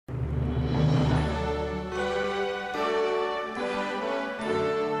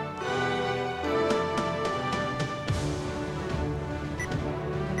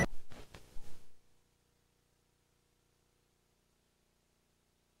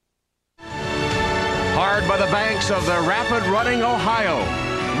Powered by the banks of the rapid running Ohio,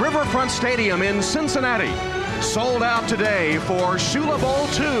 Riverfront Stadium in Cincinnati. Sold out today for Shula Bowl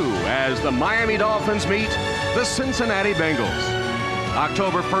 2 as the Miami Dolphins meet the Cincinnati Bengals.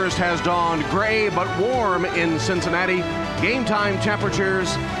 October 1st has dawned gray but warm in Cincinnati. Game time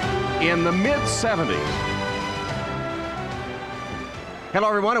temperatures in the mid-70s. Hello,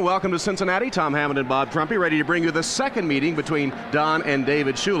 everyone, and welcome to Cincinnati. Tom Hammond and Bob Trumpy ready to bring you the second meeting between Don and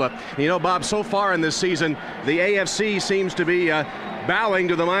David Shula. You know, Bob, so far in this season, the AFC seems to be bowing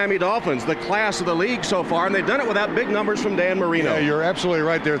to the Miami Dolphins, the class of the league so far, and they've done it without big numbers from Dan Marino. Yeah, you're absolutely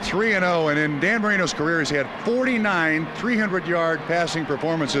right. They're 3-0, and in Dan Marino's career, he's had 49 300-yard passing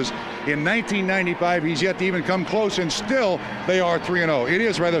performances. In 1995, he's yet to even come close, and still they are 3-0. It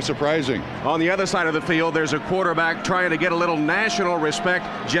is rather surprising. On the other side of the field, there's a quarterback trying to get a little national respect,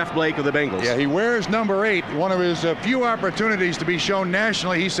 Jeff Blake of the Bengals. Yeah, he wears number 8, one of his few opportunities to be shown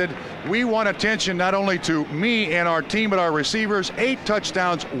nationally. He said, we want attention not only to me and our team, but our receivers. 8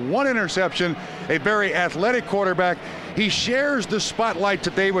 touchdowns, 1 interception, a very athletic quarterback. He shares the spotlight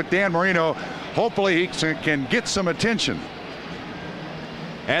today with Dan Marino. Hopefully he can get some attention.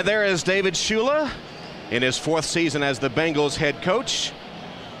 And there is David Shula in his 4th season as the Bengals head coach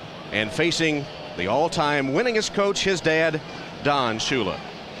and facing the all-time winningest coach, his dad, Don Shula.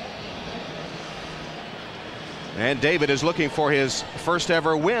 And David is looking for his first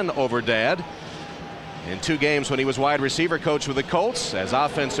ever win over Dad in 2 games when he was wide receiver coach with the Colts, as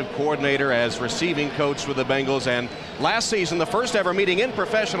offensive coordinator, as receiving coach with the Bengals, and last season the first ever meeting in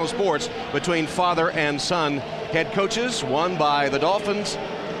professional sports between father and son head coaches, won by the Dolphins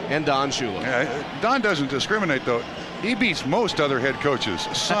and Don Shula. Don doesn't discriminate, though. He beats most other head coaches,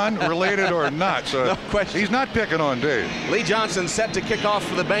 son related or not, so no question. He's not picking on Dave. Lee Johnson set to kick off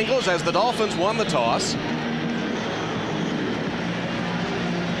for the Bengals as the Dolphins won the toss.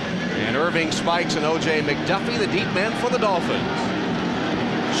 And Irving Spikes and O.J. McDuffie, the deep men for the Dolphins.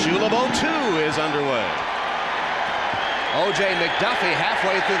 Shula Bowl 2 is underway. O.J. McDuffie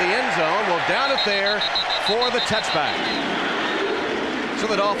halfway through the end zone will down it there for the touchback. So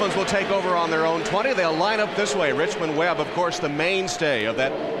the Dolphins will take over on their own 20. They'll line up this way. Richmond Webb, of course, the mainstay of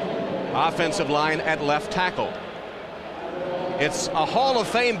that offensive line at left tackle. It's a Hall of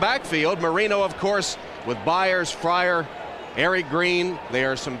Fame backfield. Marino, of course, with Byers, Fryer, Eric Green. They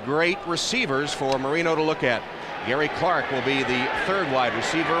are some great receivers for Marino to look at. Gary Clark will be the 3rd wide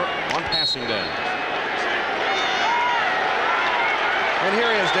receiver on passing down. And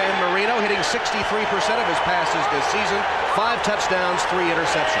here is Dan Marino hitting 63% of his passes this season. 5 touchdowns, 3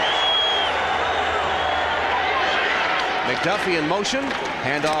 interceptions. McDuffie in motion.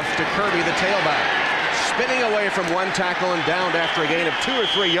 Handoff to Kirby, the tailback. Spinning away from one tackle and downed after a gain of 2 or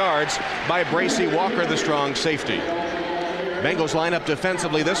 3 yards by Bracy Walker, the strong safety. Bengals line up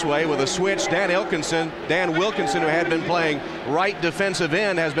defensively this way with a switch. Dan Wilkinson, who had been playing right defensive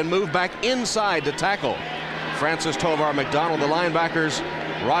end, has been moved back inside to tackle. Francis Tovar McDonald, the linebackers,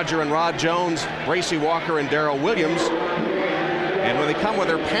 Roger and Rod Jones, Bracy Walker and Darrell Williams. And when they come with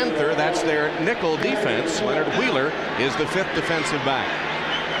their Panther, that's their nickel defense. Leonard Wheeler is the 5th defensive back.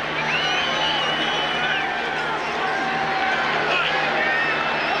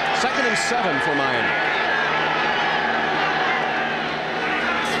 Second and 7 for Miami.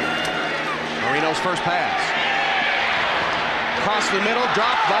 Marino's first pass. Across the middle,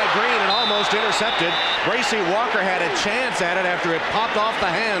 dropped by Green and almost intercepted. Bracy Walker had a chance at it after it popped off the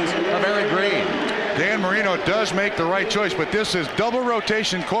hands of Eric Green. Dan Marino does make the right choice, but this is double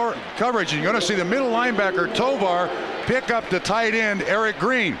rotation coverage. You're going to see the middle linebacker, Tovar, pick up the tight end, Eric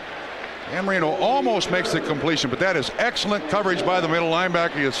Green. Dan Marino almost makes the completion, but that is excellent coverage by the middle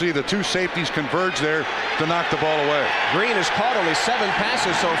linebacker. You'll see the 2 safeties converge there to knock the ball away. Green has caught only 7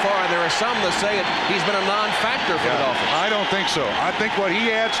 passes so far, and there are some that say he's been a non-factor for the Dolphins. I don't think so. I think what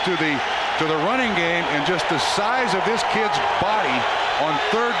he adds to the running game and just the size of this kid's body on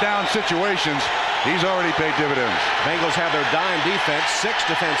 3rd down situations, he's already paid dividends. Bengals have their dime defense, 6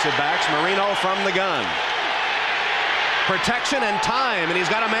 defensive backs. Marino from the gun. Protection and time, and he's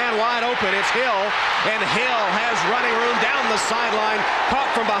got a man wide open. It's Hill, and Hill has running room down the sideline, caught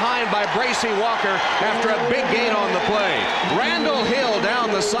from behind by Bracy Walker after a big gain on the play. Randall Hill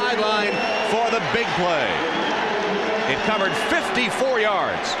down the sideline for the big play. It covered 54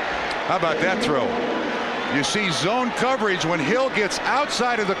 yards. How about that throw? You see zone coverage when Hill gets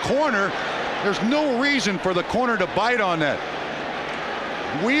outside of the corner. There's no reason for the corner to bite on that.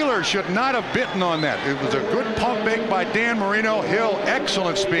 Wheeler should not have bitten on that. It was a good pump fake by Dan Marino. Hill,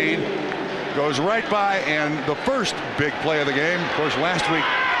 excellent speed, goes right by, and the first big play of the game. Of course, last week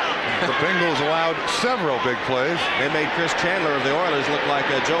The Bengals allowed several big plays. They made Chris Chandler of the Oilers look like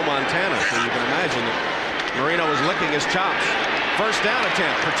Joe Montana, so you can imagine that Marino was licking his chops. First down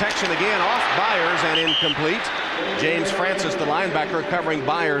attempt. Protection again off Byers and incomplete. James Francis, the linebacker, covering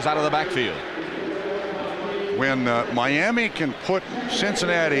Byers out of the backfield. When Miami can put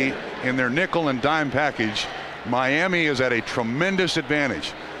Cincinnati in their nickel and dime package, Miami is at a tremendous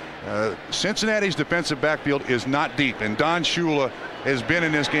advantage. Cincinnati's defensive backfield is not deep, and Don Shula has been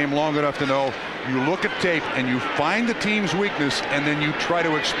in this game long enough to know you look at tape and you find the team's weakness and then you try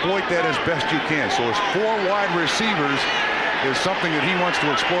to exploit that as best you can. So his 4 wide receivers is something that he wants to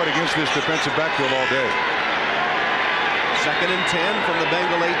exploit against this defensive backfield all day. Second and 10 from the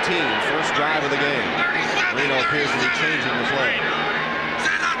Bengal 18. First drive of the game. Marino appears to be changing the play.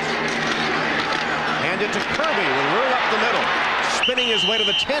 Hand it to Kirby with room up the middle. Spinning his way to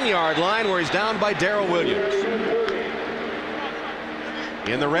the 10-yard line where he's down by Darrell Williams.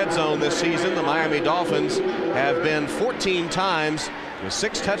 In the red zone this season, the Miami Dolphins have been 14 times with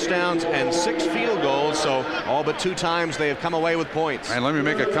 6 touchdowns and 6 field goals, so all but 2 times they have come away with points. And let me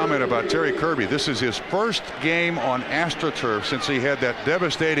make a comment about Terry Kirby. This is his first game on AstroTurf since he had that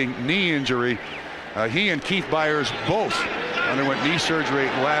devastating knee injury. He and Keith Byers both underwent knee surgery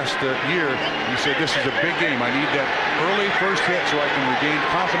last year. He said, this is a big game. I need that early first hit so I can regain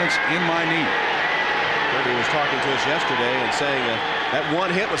confidence in my knee. Kirby was talking to us yesterday and saying that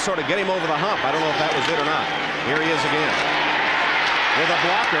one hit was sort of get him over the hump. I don't know if that was it or not. Here he is again. With a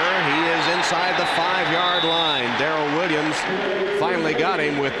blocker, he is inside the 5-yard line. Darrell Williams finally got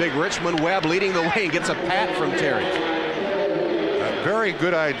him with big Richmond Webb leading the way and gets a pat from Terry. Very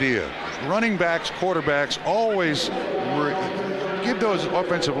good idea. Running backs, quarterbacks, always give those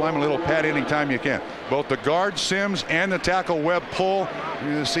offensive linemen a little pat anytime you can. Both the guard Sims and the tackle Webb pull.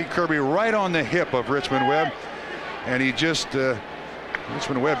 You see Kirby right on the hip of Richmond Webb, and he just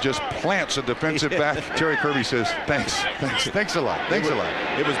Richmond Webb just plants a defensive back. Terry Kirby says, thanks a lot. Thanks a lot.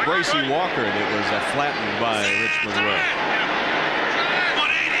 It was Bracy Walker that was flattened by Richmond Webb.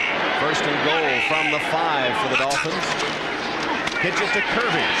 First and goal from the 5 for the Dolphins. Pitch it to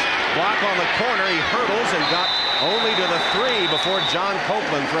Kirby. Block on the corner. He hurdles and got only to the 3 before John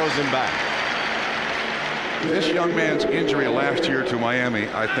Copeland throws him back. This young man's injury last year to Miami,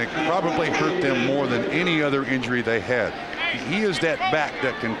 I think, probably hurt them more than any other injury they had. He is that back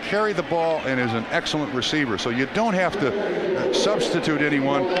that can carry the ball and is an excellent receiver. So you don't have to substitute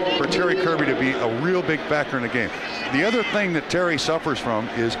anyone for Terry Kirby to be a real big factor in the game. The other thing that Terry suffers from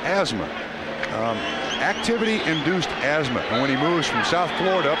is asthma. Activity-induced asthma. And when he moves from South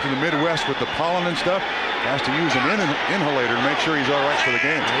Florida up to the Midwest with the pollen and stuff, he has to use an inhalator to make sure he's all right for the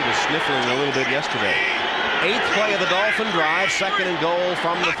game. He was sniffling a little bit yesterday. 8th play of the Dolphin drive. Second and goal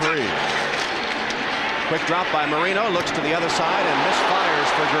from the 3. Quick drop by Marino. Looks to the other side and misfires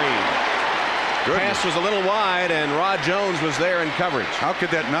for Green. Pass was a little wide, and Rod Jones was there in coverage. How could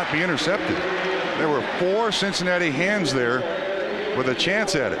that not be intercepted? There were 4 Cincinnati hands there with a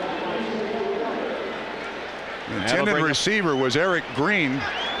chance at it. The intended receiver was Eric Green.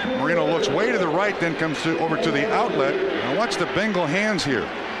 Marino looks way to the right, then comes over to the outlet. Now watch the Bengal hands here.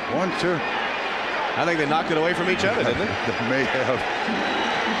 1, 2. I think they knocked it away from each other, didn't they? They may have.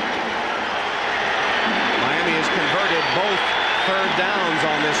 Miami has converted both 3rd downs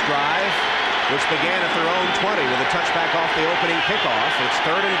on this drive, which began at their own 20 with a touchback off the opening kickoff. It's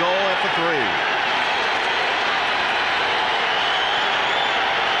 3rd and goal at the 3.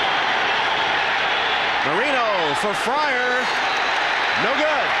 Marino for Fryer. No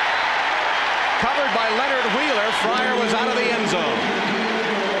good. Covered by Leonard Wheeler. Fryer was out of the end zone.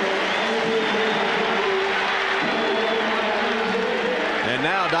 And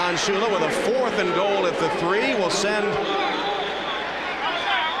now Don Shula with a 4th and goal at the 3 will send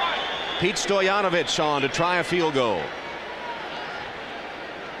Pete Stoyanovich on to try a field goal.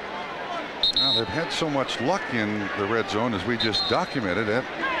 Well, they've had so much luck in the red zone as we just documented it.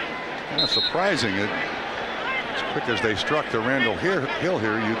 Kind of surprising it. As quick as they struck the Randall Hill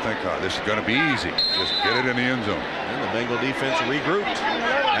here, you'd think, oh, this is going to be easy. Just get it in the end zone. And the Bengal defense regrouped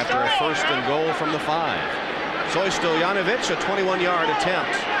after a 1st and goal from the 5. Soy Stoyanovich, a 21-yard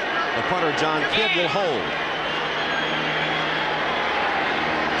attempt. The punter, John Kidd, will hold.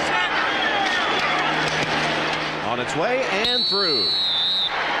 On its way and through.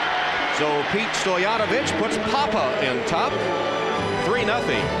 So Pete Stoyanovich puts Papa in top. 3-0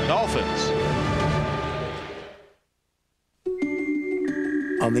 Dolphins.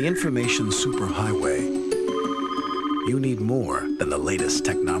 On the information superhighway, you need more than the latest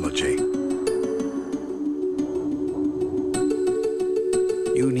technology.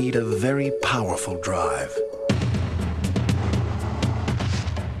 You need a very powerful drive.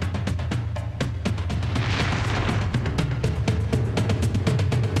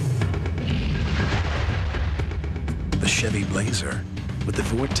 Chevy Blazer. With the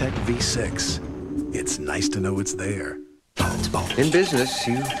Vortec V6, it's nice to know it's there. In business,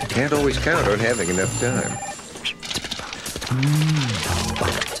 you can't always count on having enough time.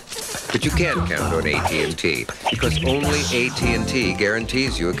 But you can count on AT&T, because only AT&T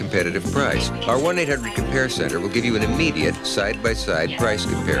guarantees you a competitive price. Our 1-800-COMPARE Center will give you an immediate side-by-side price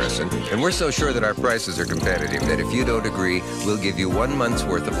comparison, and we're so sure that our prices are competitive that if you don't agree, we'll give you 1 month's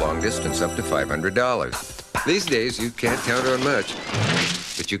worth of long distance up to $500. These days, you can't count on much,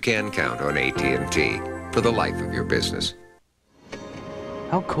 but you can count on AT&T for the life of your business.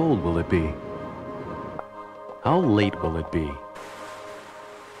 How cold will it be? How late will it be?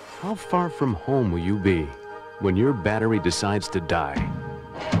 How far from home will you be when your battery decides to die?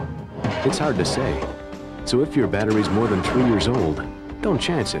 It's hard to say. So if your battery's more than 3 years old, don't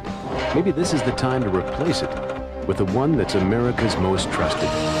chance it. Maybe this is the time to replace it with the one that's America's most trusted.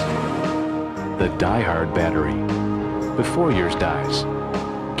 The Die-Hard battery. Before yours dies,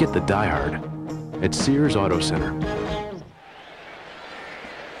 get the Die-Hard at Sears Auto Center.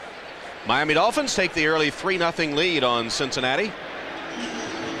 Miami Dolphins take the early 3-0 lead on Cincinnati.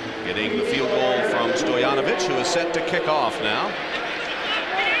 Getting the field goal from Stojanovic, who is set to kick off now.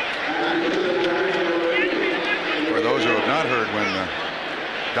 For those who have not heard, when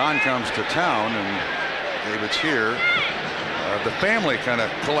Don comes to town and David's here, the family kind of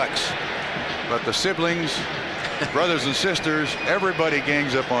collects. But the siblings, brothers and sisters, everybody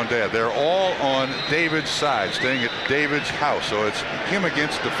gangs up on Dad. They're all on David's side, staying at David's house. So it's him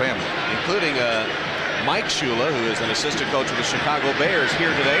against the family. Including Mike Shula, who is an assistant coach of the Chicago Bears,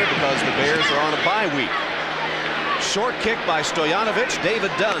 here today because the Bears are on a bye week. Short kick by Stojanovic.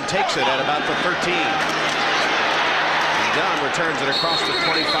 David Dunn takes it at about the 13. And Dunn returns it across the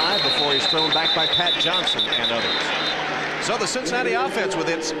 25 before he's thrown back by Pat Johnson and others. So the Cincinnati offense with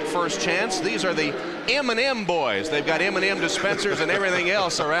its first chance. These are the M&M boys. They've got M&M dispensers and everything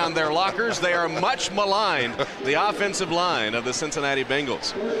else around their lockers. They are much maligned, the offensive line of the Cincinnati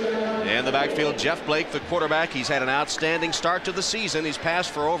Bengals. In the backfield, Jeff Blake, the quarterback. He's had an outstanding start to the season. He's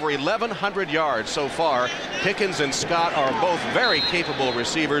passed for over 1,100 yards so far. Pickens and Scott are both very capable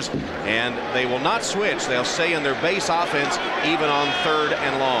receivers, and they will not switch. They'll stay in their base offense even on 3rd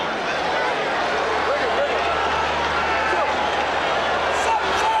and long.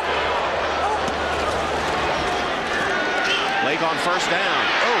 On first down.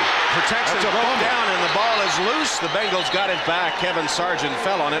 Protection broke down and the ball is loose. The Bengals got it back. Kevin Sargent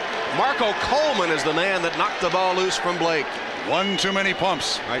fell on it. Marco Coleman is the man that knocked the ball loose from Blake. One too many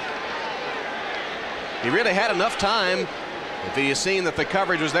pumps. Right. He really had enough time. If he had seen that the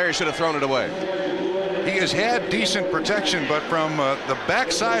coverage was there, he should have thrown it away. He has had decent protection, but from the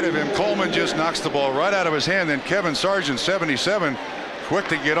backside of him, Coleman just knocks the ball right out of his hand. Then Kevin Sargent, 77, quick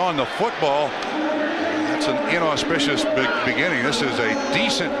to get on the football. It's an inauspicious beginning. This is a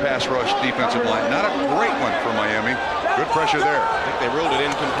decent pass rush defensive line. Not a great one for Miami. Good pressure there. I think they ruled it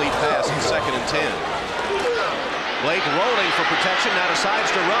incomplete pass in 2nd and 10. Blake rolling for protection. Now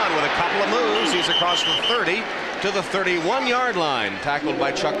decides to run with a couple of moves. He's across the 30 to the 31-yard line. Tackled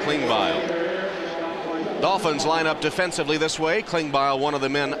by Chuck Klingbeil. Dolphins line up defensively this way. Klingbeil, one of the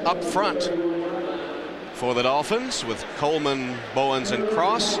men up front for the Dolphins, with Coleman, Bowens, and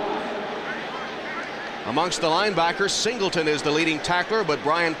Cross. Amongst the linebackers, Singleton is the leading tackler, but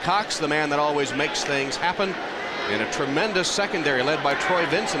Brian Cox, the man that always makes things happen, in a tremendous secondary led by Troy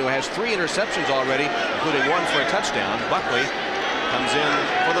Vincent, who has 3 interceptions already, including 1 for a touchdown. Buckley comes in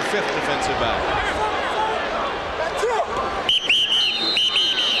for the 5th defensive back.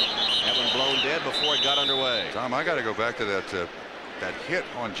 That one blown dead before it got underway. Tom, I got to go back to that hit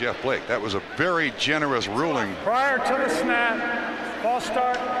on Jeff Blake. That was a very generous ruling. Prior to the snap, false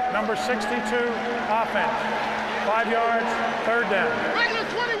start, number 62, offense. 5 yards, 3rd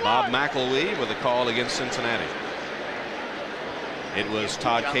down. Bob McElwee with a call against Cincinnati. It was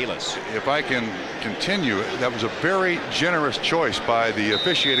Todd Kalis. If I can continue, that was a very generous choice by the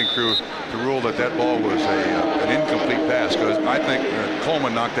officiating crew to rule that ball was an incomplete pass, because I think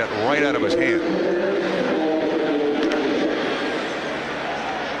Coleman knocked that right out of his hand.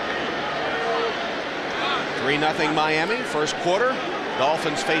 3-0 Miami, first quarter.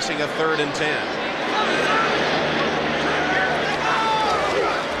 Dolphins facing a 3rd and 10.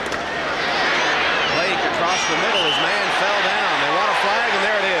 Blake across the middle. His man fell down. They want a flag, and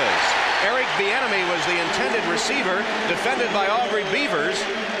there it is. Eric Bieniemy was the intended receiver, defended by Aubrey Beavers,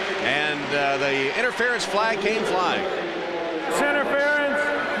 and the interference flag came flying. It's interference,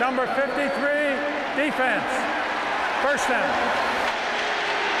 number 53, defense. First down.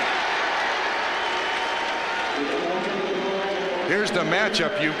 Here's the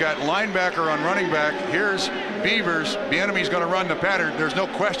matchup. You've got linebacker on running back. Here's Beavers. Bieniemy's going to run the pattern. There's no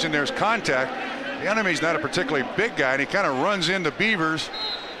question there's contact. Bieniemy's not a particularly big guy, and he kind of runs into Beavers.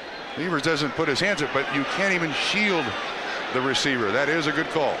 Beavers doesn't put his hands up, but you can't even shield the receiver. That is a good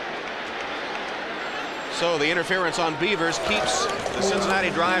call. So the interference on Beavers keeps the Cincinnati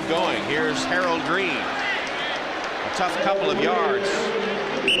drive going. Here's Harold Green. A tough couple of yards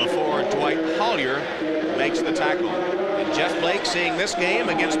before Dwight Collier makes the tackle. And Jeff Blake, seeing this game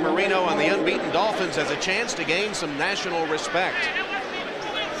against Marino and the unbeaten Dolphins, has a chance to gain some national respect.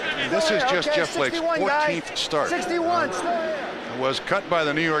 And this is just Jeff Blake's 14th start. 61. Was cut by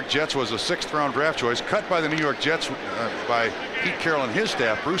the New York Jets, was a 6th-round draft choice, cut by the New York Jets by Pete Carroll and his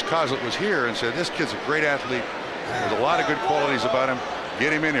staff. Bruce Coslett was here and said, this kid's a great athlete. There's a lot of good qualities about him.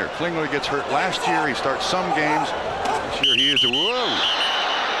 Get him in here. Klingler gets hurt last year. He starts some games. This year he is the whoa.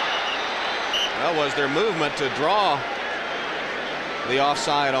 Well, was there movement to draw the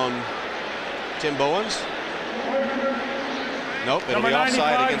offside on Tim Bowens? Nope, it'll be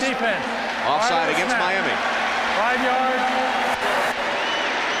offside against defense. Offside against Miami. 5 yards.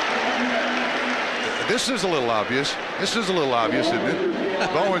 This is a little obvious. This is a little obvious, isn't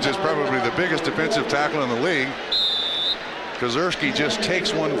it? Bowens is probably the biggest defensive tackle in the league. Kozerski just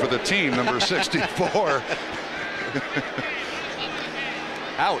takes one for the team, number 64.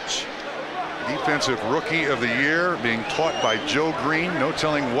 Ouch. Defensive Rookie of the Year being taught by Joe Green. No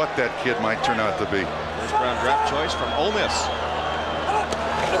telling what that kid might turn out to be. First round draft choice from Ole Miss.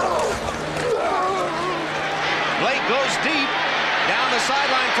 Blake goes deep down the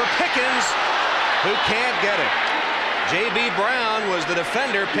sideline for Pickens, who can't get it. J.B. Brown was the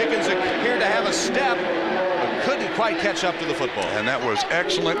defender. Pickens appeared to have a step, but couldn't quite catch up to the football. And that was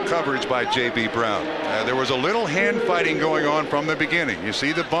excellent coverage by J.B. Brown. There was a little hand fighting going on from the beginning. You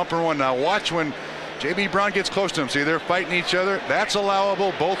see the bumper one. Now watch when J.B. Brown gets close to him. See, they're fighting each other. That's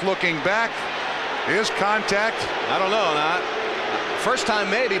allowable. Both looking back. Is contact. I don't know. Not first time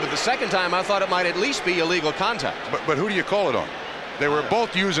maybe, but the second time I thought it might at least be illegal contact. But who do you call it on? They were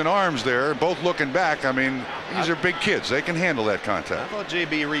both using arms there, both looking back. I mean, these are big kids. They can handle that I contact. thought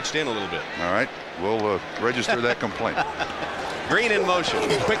JB reached in a little bit. All right, we'll register that complaint. Green in motion.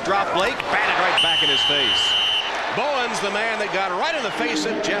 Quick drop, Blake. Batted right back in his face. Bowens, the man that got right in the face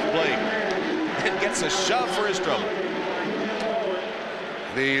of Jeff Blake. And gets a shove for his trouble.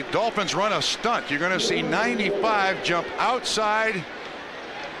 The Dolphins run a stunt. You're going to see 95 jump outside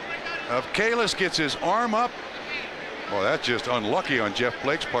of Kalis, gets his arm up. Well, that's just unlucky on Jeff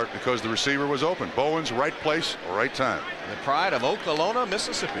Blake's part because the receiver was open. Bowens, right place, right time. The pride of Oklahoma,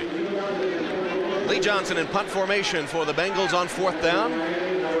 Mississippi. Lee Johnson in punt formation for the Bengals on 4th down. With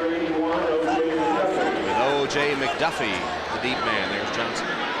O.J. McDuffie, the deep man. There's Johnson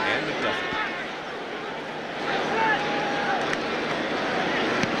and McDuffie.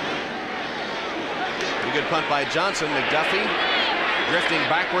 Pretty good punt by Johnson. McDuffie drifting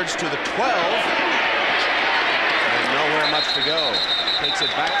backwards to the 12. Nowhere much to go. Takes it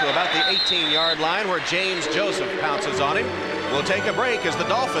back to about the 18-yard line where James Joseph pounces on him. We'll take a break as the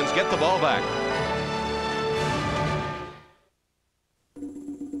Dolphins get the ball back.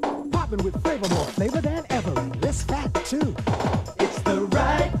 Popping with flavor, more flavor than ever, and less fat too. It's the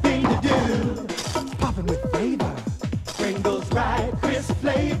right thing to do. Popping with flavor. Pringles right, crisp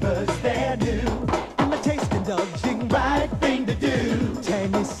flavors, they're new. And the taste indulging, right thing to do.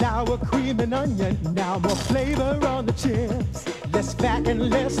 Tangy, sour cream and onion, now more flavor on the chips. Less fat and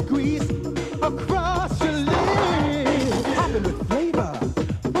less grease across your lips. Popping with flavor.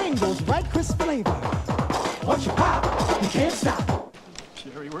 Pringles right, crisp flavor. Once you pop, you can't stop.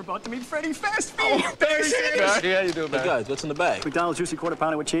 Jerry, we're about to meet Freddy Fast Feet. Oh, there he is. Yeah, you doing, man? Hey, guys, what's in the bag? McDonald's juicy quarter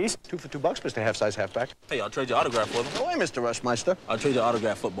pounder with cheese. 2 for $2, Mr. Half-size halfback. Hey, I'll trade your autograph for them. Go away, Mr. Rushmeister. I'll trade your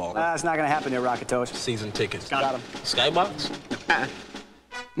autograph football. It's not going to happen here, Rocket Toast. Season tickets. Got him. Skybox?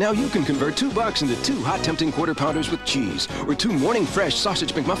 Now you can convert $2 into 2 hot, tempting quarter pounders with cheese, or 2 morning fresh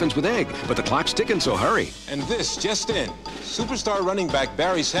sausage McMuffins with egg. But the clock's ticking, so hurry. And this just in. Superstar running back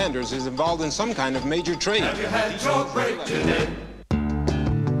Barry Sanders is involved in some kind of major trade. Have you had your break today?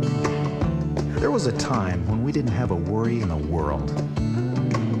 There was a time when we didn't have a worry in the world.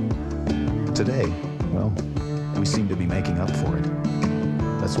 Today, well, we seem to be making up for it.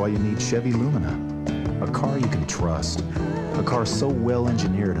 That's why you need Chevy Lumina, a car you can trust. A car so well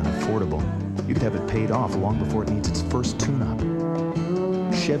engineered and affordable, you could have it paid off long before it needs its first tune-up.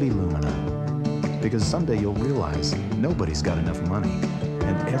 Chevy Lumina. Because someday you'll realize nobody's got enough money,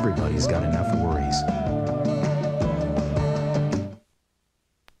 and everybody's got enough worries.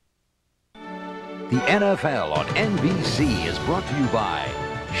 The NFL on NBC is brought to you by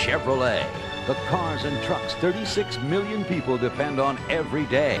Chevrolet. the cars and trucks 36 million people depend on every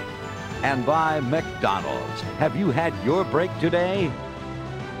day. And by McDonald's. Have you had your break today?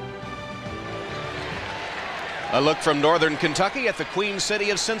 A look from northern Kentucky at the Queen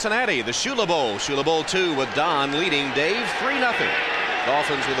City of Cincinnati. The Shula Bowl. Shula Bowl 2 with Don leading Dave 3-0.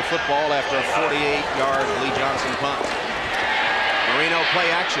 Dolphins with the football after a 48-yard Lee Johnson punt. Marino play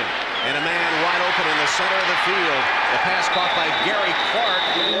action. And a man wide open in the center of the field. The pass caught by Gary Clark.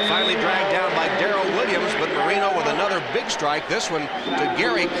 Finally dragged down by Darrell Williams. But Marino with another big strike. This one to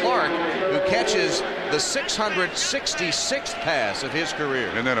Gary Clark, who catches the 666th pass of his career.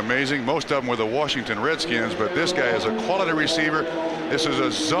 Isn't that amazing? Most of them were the Washington Redskins, but this guy is a quality receiver. This is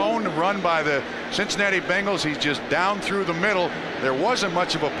a zone run by the Cincinnati Bengals. He's just down through the middle. There wasn't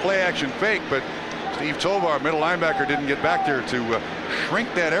much of a play-action fake, but Steve Tovar, middle linebacker, didn't get back there to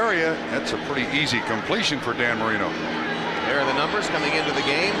shrink that area. That's a pretty easy completion for Dan Marino. There are the numbers coming into the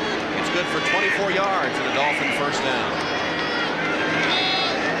game. It's good for 24 yards and a Dolphin first down.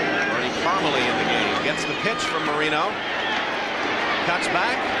 Bernie Parmalee in the game. Gets the pitch from Marino. Cuts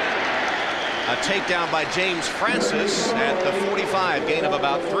back. A takedown by James Francis at the 45. Gain of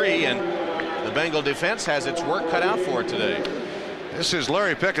about 3. And the Bengal defense has its work cut out for it today. This is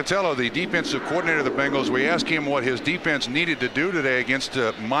Larry Peccatello, the defensive coordinator of the Bengals. We asked him what his defense needed to do today against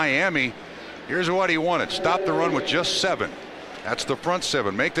Miami. Here's what he wanted. Stop the run with just 7. That's the front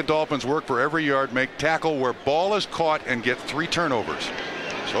 7. Make the Dolphins work for every yard. Make tackle where ball is caught and get 3 turnovers.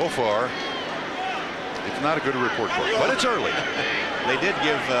 So far, it's not a good report card, but it's early. They did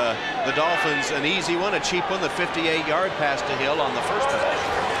give the Dolphins an easy one, a cheap one, the 58-yard pass to Hill on the first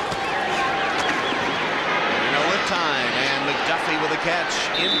possession. With time, and McDuffie with a catch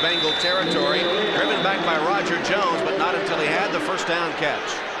in Bengal territory, driven back by Roger Jones, but not until he had the first down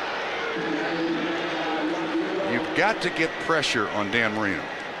catch. You've got to get pressure on Dan Marino.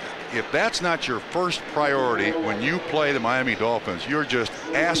 If that's not your first priority when you play the Miami Dolphins, you're just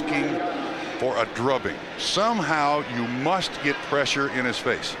asking for a drubbing. Somehow you must get pressure in his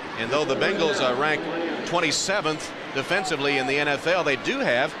face. And though the Bengals rank 27th defensively in the NFL, they do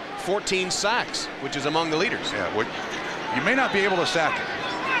have 14 sacks, which is among the leaders. Yeah, you may not be able to sack him,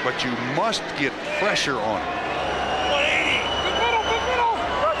 but you must get pressure on him.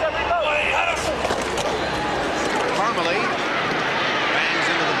 Parmalee bangs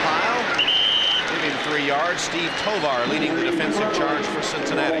into the pile. Give him 3 yards. Steve Tovar leading the defensive charge for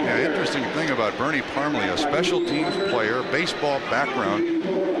Cincinnati. Yeah, interesting thing about Bernie Parmalee, a special teams player, baseball background.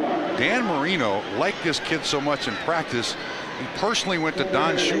 Dan Marino liked this kid so much in practice, he personally went to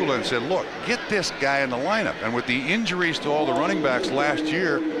Don Shula and said, look, get this guy in the lineup. And with the injuries to all the running backs last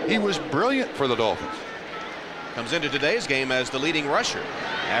year, he was brilliant for the Dolphins. Comes into today's game as the leading rusher,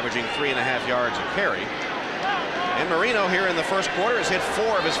 averaging 3.5 yards a carry. And Marino here in the first quarter has hit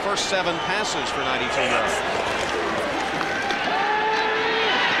 4 of his first 7 passes for 92 yards.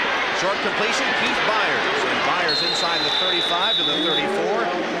 Short completion, Keith Byers. And Byers inside the 35 to the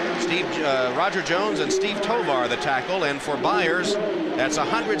 34. Roger Jones and Steve Tovar the tackle, and for Byers, that's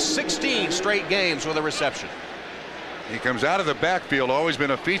 116 straight games with a reception. He comes out of the backfield, always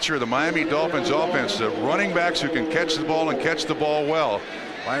been a feature of the Miami Dolphins offense. The running backs who can catch the ball and catch the ball well.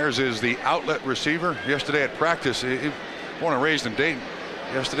 Byers is the outlet receiver. Yesterday at practice, born and raised in Dayton.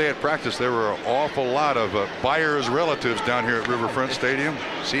 Yesterday at practice, there were an awful lot of Byers relatives down here at Riverfront Stadium,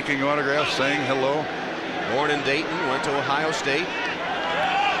 seeking autographs, saying hello. Born in Dayton, went to Ohio State.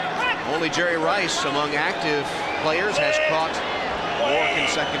 Only Jerry Rice among active players has caught more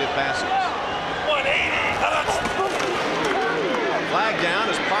consecutive passes. Flag down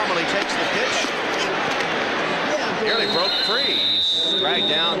as Parmalee takes the pitch. Nearly broke free. He's dragged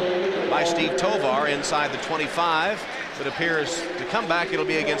down by Steve Tovar inside the 25. It appears to come back, it'll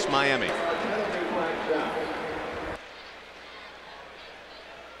be against Miami.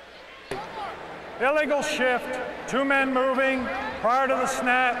 Illegal shift, 2 men moving prior to the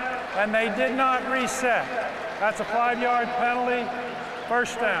snap, and they did not reset. That's a 5-yard penalty,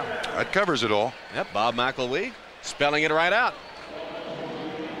 first down. That covers it all. Yep, Bob McElwee spelling it right out.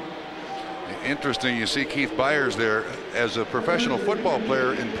 Interesting, you see Keith Byers there as a professional football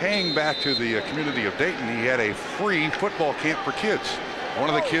player, and paying back to the community of Dayton. He had a free football camp for kids. One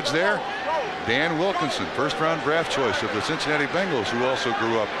of the kids there, Dan Wilkinson, first-round draft choice of the Cincinnati Bengals, who also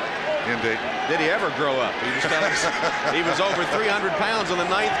grew up in Dayton. Did he ever grow up? He was over 300 pounds in the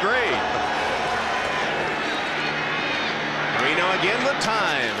 9th grade. Marino again with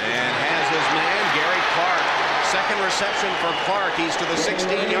time and has his man Gary Clark. Second reception for Clark. He's to the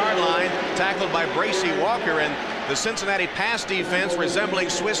 16-yard line, tackled by Bracy Walker, and the Cincinnati pass defense resembling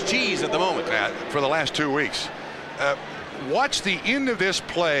Swiss cheese at the moment. For the last 2 weeks. watch the end of this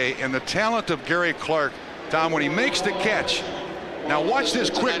play and the talent of Gary Clark, Tom, when he makes the catch. Now watch this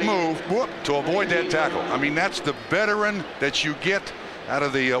quick move to avoid that tackle. I mean, that's the veteran that you get out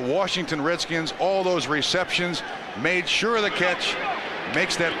of the Washington Redskins. All those receptions, made sure of the catch,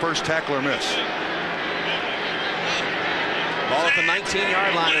 makes that first tackler miss. Ball at the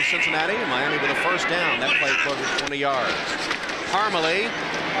 19-yard line of Cincinnati. Miami with a first down. That play closer to 20 yards. Parmalee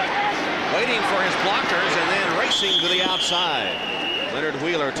waiting for his blockers and then racing to the outside. Leonard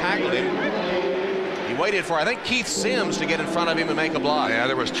Wheeler tackled him. He waited for, I think, Keith Sims to get in front of him and make a block. Yeah,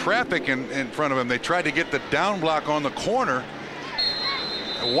 there was traffic in front of him. They tried to get the down block on the corner.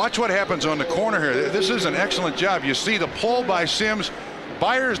 Watch what happens on the corner here. This is an excellent job. You see the pull by Sims.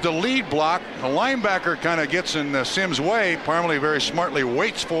 Fires the lead block. The linebacker kind of gets in Sims' way. Parmalee very smartly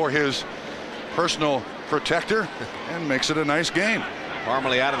waits for his personal protector and makes it a nice game.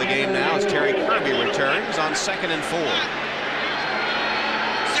 Parmalee out of the game now as Terry Kirby returns on 2nd and 4. A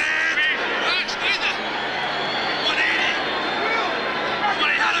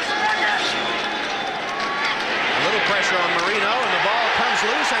little pressure on Marino, and the ball comes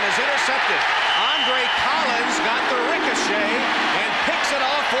loose and is intercepted. Andre Collins got the ricochet and picks it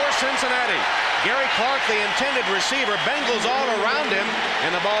off for Cincinnati. Gary Clark, the intended receiver, Bengals all around him,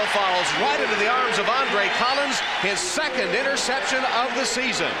 and the ball falls right into the arms of Andre Collins, his 2nd interception of the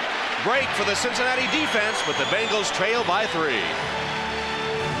season. Break for the Cincinnati defense, but the Bengals trail by 3.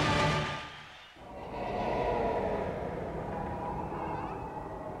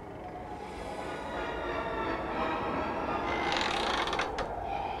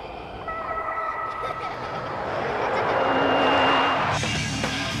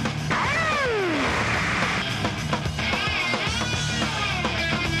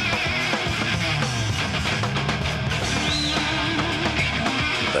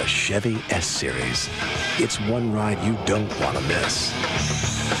 Chevy S-Series. It's one ride you don't want to miss.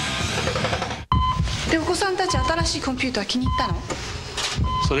 で、お子さんたち新しいコンピューター気に入ったの？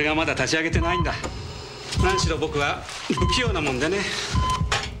それがまだ立ち上げてないんだ。何しろ僕は不器用なもんでね。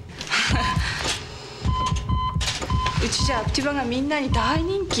うちじゃアクティバがみんなに大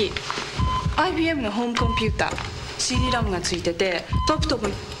人気。IBM のホームコンピューター、CD ラムがついてて、トップトップ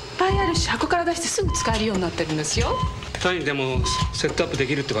いっぱいあるし、箱から出してすぐ使えるようになってるんですよ。単位でもセットアップで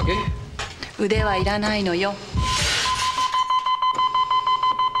きるってわけ？腕はいらないのよ。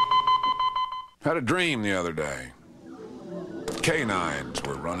 Had a dream the other day. Canines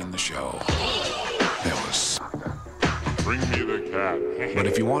were running the show. It was... Bring me the cat. But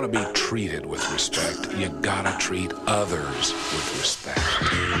if you want to be treated with respect, you gotta treat others with respect.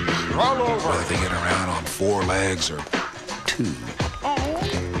 Roll over. Whether they get around on 4 legs or 2.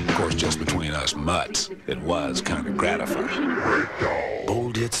 Of course, just between us mutts, it was kind of gratifying.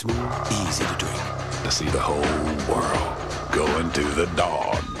 Bold yet smooth, easy to drink. To see the whole world go into the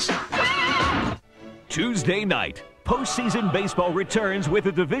dogs. Tuesday night, postseason baseball returns with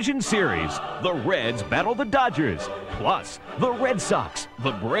a division series. The Reds battle the Dodgers, plus the Red Sox,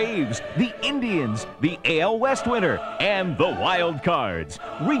 the Braves, the Indians, the AL West winner, and the Wild Cards.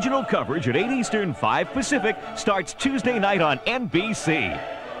 Regional coverage at 8 Eastern, 5 Pacific starts Tuesday night on NBC.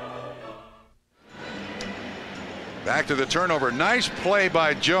 Back to the turnover. Nice play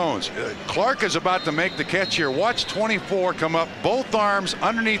by Jones. Clark is about to make the catch here. Watch 24 come up, both arms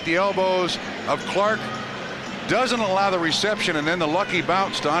underneath the elbows of Clark. Doesn't allow the reception, and then the lucky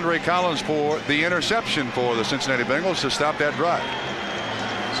bounce to Andre Collins for the interception for the Cincinnati Bengals to stop that drive.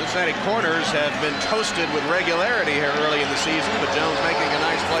 Cincinnati corners have been toasted with regularity here early in the season, but Jones making a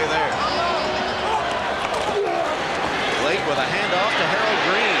nice play there. Blake with a handoff to Harold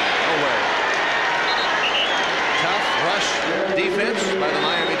Green. Nowhere. Tough rush defense by the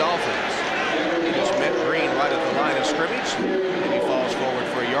Miami Dolphins. He just met Green right at the line of scrimmage, and he falls forward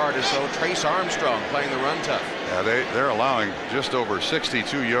for a yard or so. Trace Armstrong playing the run tough. Yeah, they're allowing just over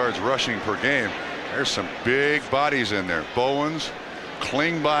 62 yards rushing per game. There's some big bodies in there. Bowens,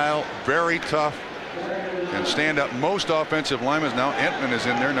 Klingbeil, very tough, and stand up most offensive linemen. Now Entman is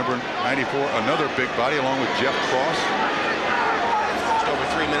in there, number 94, another big body along with Jeff Cross. Just over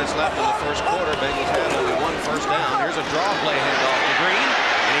 3 minutes left in the first quarter. Bengals have only 1 first down. Here's a draw play handoff to Green,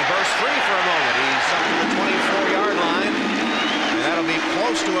 and he bursts free for a moment. He's up to the 24-yard line, and that'll be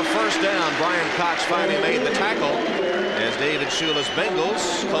close to a first down. Brian Cox finally made the tackle as David Shula's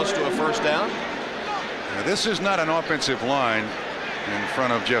Bengals close to a first down. Now, this is not an offensive line in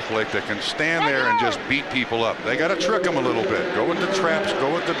front of Jeff Blake that can stand there and just beat people up. They got to trick them a little bit. Go with the traps,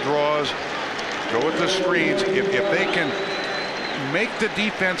 go with the draws, go with the screens. If they can make the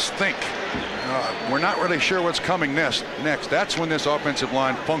defense think, we're not really sure what's coming next, that's when this offensive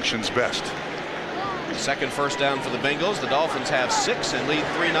line functions best. Second first down for the Bengals. The Dolphins have 6 and lead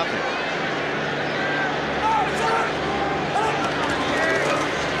 3-0.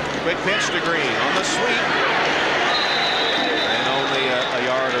 Quick pitch to Green on the sweep. And only a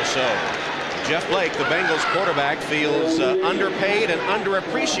yard or so. Jeff Blake, the Bengals quarterback, feels underpaid and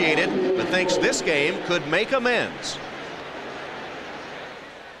underappreciated, but thinks this game could make amends.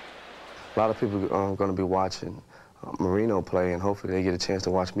 A lot of people are going to be watching Marino play, and hopefully they get a chance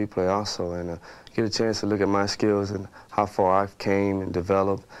to watch me play also, and get a chance to look at my skills and how far I've came and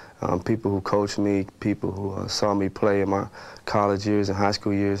developed. People who coached me, people who saw me play in my college years and high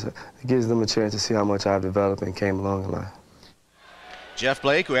school years, it gives them a chance to see how much I've developed and came along in life. Jeff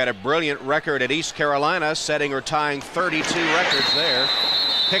Blake, who had a brilliant record at East Carolina, setting or tying 32 records there.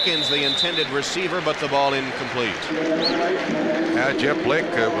 Pickens, the intended receiver, but the ball incomplete. Jeff Blake,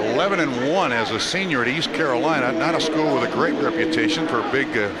 11-1 as a senior at East Carolina. Not a school with a great reputation for big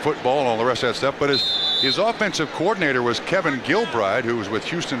football and all the rest of that stuff, but his offensive coordinator was Kevin Gilbride, who was with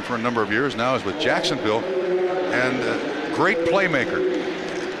Houston for a number of years, now is with Jacksonville, and great playmaker.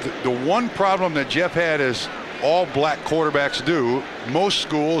 The one problem that Jeff had is all black quarterbacks do. Most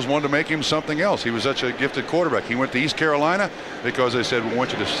schools wanted to make him something else. He was such a gifted quarterback. He went to East Carolina because they said, we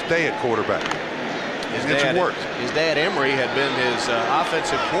want you to stay at quarterback. It's worked. His dad, Emory, had been his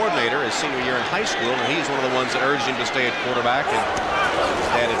offensive coordinator his senior year in high school, and he's one of the ones that urged him to stay at quarterback, and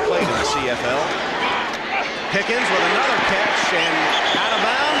his dad had played in the CFL. Pickens with another catch, and out of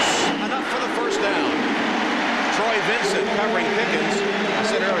bounds, enough for the first down. Troy Vincent covering Pickens. I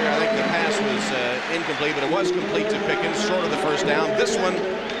said earlier I think the pass was incomplete, but it was complete to Pickens, short of the first down. This one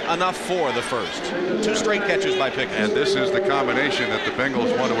enough for the first. 2 straight catches by Pickens. And this is the combination that the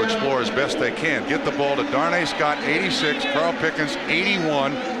Bengals want to explore as best they can. Get the ball to Darnay Scott, 86, Carl Pickens,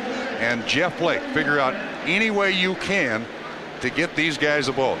 81, and Jeff Blake. Figure out any way you can to get these guys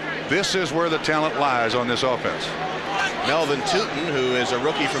the ball. This is where the talent lies on this offense. Melvin Tootin, who is a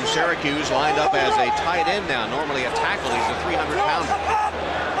rookie from Syracuse, lined up as a tight end now. Normally a tackle. He's a 300-pounder.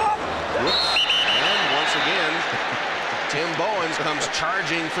 And once again, Tim Bowens comes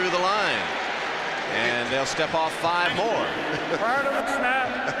charging through the line. And they'll step off 5 more. Prior to the snap,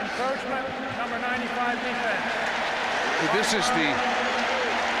 encroachment, number 95 defense. This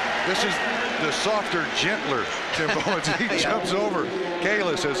is the softer, gentler Tim Bowens. He jumps over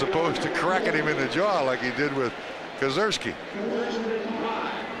Kalis as opposed to cracking him in the jaw like he did with Kazerski.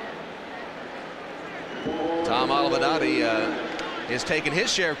 Tom Olivadotti has taken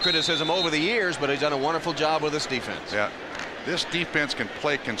his share of criticism over the years, but he's done a wonderful job with this defense. Yeah, this defense can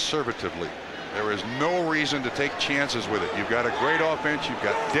play conservatively. There is no reason to take chances with it. You've got a great offense. You've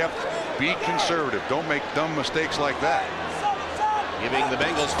got depth. Be conservative. Don't make dumb mistakes like that. Giving the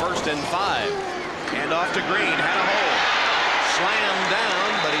Bengals 1st and 5. Hand off to Green. Had a hole. Slammed down,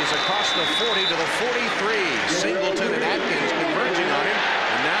 but he's across the 40 to the 43. Singleton and Atkins converging on him.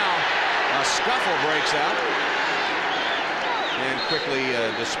 And now a scuffle breaks out. And quickly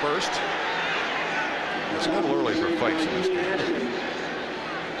dispersed. It's a little early for fights in this game.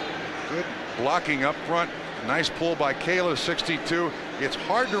 Good blocking up front. Nice pull by Kayla, 62. It's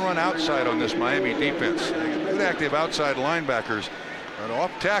hard to run outside on this Miami defense. Good active outside linebackers. But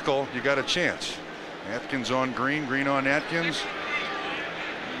off tackle, you got a chance. Atkins on Green, Green on Atkins.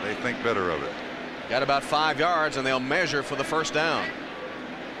 They think better of it. Got about 5 yards, and they'll measure for the first down.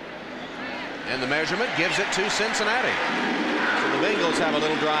 And the measurement gives it to Cincinnati. So the Bengals have a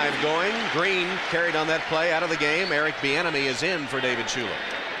little drive going. Green carried on that play out of the game. Eric Bieniemy is in for David Shula.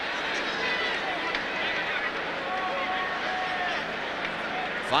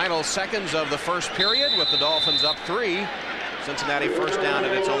 Final seconds of the first period with the Dolphins up 3. Cincinnati first down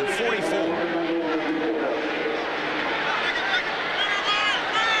at its own 44.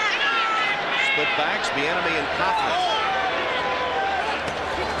 Split backs, Bieniemy and Coughlin.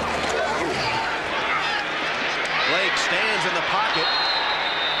 Blake stands in the pocket.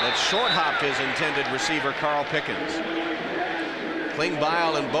 That short-hopped his intended receiver, Carl Pickens.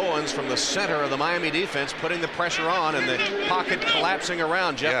 Klingbeil and Bowens from the center of the Miami defense putting the pressure on, and the pocket collapsing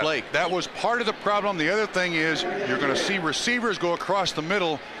around Jeff Blake. That was part of the problem. The other thing is you're going to see receivers go across the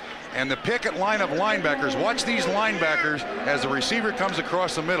middle, and the picket line of linebackers. Watch these linebackers as the receiver comes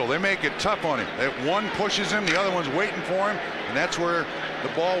across the middle. They make it tough on him. One pushes him, the other one's waiting for him, and that's where the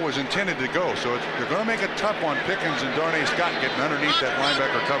ball was intended to go. So they're going to make it tough on Pickens and Darnay Scott getting underneath that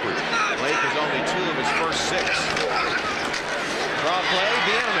linebacker coverage. Blake is only 2 of his first 6. Draw play,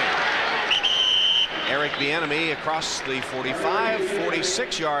 Bieniemy. Eric Bieniemy across the 45,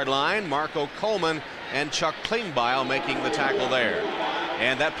 46-yard line. Marco Coleman and Chuck Klingbeil making the tackle there.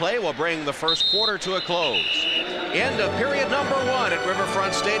 And that play will bring the first quarter to a close. End of period number 1 at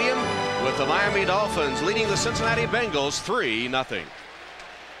Riverfront Stadium. with the Miami Dolphins leading the Cincinnati Bengals 3-0.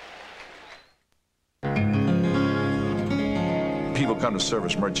 People come to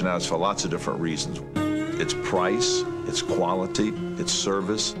Service Merchandise for lots of different reasons. It's price, it's quality, it's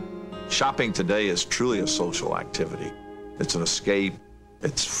service. Shopping today is truly a social activity. It's an escape,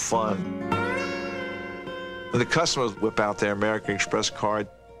 it's fun. When the customers whip out their American Express card,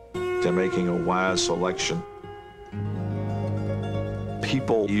 they're making a wise selection.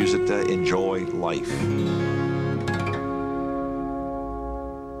 People use it to enjoy life.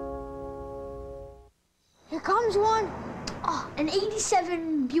 Here comes one. Oh, an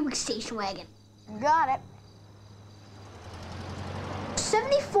 87 Buick station wagon. Got it.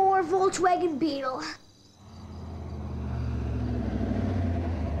 74 Volkswagen Beetle.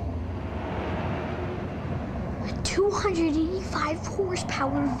 A 285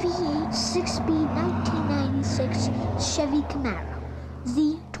 horsepower V8 6-speed 1996 Chevy Camaro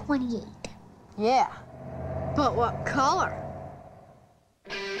Z28. Yeah, but what color?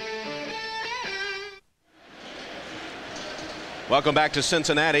 Welcome back to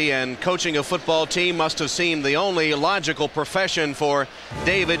Cincinnati, and coaching a football team must have seemed the only logical profession for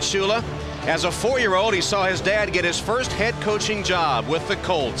David Shula. As a 4-year-old, he saw his dad get his first head coaching job with the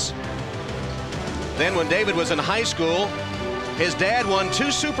Colts. Then when David was in high school, his dad won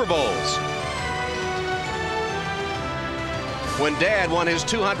 2 Super Bowls. When Dad won his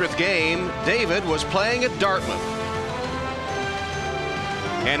 200th game, David was playing at Dartmouth.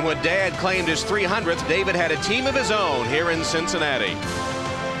 And when Dad claimed his 300th, David had a team of his own here in Cincinnati.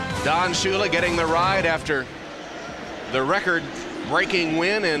 Don Shula getting the ride after the record-breaking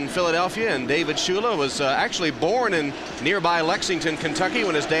win in Philadelphia, and David Shula was actually born in nearby Lexington, Kentucky,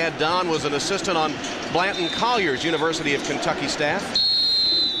 when his dad Don was an assistant on Blanton Collier's University of Kentucky staff.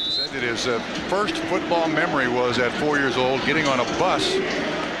 Said that his first football memory was at 4 years old, getting on a bus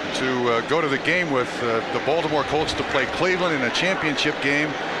to go to the game with the Baltimore Colts to play Cleveland in a championship game.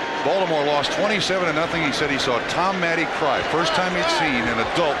 Baltimore lost 27-0. He said he saw Tom Matte cry. First time he'd seen an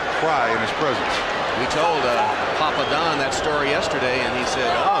adult cry in his presence. We told Papa Don that story yesterday, and he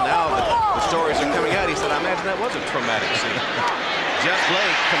said, oh, now the stories are coming out. He said, I imagine that was a traumatic scene. Jeff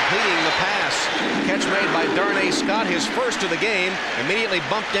Blake completing the pass. Catch made by Darnay Scott, his first of the game. Immediately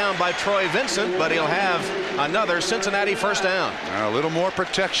bumped down by Troy Vincent, but he'll have another Cincinnati first down. A little more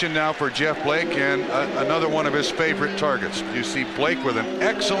protection now for Jeff Blake, and another one of his favorite targets. You see Blake with an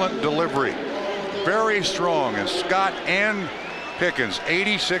excellent delivery. Very strong, and Scott and Pickens,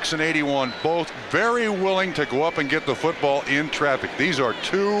 86 and 81, both very willing to go up and get the football in traffic. These are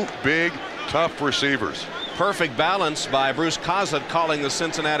 2 big, tough receivers. Perfect balance by Bruce Coslet calling the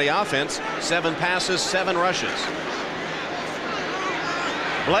Cincinnati offense. 7 passes, 7 rushes.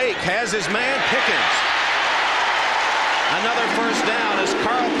 Blake has his man Pickens. Another first down as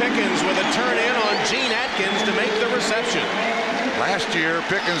Carl Pickens with a turn in on Gene Atkins to make the reception. Last year,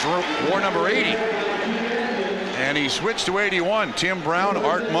 Pickens wore number 80. And he switched to 81. Tim Brown,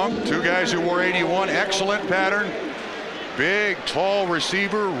 Art Monk, 2 guys who wore 81. Excellent pattern. Big, tall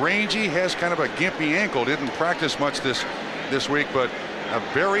receiver, rangy, has kind of a gimpy ankle. Didn't practice much this week, but a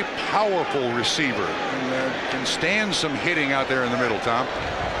very powerful receiver. And, can stand some hitting out there in the middle, Tom.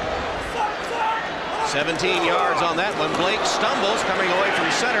 17 yards on that one. Blake stumbles coming away from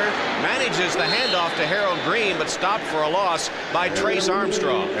center, manages the handoff to Harold Green, but stopped for a loss by Trace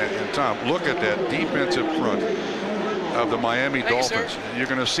Armstrong. And Tom, look at that defensive front of the Miami Dolphins. You're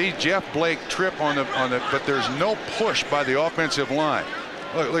going to see Jeff Blake trip on the, but there's no push by the offensive line.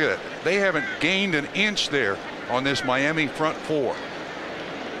 Look at that. They haven't gained an inch there on this Miami front 4.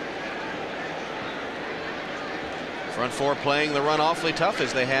 Front 4 playing the run awfully tough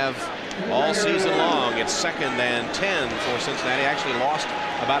as they have all season long. It's 2nd and 10 for Cincinnati. Actually lost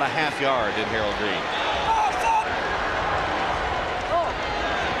about a half yard in Harold Green.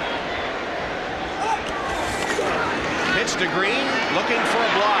 Pitch to Green, looking for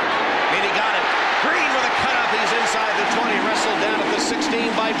a block, and he got it. Green with a cut up. He's inside the 20, wrestled down at the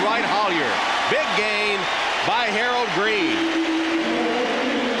 16 by Dwight Hollier. Big gain by Harold Green.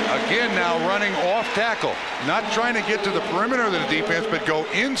 Again now running off tackle, not trying to get to the perimeter of the defense, but go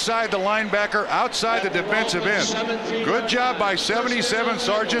inside the linebacker, outside the defensive end. Good job by 77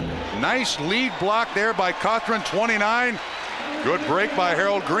 Sargent. Nice lead block there by Cothran, 29. Good break by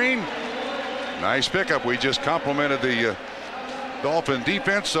Harold Green. Nice pickup. We just complimented the Dolphin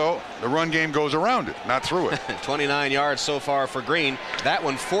defense, so the run game goes around it, not through it. 29 yards so far for Green. That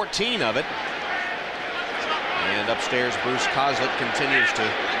one 14 of it. And upstairs Bruce Coslet continues to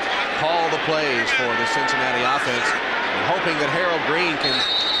call the plays for the Cincinnati offense, and hoping that Harold Green can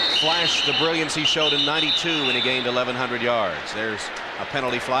flash the brilliance he showed in '92 when he gained 1,100 yards. There's a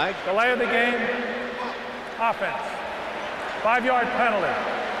penalty flag. Delay of the game. Offense. 5-yard penalty.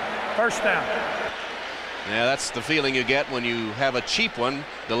 First down. Yeah, that's the feeling you get when you have a cheap one.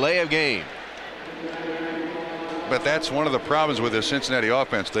 Delay of game. But that's one of the problems with the Cincinnati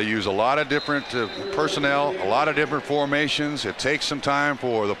offense. They use a lot of different personnel, a lot of different formations. It takes some time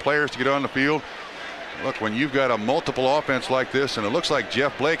for the players to get on the field. Look, when you've got a multiple offense like this, and it looks like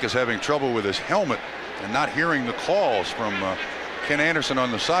Jeff Blake is having trouble with his helmet and not hearing the calls from Ken Anderson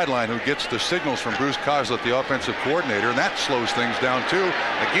on the sideline, who gets the signals from Bruce Coslett, the offensive coordinator, and that slows things down too.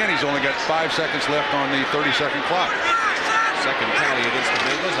 Again, he's only got 5 seconds left on the 30-second clock. Second penalty against the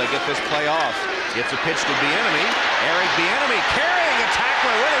Bengals. They get this play off. Gets a pitch to Bieniemy. Eric Bieniemy carrying a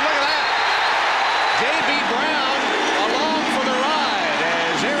tackler with him. Look at that. J.B. Brown along for the ride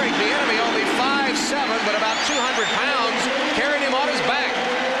as Eric Bieniemy, only 5'7", but about 200 pounds, carried him on his back.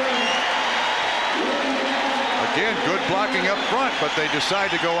 Again, good blocking up front, but they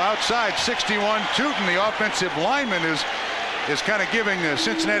decide to go outside. 61 Tootin, the offensive lineman, is kind of giving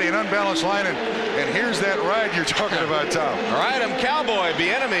Cincinnati an unbalanced line, and here's that ride you're talking about, Tom. Ride him, cowboy.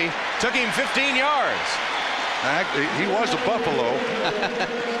 Bieniemy took him 15 yards. He was a Buffalo.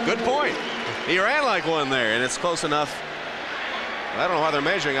 Good point. He ran like one there, and it's close enough. I don't know why they're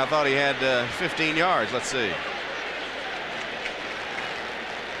measuring. I thought he had 15 yards. Let's see.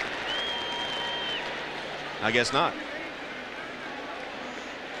 I guess not.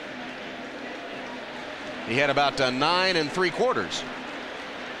 He had about 9 3/4.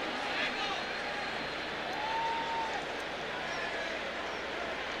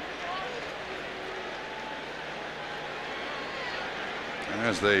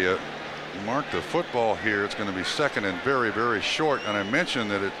 As they mark the football here, it's going to be second and very, very short. And I mentioned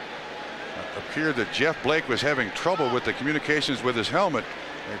that it appeared that Jeff Blake was having trouble with the communications with his helmet.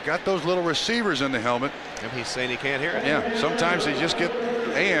 They've got those little receivers in the helmet. And he's saying he can't hear it. Yeah, sometimes they just get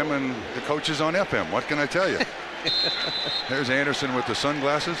AM and the coach is on FM. What can I tell you? There's Anderson with the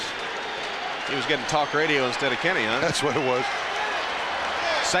sunglasses. He was getting talk radio instead of Kenny, huh? That's what it was.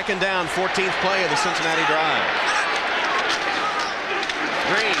 Second down, 14th play of the Cincinnati drive.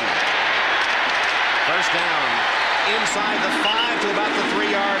 Green. First down inside the 5 to about the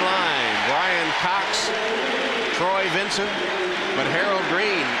 3-yard line. Brian Cox, Troy Vincent, but Harold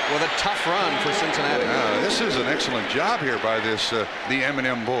Green with a tough run for Cincinnati. This is an excellent job here by the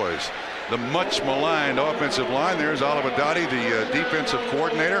M&M boys. The much maligned offensive line. There's Oliver Dottie, the defensive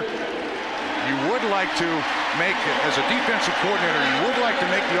coordinator. You would like to make, as a defensive coordinator, you would like to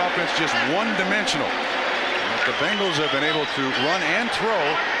make the offense just one-dimensional. But the Bengals have been able to run and throw.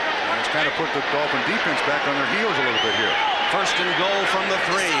 And it's kind of put the Dolphin defense back on their heels a little bit here. First and goal from the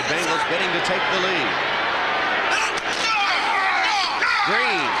 3. Bengals getting to take the lead.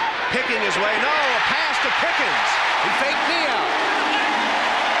 Green picking his way. No, a pass to Pickens. He faked knee out.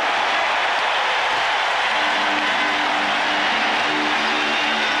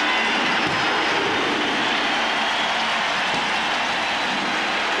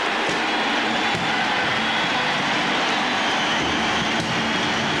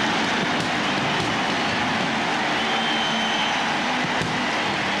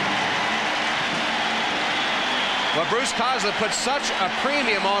 But Bruce Coslett put such a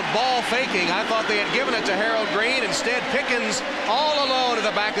premium on ball faking. I thought they had given it to Harold Green. Instead, Pickens all alone at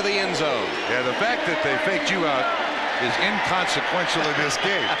the back of the end zone. Yeah, the fact that they faked you out is inconsequential in this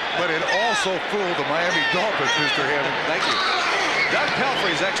game. But it also fooled the Miami Dolphins, Mr. Hammond. Thank you. Doug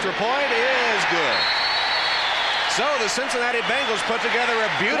Pelfrey's extra point is good. So the Cincinnati Bengals put together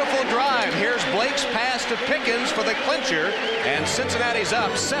a beautiful drive. Here's Blake's pass to Pickens for the clincher, and Cincinnati's up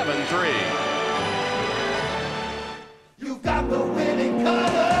 7-3.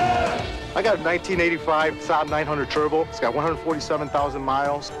 I got a 1985 Saab 900 Turbo. It's got 147,000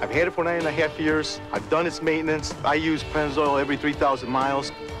 miles. I've had it for 9.5 years. I've done its maintenance. I use Pennzoil every 3,000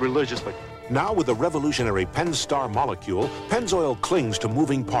 miles religiously. Now with the revolutionary Pennstar molecule, Pennzoil clings to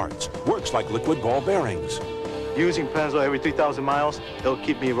moving parts, works like liquid ball bearings. Using Pennzoil every 3,000 miles, it'll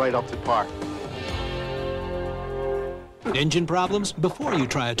keep me right up to par. Engine problems? Before you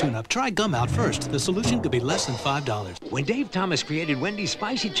try a tune-up, try Gum Out first. The solution could be less than $5. When Dave Thomas created Wendy's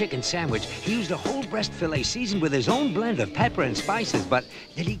Spicy Chicken Sandwich, he used a whole breast fillet seasoned with his own blend of pepper and spices, but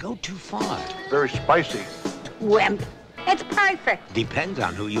did he go too far? Very spicy. Wimp. It's perfect. Depends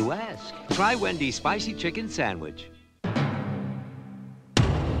on who you ask. Try Wendy's Spicy Chicken Sandwich.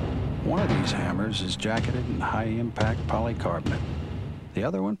 One of these hammers is jacketed in high-impact polycarbonate. The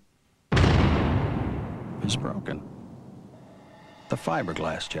other one is broken. The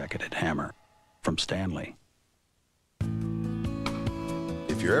fiberglass jacketed hammer from Stanley.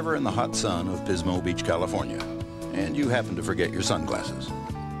 If If you're ever in the hot sun of Pismo Beach, California, and you happen to forget your sunglasses,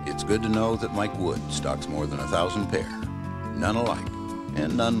 it's good to know that Mike Wood stocks more than 1,000 pair, none alike,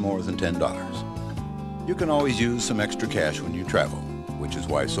 and none more than $10. You can always use some extra cash when you travel, which is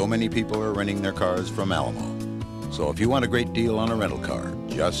why so many people are renting their cars from Alamo. So if you want a great deal on a rental car,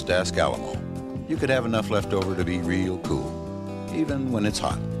 just ask Alamo. You could have enough left over to be real cool, even when it's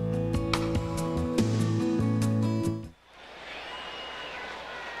hot.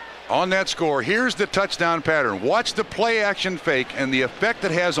 On that score, here's the touchdown pattern. Watch the play action fake and the effect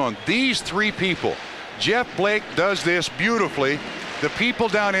it has on these three people. Jeff Blake does this beautifully. The people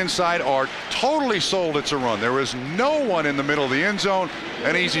down inside are totally sold it's a run. There is no one in the middle of the end zone.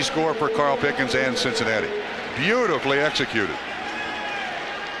 An easy score for Carl Pickens and Cincinnati. Beautifully executed.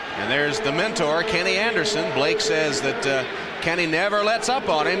 And there's the mentor, Kenny Anderson. Blake says that Kenny never lets up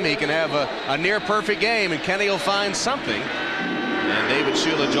on him. He can have a near perfect game, and Kenny will find something. And David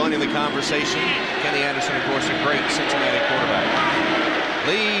Shula joining the conversation. Kenny Anderson, of course, a great Cincinnati quarterback.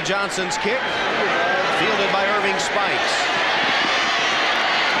 Lee Johnson's kick, fielded by Irving Spikes.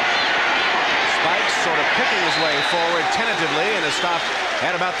 Spikes sort of picking his way forward tentatively and is stopped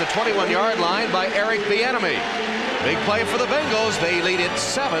at about the 21-yard line by Eric Bieniemy. Big play for the Bengals. They lead it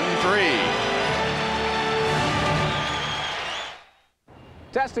 7-3.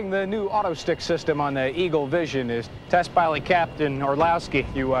 Testing the new auto stick system on the Eagle Vision is Test Pilot Captain Orlowski.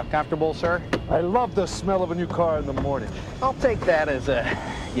 You comfortable, sir? I love the smell of a new car in the morning. I'll take that as a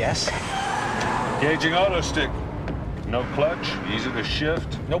yes. Gauging auto stick. No clutch, easy to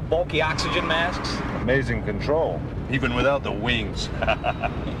shift. No bulky oxygen masks. Amazing control, even without the wings.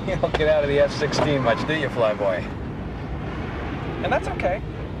 You don't get out of the F-16 much, do you, Flyboy? And that's okay.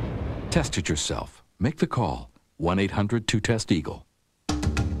 Test it yourself. Make the call. 1-800-2-TEST-EAGLE.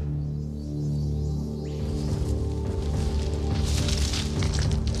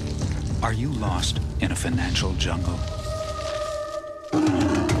 Are you lost in a financial jungle?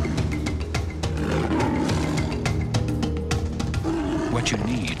 What you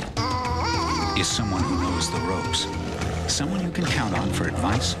need is someone who knows the ropes. Someone you can count on for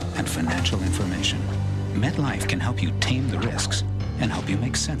advice and financial information. MetLife can help you tame the risks and help you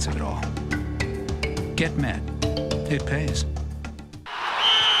make sense of it all. Get Met. It pays.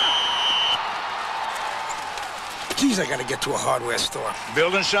 Geez, I gotta get to a hardware store.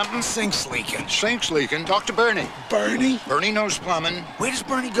 Building something? Sink's leaking. Sink's leaking. Talk to Bernie. Bernie? Bernie knows plumbing. Where does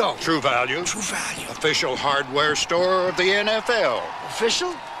Bernie go? True Value. True Value. Official hardware store of the NFL.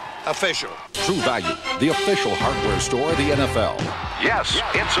 Official? Official. True Value, the official hardware store of the NFL. Yes,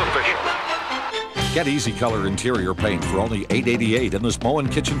 it's official. Get Easy Color interior paint for only $8.88 and this Moen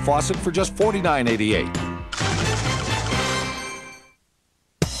kitchen faucet for just $49.88.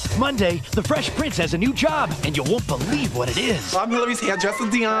 Monday, the Fresh Prince has a new job, and you won't believe what it is. I'm Hillary's hairdresser,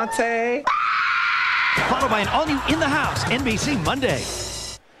 Deontay. Followed by an all-new In the House, NBC Monday.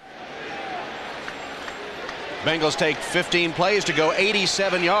 Bengals take 15 plays to go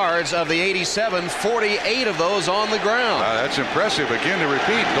 87 yards. Of the 87, 48 of those on the ground. That's impressive. Again, to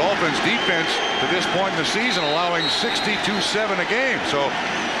repeat, Dolphins defense to this point in the season allowing 62-7 a game. So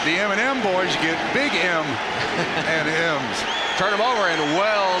the M&M boys get big M and M's. Turn them over and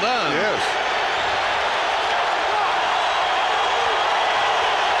well done. Yes.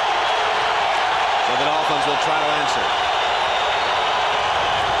 So the Dolphins will try to answer.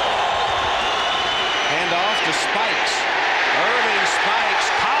 Hand off to Spikes. Irving Spikes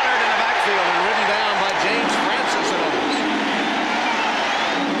collared in the backfield and ridden down by James Francis and others.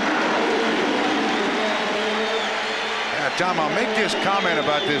 Tom, I'll make this comment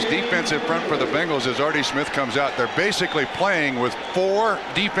about this defensive front for the Bengals as Artie Smith comes out. They're basically playing with 4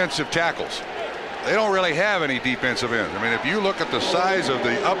 defensive tackles. They don't really have any defensive ends. I mean, if you look at the size of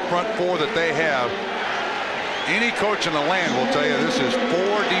the up front 4 that they have, any coach in the land will tell you this is 4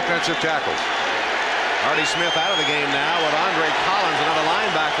 defensive tackles. Artie Smith out of the game now with Andre Collins, another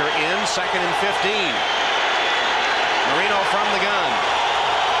linebacker, in 2nd and 15. Marino from the gun.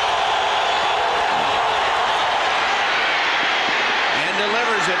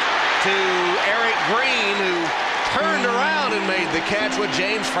 Delivers it to Eric Green, who turned around and made the catch with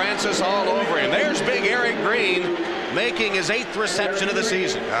James Francis all over him. There's big Eric Green making his 8th reception of the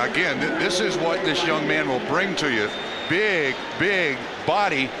season. Again, this is what this young man will bring to you. Big, big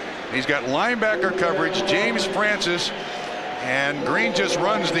body. He's got linebacker coverage. James Francis and Green just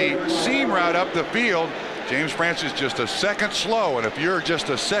runs the seam route up the field. James Francis just a second slow, and if you're just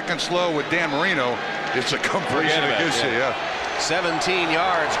a second slow with Dan Marino, it's a completion against you. Yeah. 17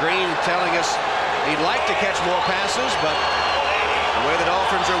 yards. Green telling us he'd like to catch more passes, but the way the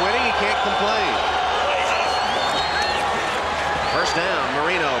Dolphins are winning, he can't complain. First down.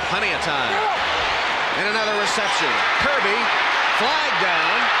 Marino, plenty of time. And another reception. Kirby, flag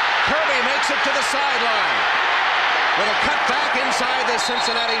down. Kirby makes it to the sideline. With a cut back inside the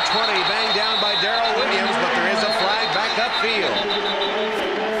Cincinnati 20. Banged down by Darrell Williams, but there is a flag back upfield.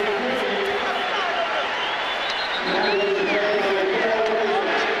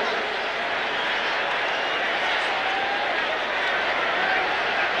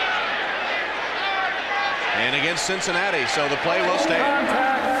 And against Cincinnati, so the play will stay.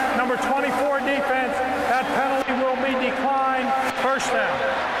 Contact, number 24 defense. That penalty will be declined. First down.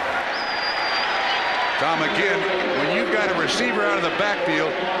 Tom, again, when you've got a receiver out of the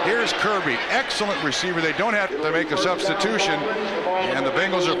backfield, here's Kirby. Excellent receiver. They don't have to make a substitution, and the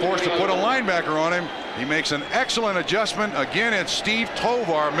Bengals are forced to put a linebacker on him. He makes an excellent adjustment. Again, it's Steve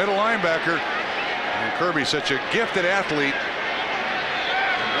Tovar, middle linebacker. And Kirby's such a gifted athlete.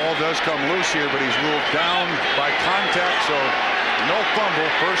 The ball does come loose here, but he's ruled down by contact, so no fumble.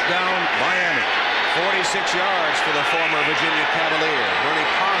 First down, Miami. 46 yards for the former Virginia Cavalier. Bernie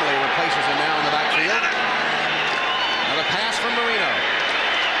Parmalee replaces him now in the backfield. Another pass from Marino.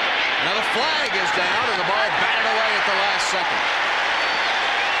 Another flag is down, and the ball batted away at the last second.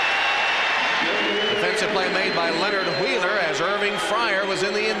 Defensive play made by Leonard Wheeler as Irving Fryer was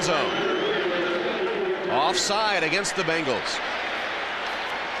in the end zone. Offside against the Bengals.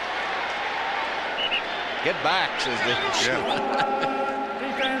 Get back, says David Shula.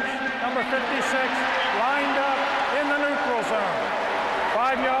 Defense, number 56, lined up in the neutral zone.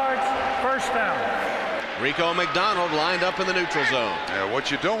 5 yards, first down. Rico McDonald lined up in the neutral zone. Yeah,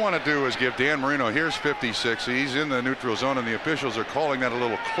 what you don't want to do is give Dan Marino, here's 56, he's in the neutral zone, and the officials are calling that a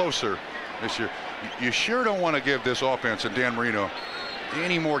little closer this year. You sure don't want to give this offense and Dan Marino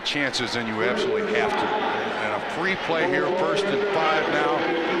any more chances than you absolutely have to. And a free play here, 1st and 5 now.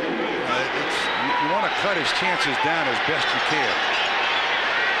 You want to cut his chances down as best you can.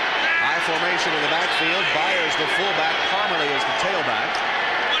 High formation in the backfield. Byers the fullback. Parmalee is the tailback.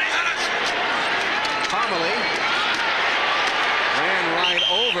 Parmalee ran right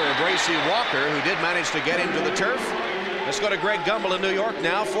over Bracy Walker, who did manage to get him to the turf. Let's go to Greg Gumbel in New York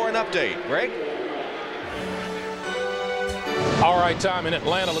now for an update. Greg? All right, Tom, in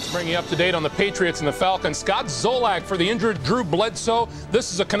Atlanta, let's bring you up to date on the Patriots and the Falcons. Scott Zolak for the injured Drew Bledsoe.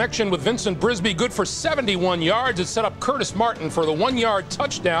 This is a connection with Vincent Brisby, good for 71 yards. It set up Curtis Martin for the 1-yard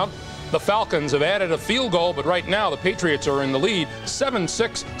touchdown. The Falcons have added a field goal, but right now the Patriots are in the lead,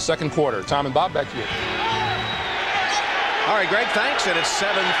 7-6, second quarter. Tom and Bob, back to you. All right, Greg, thanks. And it's 7-3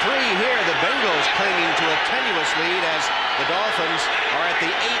 here. The Bengals clinging to a tenuous lead as the Dolphins are at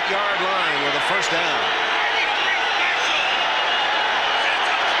the 8-yard line with a first down.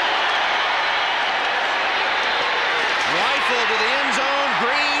 Rifle to the end zone.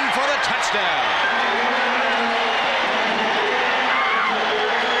 Green for the touchdown.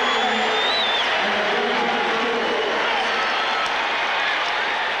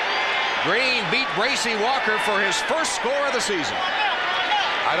 Green beat Bracy Walker for his first score of the season.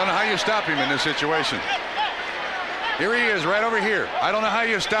 I don't know how you stop him in this situation. Here he is right over here. I don't know how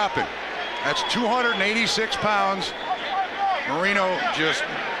you stop him. That's 286 pounds. Marino just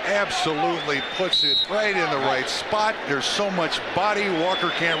absolutely puts it right in the right spot. There's so much body.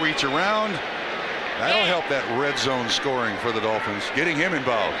 Walker can't reach around. That'll help that red zone scoring for the Dolphins, getting him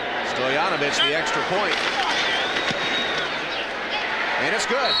involved. Stoyanovich the extra point. And it's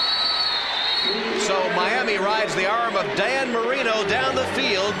good. So Miami rides the arm of Dan Marino down the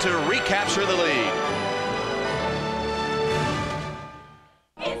field to recapture the lead.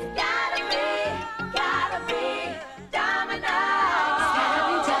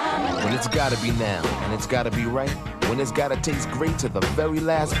 When it's gotta be now, and it's gotta be right, when it's gotta taste great to the very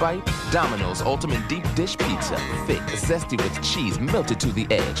last bite, Domino's Ultimate Deep Dish Pizza. Thick, zesty with cheese melted to the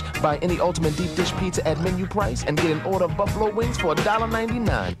edge. Buy any Ultimate Deep Dish Pizza at menu price and get an order of buffalo wings for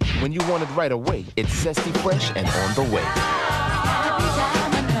 $1.99. When you want it right away, it's zesty, fresh, and on the way.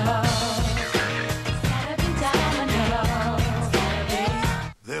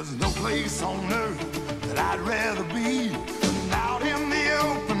 There's no place on earth that I'd rather be than out in the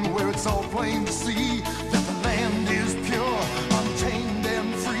open where it's all plain to see that the land is pure, untamed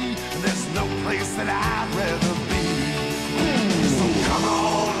and free, and there's no place that I'd rather be. So come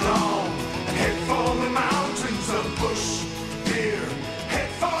on along and head for the mountains of Bush here. Head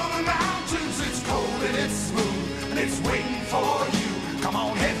for the mountains, it's cold and it's smooth and it's waiting for you. Come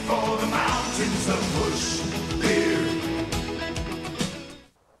on, head for the mountains of Bush here.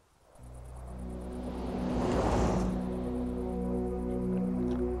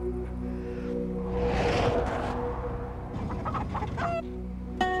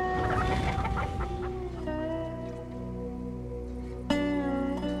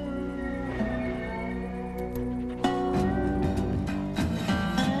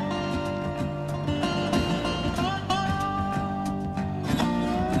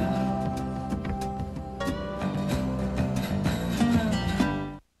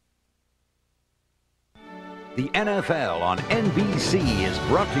 The NFL on NBC is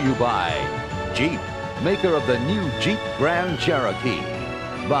brought to you by Jeep, maker of the new Jeep Grand Cherokee.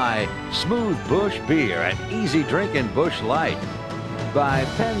 By Smooth Bush Beer and Easy Drinking Bush Light. By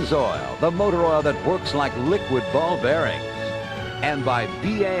Pennzoil, the motor oil that works like liquid ball bearings. And by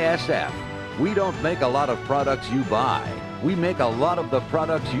BASF. We don't make a lot of products you buy. We make a lot of the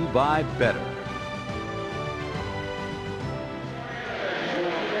products you buy better.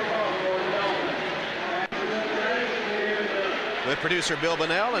 With producer Bill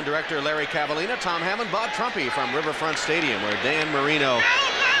Bonnell and director Larry Cavallina, Tom Hammond, Bob Trumpy from Riverfront Stadium, where Dan Marino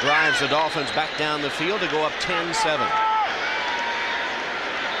drives the Dolphins back down the field to go up 10-7.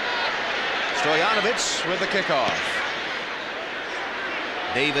 Stoyanovich with the kickoff.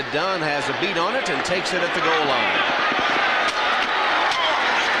 David Dunn has a beat on it and takes it at the goal line.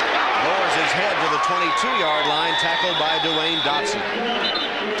 Lowers his head to the 22-yard line, tackled by Dwayne Dotson.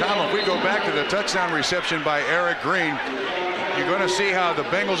 Tom, if we go back to the touchdown reception by Eric Green, you're going to see how the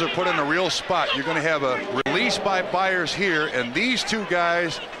Bengals are put in a real spot. You're going to have a release by Byers here, and these two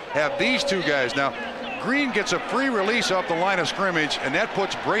guys have these two guys. Now, Green gets a free release off the line of scrimmage, and that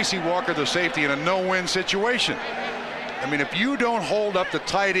puts Bracy Walker, the safety, in a no-win situation. I mean, if you don't hold up the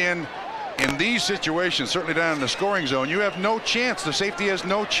tight end in these situations, certainly down in the scoring zone, you have no chance. The safety has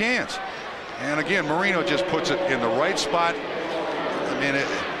no chance. And again, Marino just puts it in the right spot. I mean,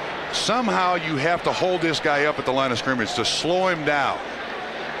 somehow you have to hold this guy up at the line of scrimmage to slow him down.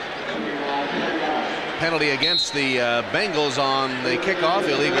 Penalty against the Bengals on the kickoff.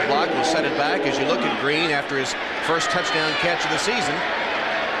 Illegal block will set it back. As you look at Green after his first touchdown catch of the season,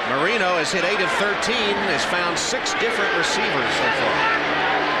 Marino has hit 8 of 13, has found 6 different receivers so far.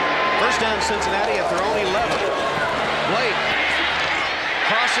 First down Cincinnati at their own 11. Blake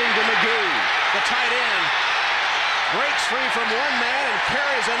crossing to McGee. The tight end breaks free from one man and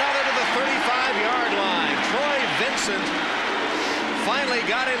carries another to the 35-yard line. Troy Vincent finally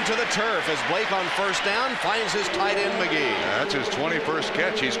got him to the turf as Blake on first down finds his tight end McGee. That's his 21st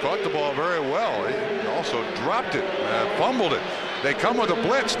catch. He's caught the ball very well. He also dropped it, fumbled it. They come with a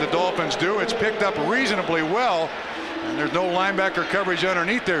blitz, the Dolphins do. It's picked up reasonably well, and there's no linebacker coverage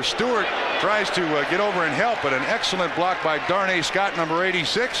underneath there. Stewart tries to get over and help, but an excellent block by Darnay Scott, number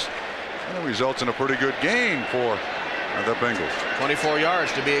 86, and it results in a pretty good gain for the Bengals. 24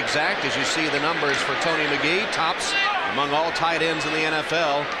 yards to be exact, as you see the numbers for Tony McGee, tops among all tight ends in the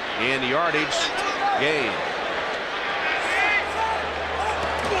NFL in yardage gain.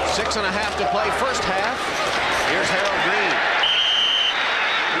 6.5 to play first half. Here's Harold Green.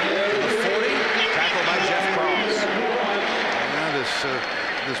 To the 40, tackled by Jeff Cross. Now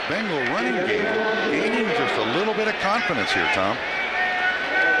this Bengal running game gaining just a little bit of confidence here, Tom.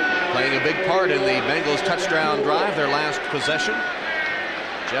 Playing a big part in the Bengals touchdown drive, their last possession.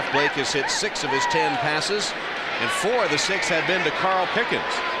 Jeff Blake has hit 6 of his 10 passes, and 4 of the 6 have been to Carl Pickens.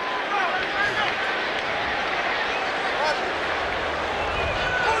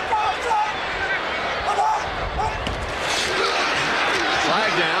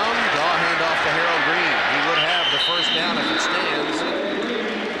 Flag down, draw handoff to Harold Green. He would have the first down if it stands.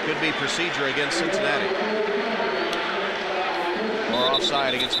 It could be procedure against Cincinnati. Or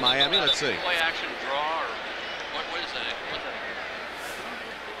offside against Miami. Let's see. Play action draw, or what is that?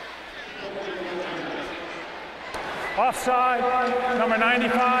 Offside, number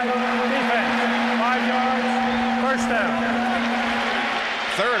 95, defense, 5 yards, first down.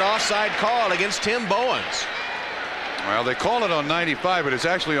 Third offside call against Tim Bowens. Well, they call it on 95, but it's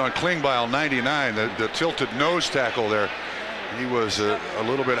actually on Klingbeil 99, the tilted nose tackle there. He was a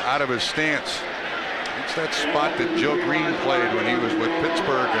little bit out of his stance. It's that spot that Joe Green played when he was with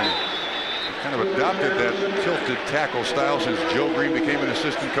Pittsburgh, and kind of adopted that tilted tackle style since Joe Green became an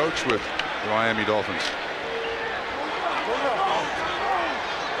assistant coach with the Miami Dolphins.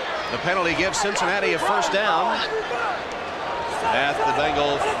 The penalty gives Cincinnati a first down at the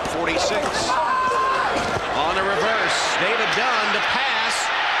Bengal 46. On the reverse, David Dunn to pass.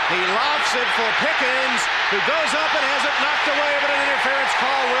 He lofts it for Pickens, who goes up and has it knocked away, but an interference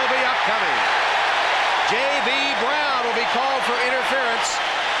call will be upcoming. J.B. Brown will be called for interference.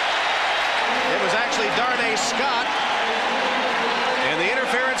 It was actually Darnay Scott, and the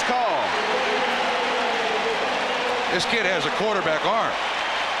interference call. This kid has a quarterback arm.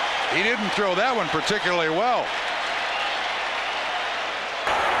 He didn't throw that one particularly well.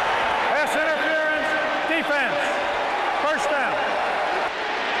 Pass interference, defense, first down.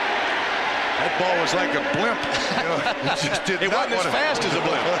 That ball was like a blimp. You know, it just did it not wasn't as fast as a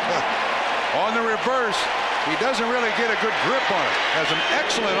blimp. On the reverse, he doesn't really get a good grip on it. Has an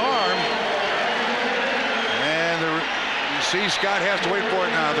excellent arm. And the see, Scott has to wait for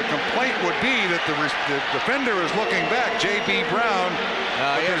it now. The complaint would be that the defender is looking back, J.B. Brown.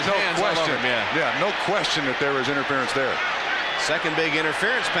 There's no question. Yeah, no question that there was interference there. Second big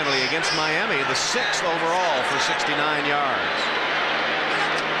interference penalty against Miami, the 6th overall for 69 yards.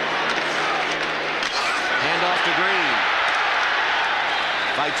 Handoff to Green.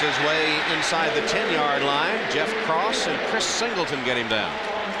 Fights his way inside the 10-yard line. Jeff Cross and Chris Singleton get him down.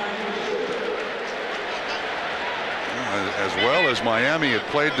 As well as Miami had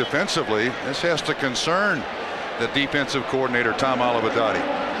played defensively, this has to concern the defensive coordinator, Tom Olivadotti.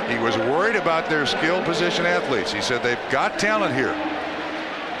 He was worried about their skill position athletes. He said they've got talent here.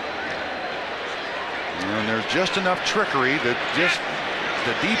 And there's just enough trickery that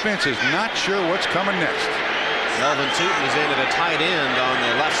the defense is not sure what's coming next. Melvin Tootin is in at a tight end on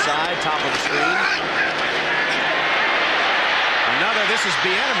the left side, top of the screen. This is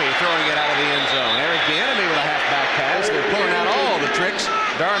Bieniemy throwing it out of the end zone. Eric Bieniemy with a halfback pass. They're pulling out all the tricks.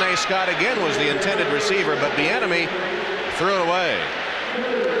 Darnay Scott again was the intended receiver, but Bieniemy threw it away.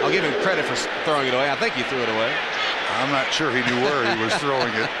 I'll give him credit for throwing it away. I think he threw it away. I'm not sure he knew where he was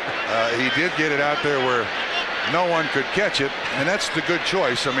throwing it. He did get it out there where no one could catch it, and that's the good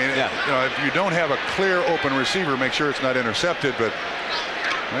choice. I mean, you know, if you don't have a clear open receiver, make sure it's not intercepted. But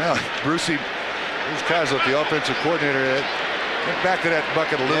well, Brucey Kazlet, the offensive coordinator, went back to that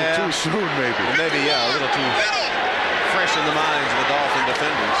bucket a little too soon, maybe. Maybe, a little too fresh in the minds of the Dolphin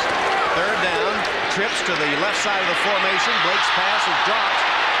defenders. Third down, trips to the left side of the formation. Blake's pass is dropped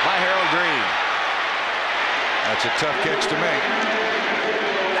by Harold Green. That's a tough catch to make.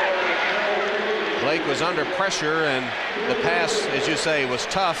 Blake was under pressure, and the pass, as you say, was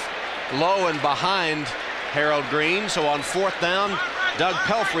tough, low and behind Harold Green. So on fourth down, Doug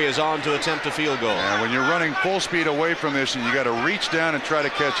Pelfrey is on to attempt a field goal. And when you're running full speed away from this and you got to reach down and try to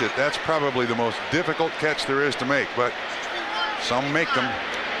catch it, that's probably the most difficult catch there is to make. But some make them.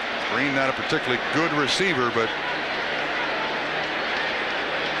 Green not a particularly good receiver, but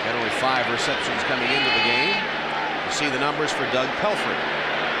had only 5 receptions coming into the game. You see the numbers for Doug Pelfrey.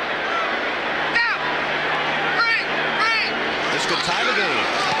 This could tie the game.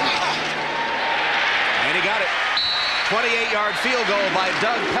 And he got it. 28-yard field goal by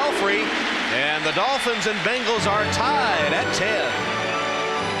Doug Pelfrey, and the Dolphins and Bengals are tied at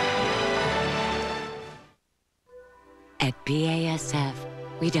 10. At BASF,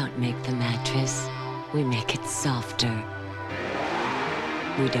 we don't make the mattress, we make it softer.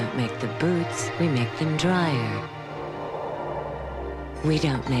 We don't make the boots, we make them drier. We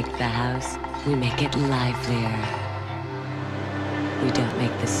don't make the house, we make it livelier. We don't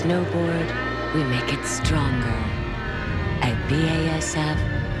make the snowboard, we make it stronger. At BASF,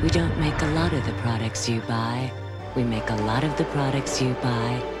 we don't make a lot of the products you buy. We make a lot of the products you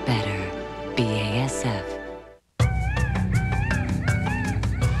buy better. BASF.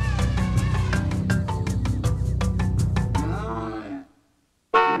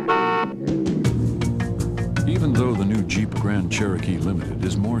 Even though the new Jeep Grand Cherokee Limited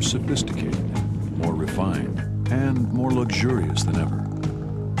is more sophisticated, more refined, and more luxurious than ever,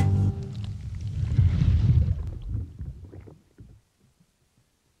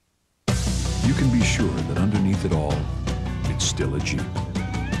 you can be sure that underneath it all, it's still a Jeep.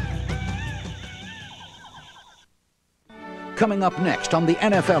 Coming up next on the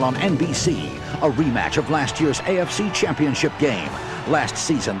NFL on NBC, a rematch of last year's AFC Championship game. Last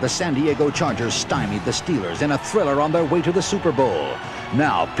season, the San Diego Chargers stymied the Steelers in a thriller on their way to the Super Bowl.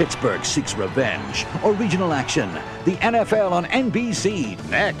 Now Pittsburgh seeks revenge. Or regional action. The NFL on NBC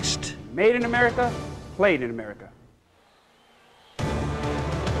next. Made in America, played in America.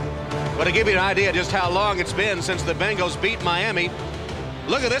 But to give you an idea just how long it's been since the Bengals beat Miami,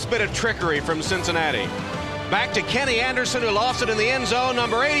 look at this bit of trickery from Cincinnati. Back to Kenny Anderson, who lost it in the end zone.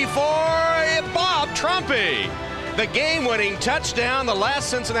 Number 84, Bob Trumpy. The game-winning touchdown, the last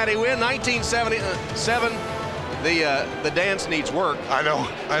Cincinnati win, 1977. The dance needs work. I know.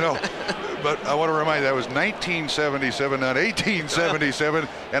 But I want to remind you, that was 1977, not 1877,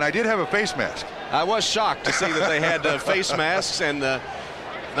 and I did have a face mask. I was shocked to see that they had face masks and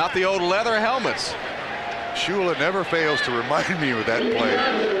not the old leather helmets. Shula never fails to remind me of that play.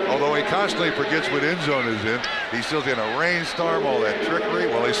 Although he constantly forgets what end zone is in. He's still in a rainstorm, all that trickery.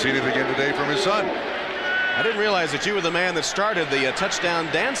 Well, he's seen it again today from his son. I didn't realize that you were the man that started the touchdown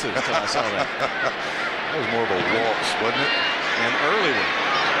dances until I saw that. That was more of a waltz, wasn't it? An early one.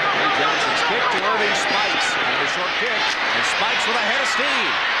 Ray Johnson's kick to Irving Spikes. And a short kick. And Spikes with a head of steam.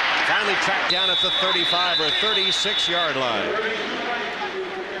 Finally tracked down at the 35 or 36-yard line.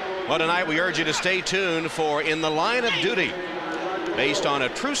 Well, tonight we urge you to stay tuned for In the Line of Duty, based on a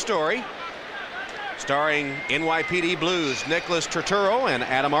true story Starring NYPD Blues Nicholas Turturro and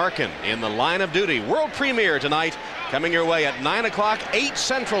Adam Arkin in The Line of Duty. World premiere tonight, coming your way at 9 o'clock, 8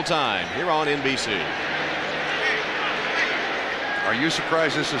 Central Time, here on NBC. Are you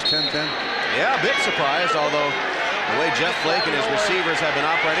surprised this is 10-10? Yeah, a bit surprised, although the way Jeff Blake and his receivers have been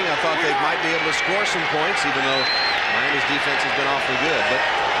operating, I thought they might be able to score some points, even though Miami's defense has been awfully good. But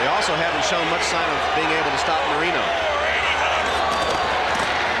they also haven't shown much sign of being able to stop Marino.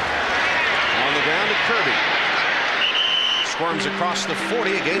 On the ground to Kirby. Squirms across the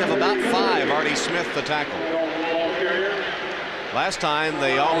 40, a gain of about 5. Artie Smith, the tackle. Last time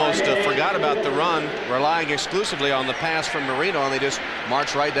they almost forgot about the run, relying exclusively on the pass from Marino, and they just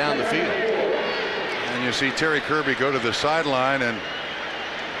marched right down the field. And you see Terry Kirby go to the sideline, and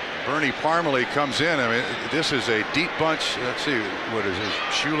Bernie Parmalee comes in. I mean, this is a deep bunch. Let's see, what is his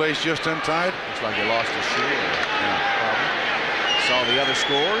shoelace just untied? Looks like he lost his shoe. Yeah. Saw the other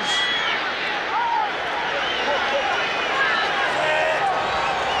scores.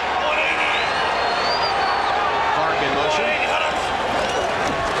 Clark in motion.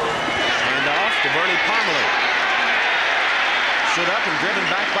 Handoff to Bernie Parmalee. Stood up and driven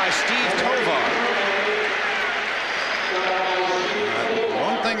back by Steve Tovar.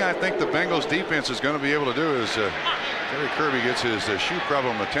 One thing I think the Bengals defense is going to be able to do is Terry Kirby gets his shoe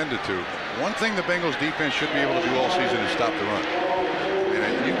problem attended to. One thing the Bengals defense should be able to do all season is stop the run.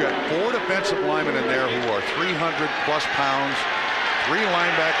 And you've got 4 defensive linemen in there who are 300+ pounds, 3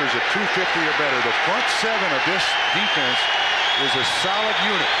 linebackers at 250 or better. The front 7 of this defense is a solid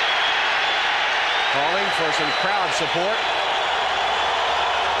unit. Calling for some crowd support.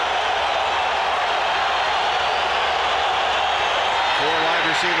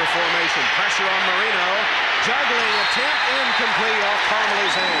 Receiver formation. Pressure on Marino. Juggling attempt incomplete off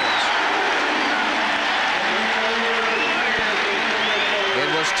Parmalee's hands. It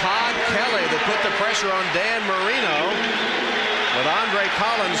was Todd Kelly that put the pressure on Dan Marino, with Andre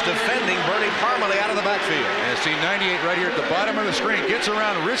Collins defending Bernie Parmalee out of the backfield. And see 98 right here at the bottom of the screen. Gets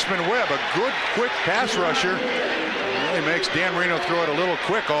around Richmond Webb, a good quick pass rusher. Really makes Dan Marino throw it a little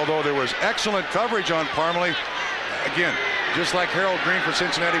quick, although there was excellent coverage on Parmalee. Again, just like Harold Green for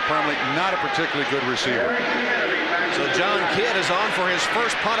Cincinnati, Parmalee not a particularly good receiver. So John Kidd is on for his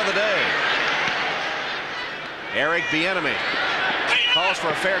first punt of the day. Eric Bieniemy calls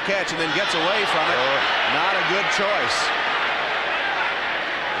for a fair catch and then gets away from it. Not a good choice.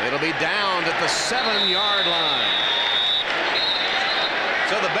 It'll be downed at the 7-yard line.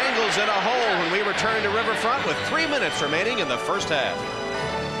 So the Bengals in a hole when we return to Riverfront with 3 minutes remaining in the first half.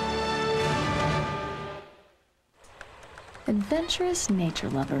 Adventurous nature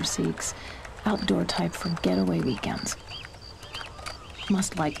lover seeks outdoor type for getaway weekends.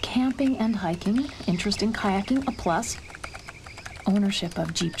 Must like camping and hiking, interest in kayaking, a plus. Ownership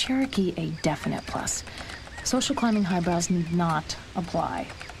of Jeep Cherokee, a definite plus. Social climbing highbrows need not apply.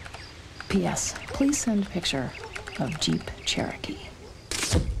 P.S. Please send picture of Jeep Cherokee.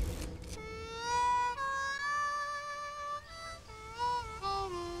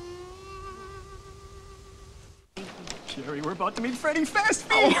 Jerry, we're about to meet Freddie Fast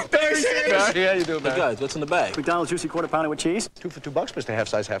Feet. Oh, there he is. Yeah, you do, man. Hey, guys, what's in the bag? McDonald's juicy quarter pounder with cheese. 2 for $2, Mr.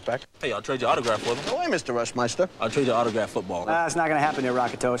 Half-size halfback. Hey, I'll trade your autograph for them. Go away, Mr. Rushmeister. I'll trade your autograph football. It's not going to happen here,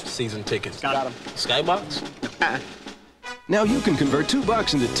 Rocket Toast. Season tickets. Got him. Skybox? Now you can convert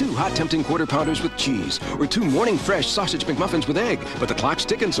 $2 into 2 hot, tempting quarter pounders with cheese, or 2 morning fresh sausage McMuffins with egg. But the clock's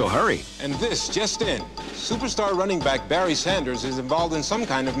ticking, so hurry. And this just in. Superstar running back Barry Sanders is involved in some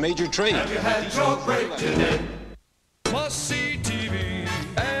kind of major trade. Have you had your break today? Must-see TV,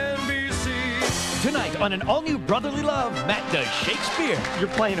 NBC. Tonight on an all-new Brotherly Love, Matt does Shakespeare. You're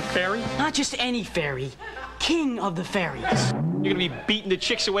playing a fairy? Not just any fairy. King of the fairies. You're gonna be beating the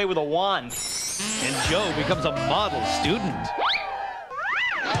chicks away with a wand. And Joe becomes a model student.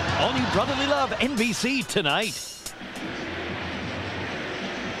 All new Brotherly Love, NBC tonight.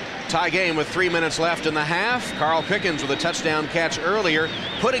 Tie game with 3 minutes left in the half. Carl Pickens with a touchdown catch earlier,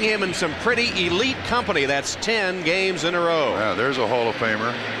 putting him in some pretty elite company. That's 10 games in a row. Yeah, there's a Hall of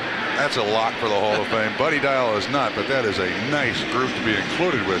Famer. That's a lock for the Hall of Fame. Buddy Dial is not, but that is a nice group to be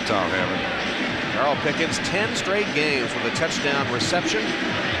included with, Tom Hammond. Carl Pickens, 10 straight games with a touchdown reception.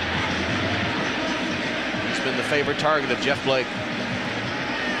 He's been the favorite target of Jeff Blake.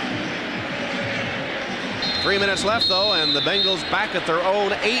 3 minutes left, though, and the Bengals back at their own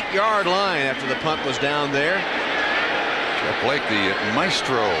 8-yard line after the punt was down there. Jeff Blake, the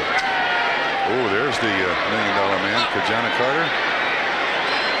maestro. Oh, there's the $1 million man, Kajana Carter.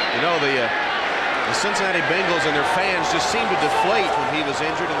 You know, the Cincinnati Bengals and their fans just seemed to deflate when he was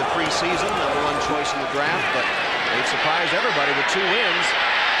injured in the preseason. #1 choice in the draft, but they've surprised everybody with 2 wins.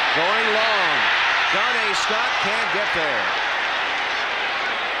 Going long. Darnay Scott can't get there.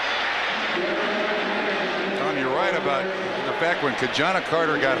 Tom, you're right about the fact when Kajana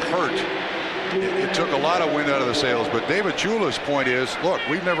Carter got hurt, it took a lot of wind out of the sails. But David Shula's point is, look,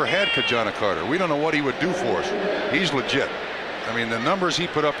 we've never had Kajana Carter. We don't know what he would do for us. He's legit. I mean, the numbers he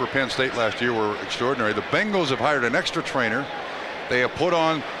put up for Penn State last year were extraordinary. The Bengals have hired an extra trainer. They have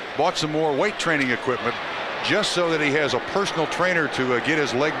bought some more weight training equipment just so that he has a personal trainer to get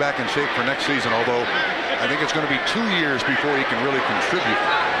his leg back in shape for next season, although I think it's going to be 2 years before he can really contribute.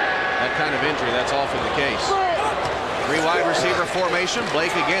 That kind of injury, that's often the case. 3 wide receiver formation.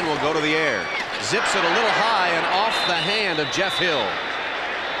 Blake again will go to the air. Zips it a little high and off the hand of Jeff Hill.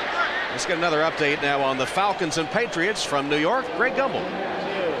 Let's get another update now on the Falcons and Patriots from New York. Greg Gumbel.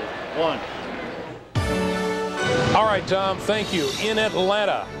 2, 1. All right, Tom, thank you. In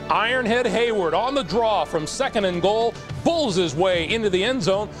Atlanta, Ironhead Hayward on the draw from 2nd and goal, bulls his way into the end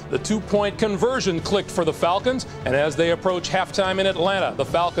zone. The 2-point conversion clicked for the Falcons, and as they approach halftime in Atlanta, the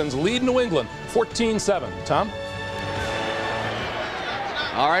Falcons lead New England 14-7. Tom?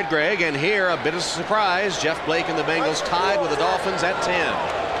 All right, Greg, and here a bit of surprise. Jeff Blake and the Bengals tied with the Dolphins at 10.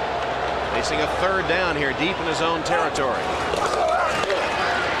 Facing a 3rd down here deep in his own territory.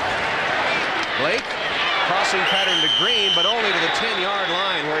 Blake crossing pattern to Green, but only to the 10-yard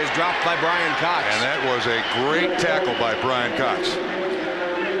line where he's dropped by Brian Cox. And that was a great tackle by Brian Cox.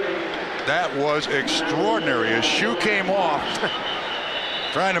 That was extraordinary. His shoe came off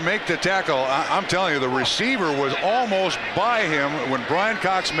trying to make the tackle. I'm telling you, the receiver was almost by him when Brian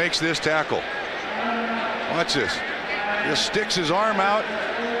Cox makes this tackle. Watch this. Just sticks his arm out,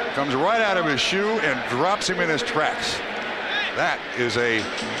 comes right out of his shoe and drops him in his tracks.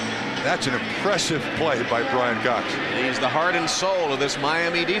 That's an impressive play by Brian Cox. He's the heart and soul of this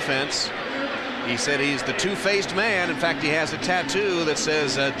Miami defense. He said he's the two-faced man. In fact, he has a tattoo that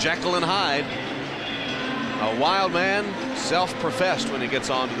says Jekyll and Hyde. A wild man, self-professed when he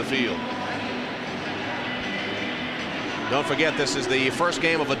gets onto the field. Don't forget, this is the first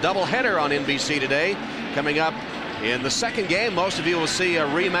game of a doubleheader on NBC today. Coming up in the second game, most of you will see a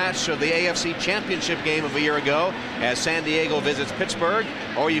rematch of the AFC Championship game of a year ago as San Diego visits Pittsburgh,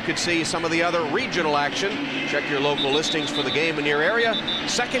 or you could see some of the other regional action. Check your local listings for the game in your area.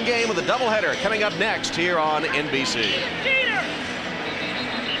 Second game of the doubleheader coming up next here on NBC.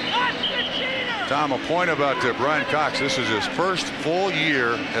 Tom, a point about Brian Cox. This is his first full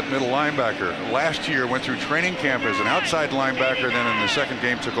year at middle linebacker. Last year went through training camp as an outside linebacker, then in the second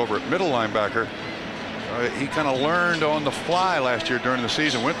game took over at middle linebacker. He kind of learned on the fly last year during the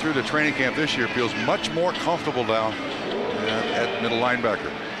season, went through the training camp this year, feels much more comfortable down at middle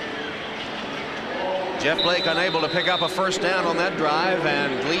linebacker. Jeff Blake unable to pick up a first down on that drive,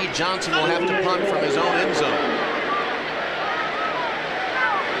 and Lee Johnson will have to punt from his own end zone.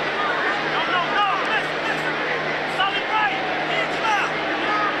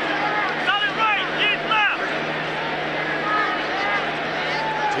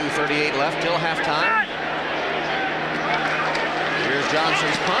 .238 left till halftime. Here's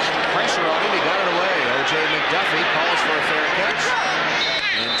Johnson's punt. Pressure on him. He got it away. O.J. McDuffie calls for a fair catch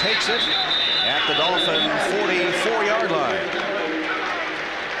and takes it at the Dolphin 44-yard line.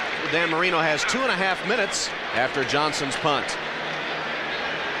 Dan Marino has 2.5 minutes after Johnson's punt.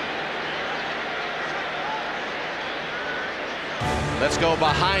 Let's go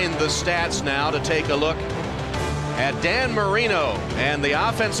behind the stats now to take a look at Dan Marino and the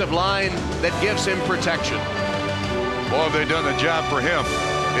offensive line that gives him protection. Boy, have they done the job for him.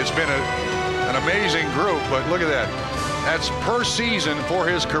 It's been an amazing group, but look at that. That's per season for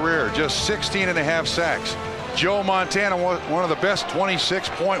his career, just 16.5 sacks. Joe Montana, one of the best,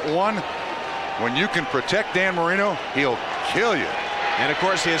 26.1. When you can protect Dan Marino, he'll kill you. And of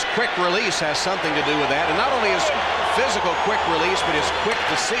course, his quick release has something to do with that. And not only his physical quick release, but his quick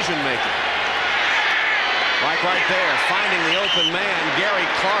decision making. Like right there, finding the open man, Gary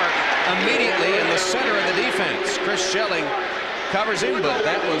Clark, immediately in the center of the defense. Chris Schelling covers him, but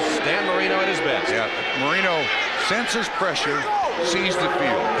that was Dan Marino at his best. Yeah, Marino senses pressure, sees the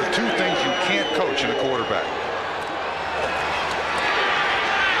field. The two things you can't coach in a quarterback.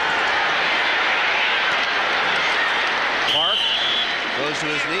 Clark goes to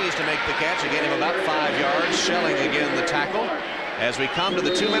his knees to make the catch. Again, him about 5 yards. Schelling again the tackle. As we come to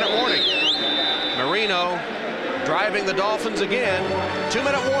the 2-minute warning. Marino driving the Dolphins again.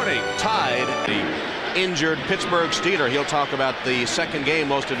 2-minute warning. Tied. The injured Pittsburgh Steeler. He'll talk about the second game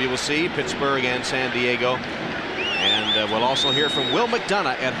most of you will see. Pittsburgh and San Diego. And we'll also hear from Will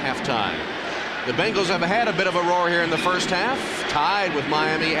McDonough at halftime. The Bengals have had a bit of a roar here in the first half, tied with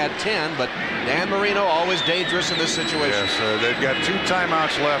Miami at 10, but Dan Marino always dangerous in this situation. Yes, they've got 2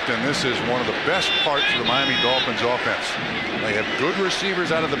 timeouts left, and this is one of the best parts of the Miami Dolphins offense. They have good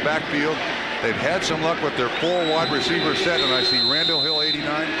receivers out of the backfield. They've had some luck with their 4 wide receiver set, and I see Randall Hill 89,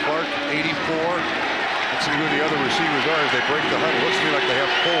 Clark 84. Let's see who the other receivers are as they break the huddle. Looks to me like they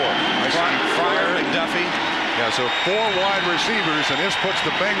have 4. I see Fryer, McDuffie. Yeah, so 4 wide receivers, and this puts the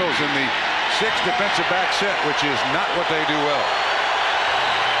Bengals in the 6 defensive back set, which is not what they do well.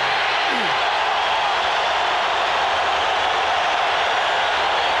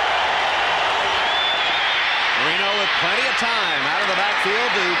 Marino with plenty of time out of the backfield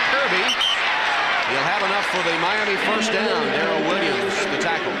to Kirby. He'll have enough for the Miami first down. Darrell Williams, the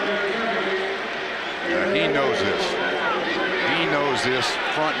tackle. He knows this. He knows this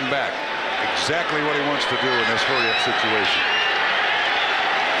front and back. Exactly what he wants to do in this hurry-up situation.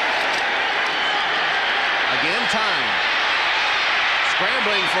 Again, time.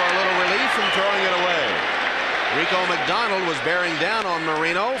 Scrambling for a little relief and throwing it away. Rico McDonald was bearing down on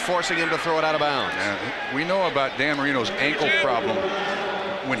Marino, forcing him to throw it out of bounds. We know about Dan Marino's ankle problem.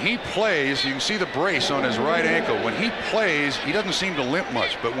 When he plays, you can see the brace on his right ankle. When he plays, he doesn't seem to limp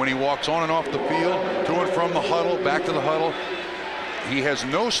much, but when he walks on and off the field, to and from the huddle, back to the huddle, he has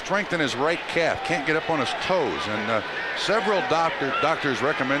no strength in his right calf, can't get up on his toes, and several doctors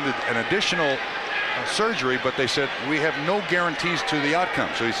recommended an additional surgery, but they said we have no guarantees to the outcome.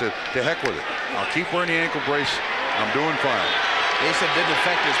 So he said, to heck with it. I'll keep wearing the ankle brace. I'm doing fine. They said it didn't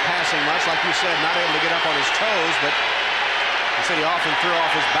affect his passing much, like you said, not able to get up on his toes, but he said he often threw off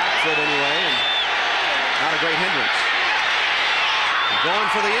his back foot anyway, and not a great hindrance. Going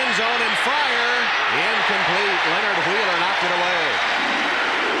for the end zone, and Fryer, incomplete. Leonard Wheeler knocked it away.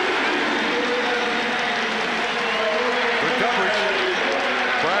 Good coverage.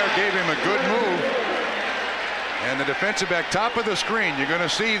 Fryer gave him a good move. And the defensive back, top of the screen, you're going to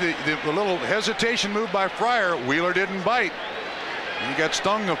see the little hesitation move by Fryer. Wheeler didn't bite. He got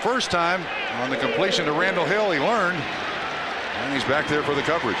stung the first time on the completion to Randall Hill. He learned, and he's back there for the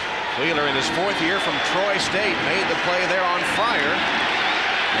coverage. Wheeler in his 4th year from Troy State made the play there on Fryer.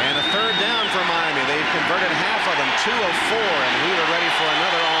 And a 3rd down for Miami. They've converted half of them, 2 of 4, and Wheeler ready for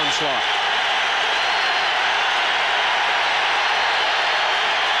another onslaught.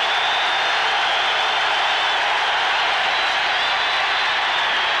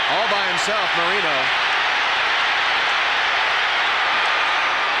 All by himself, Marino.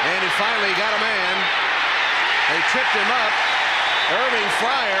 And he finally got a man. They tripped him up. Irving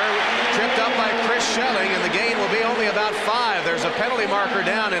Fryer tripped up by Chris Schelling, and the gain will be only about 5. There's a penalty marker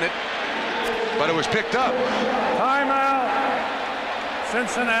down in it, but it was picked up. Timeout,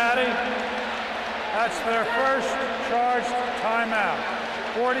 Cincinnati. That's their first charged timeout.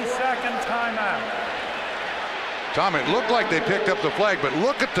 40-second timeout. Tom, it looked like they picked up the flag, but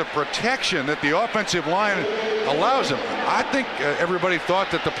look at the protection that the offensive line allows them. I think everybody thought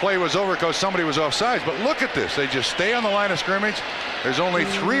that the play was over because somebody was offsides, but look at this. They just stay on the line of scrimmage. There's only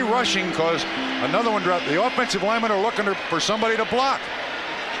 3 rushing because another one dropped. The offensive linemen are looking for somebody to block.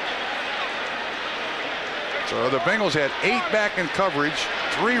 So the Bengals had 8 back in coverage,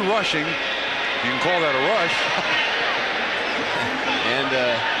 3 rushing. You can call that a rush. And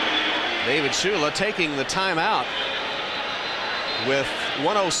David Shula taking the timeout with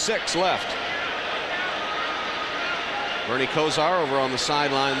 1:06 left. Bernie Kosar over on the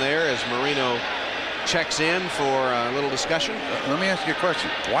sideline there as Marino checks in for a little discussion. Let me ask you a question.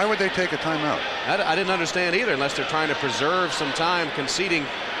 Why would they take a timeout? I didn't understand either, unless they're trying to preserve some time conceding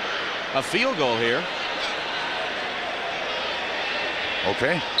a field goal here.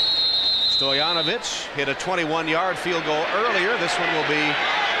 Okay. Stoyanovich hit a 21-yard field goal earlier. This one will be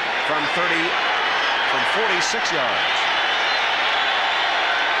from 46 yards.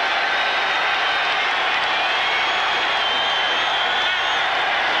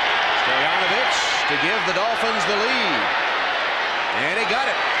 Stoyanovich to give the Dolphins the lead. And he got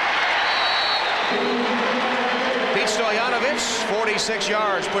it. Pete Stoyanovich, 46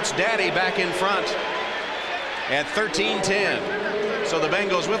 yards, puts Daddy back in front at 13-10. So the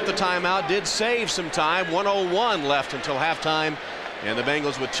Bengals with the timeout did save some time. 1:01 left until halftime, and the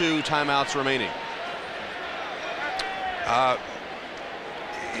Bengals with 2 timeouts remaining.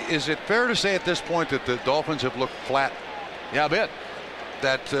 Is it fair to say at this point that the Dolphins have looked flat? Yeah, a bit.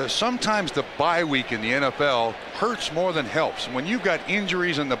 That sometimes the bye week in the NFL hurts more than helps. When you've got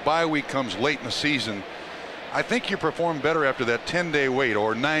injuries and the bye week comes late in the season, I think you perform better after that 10-day wait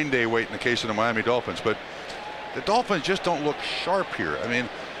or 9-day wait in the case of the Miami Dolphins. But the Dolphins just don't look sharp here. I mean,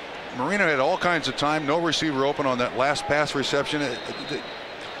 Marino had all kinds of time, no receiver open on that last pass reception.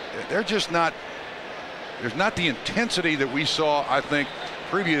 They're just not there's not the intensity that we saw, I think,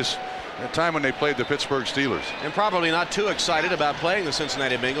 previous time when they played the Pittsburgh Steelers. And probably not too excited about playing the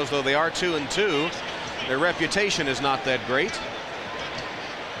Cincinnati Bengals, though they are 2-2. Their reputation is not that great.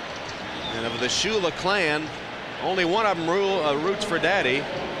 And of the Shula clan, only one of them roots for Daddy.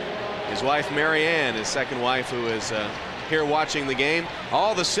 His wife Mary Ann, his second wife, who is here watching the game.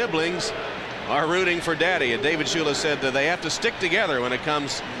 All the siblings are rooting for Daddy. And David Shula said that they have to stick together when it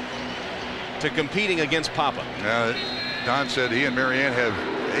comes to competing against Papa. Don said he and Mary Ann have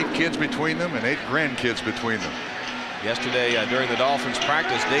 8 kids between them and 8 grandkids between them. Yesterday during the Dolphins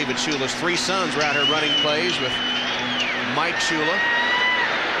practice, David Shula's 3 sons were out here running plays with Mike Shula.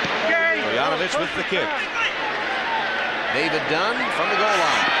 Boyanovich with the kick. David Dunn from the goal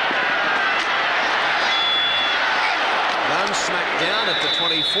line. Dunn smacked down at the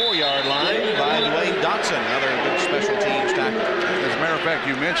 24-yard line by Dwayne Dotson, another good special teams tackle. As a matter of fact,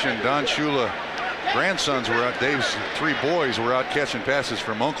 you mentioned Don Shula grandsons were out. Dave's 3 boys were out catching passes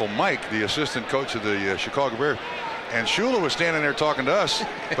from Uncle Mike, the assistant coach of the Chicago Bears. And Shula was standing there talking to us,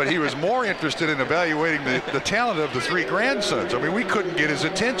 but he was more interested in evaluating the talent of the 3 grandsons. I mean, we couldn't get his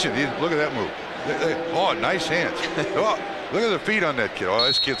attention. Look at that move. Oh, nice hands. Oh, look at the feet on that kid. Oh,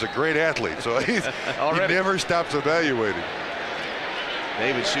 this kid's a great athlete. So he never stops evaluating.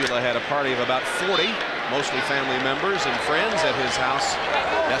 David Shula had a party of about 40, mostly family members and friends at his house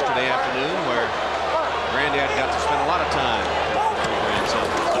yesterday afternoon, where Granddad got to spend a lot of time with the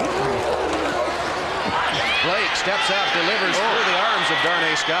grandsons. Blake steps out, delivers through the arms of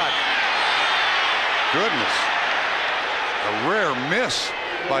Darnay Scott. Goodness. A rare miss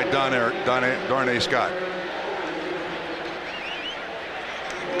by Darnay Scott.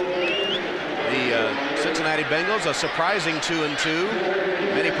 The Cincinnati Bengals, a surprising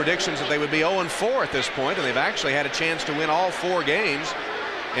 2-2. Many predictions that they would be 0-4 at this point, and they've actually had a chance to win all 4 games.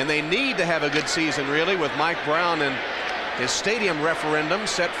 And they need to have a good season, really, with Mike Brown and his stadium referendum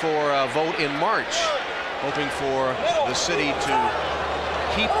set for a vote in March, hoping for the city to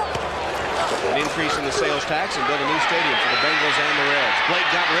keep an increase in the sales tax and build a new stadium for the Bengals and the Reds. Blake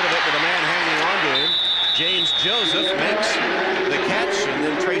got rid of it with a man hanging on to him. James Joseph makes the catch, and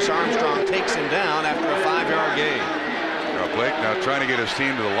then Trace Armstrong takes him down after a 5-yard gain. Now Blake now trying to get his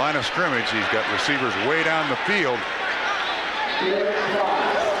team to the line of scrimmage. He's got receivers way down the field.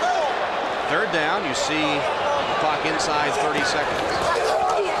 3rd down. You see the clock inside 30 seconds.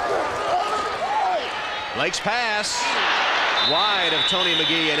 Blake's pass wide of Tony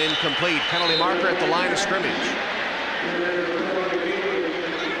McGee and incomplete. Penalty marker at the line of scrimmage.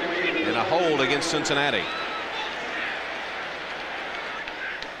 And a hold against Cincinnati.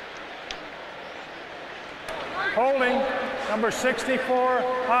 Holding, number 64,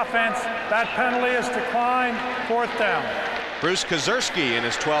 offense. That penalty is declined. 4th down. Bruce Kozerski in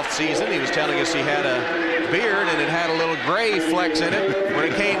his 12th season. He was telling us he had a beard and it had a little gray flecks in it. When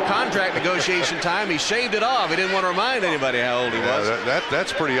it came contract negotiation time, he shaved it off. He didn't want to remind anybody how old he was.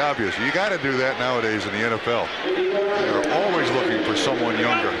 That's pretty obvious. You got to do that nowadays in the NFL. They're always looking for someone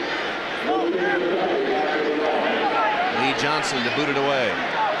younger. Lee Johnson to boot it away.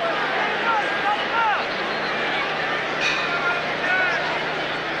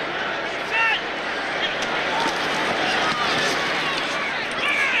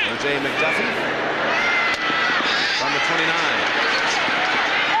 O.J. McDuffie from the 29.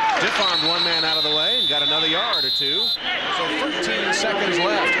 Stiff-armed one man out of the way and got another yard or 2. So 13 seconds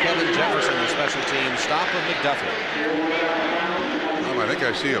left. Kevin Jefferson, the special team stop of McDuffie. I think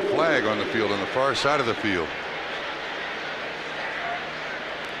I see a flag on the field on the far side of the field.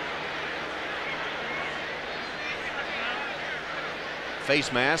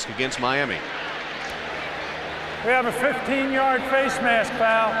 Face mask against Miami. We have a 15-yard face mask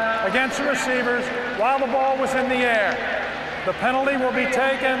foul against the receivers while the ball was in the air. The penalty will be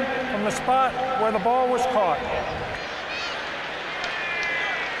taken from the spot where the ball was caught.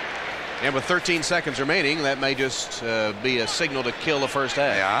 And with 13 seconds remaining, that may just be a signal to kill the first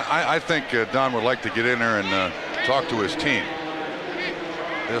half. Yeah, I think Don would like to get in there and talk to his team.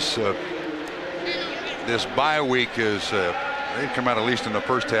 This bye week is they come out at least in the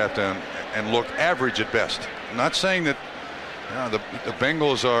first half and look average at best. I'm not saying that the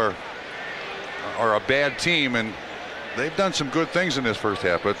Bengals are a bad team, and they've done some good things in this first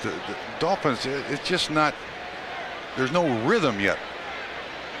half, but the Dolphins, it's just not, there's no rhythm yet.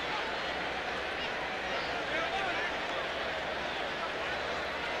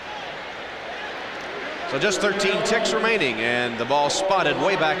 So just 13 ticks remaining, and the ball spotted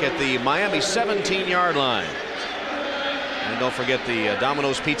way back at the Miami 17-yard line. And don't forget the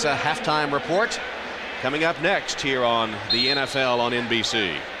Domino's Pizza halftime report coming up next here on the NFL on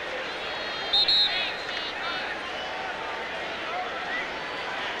NBC.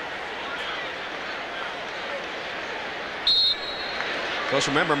 course,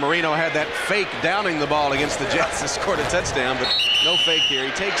 remember, Marino had that fake downing the ball against the Jets that scored a touchdown, but no fake here.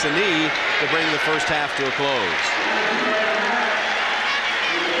 He takes a knee to bring the first half to a close.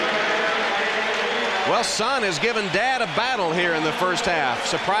 Well, son has given dad a battle here in the first half,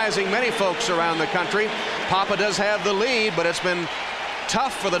 surprising many folks around the country. Papa does have the lead, but it's been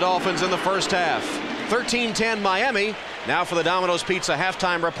tough for the Dolphins in the first half. 13-10 Miami. Now for the Domino's Pizza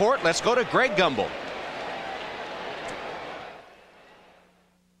halftime report. Let's go to Greg Gumbel.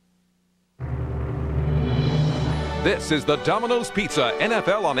 This is the Domino's Pizza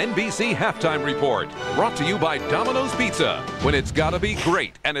NFL on NBC halftime report. Brought to you by Domino's Pizza. When it's gotta be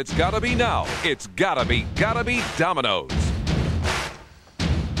great and it's gotta be now, it's gotta be Domino's.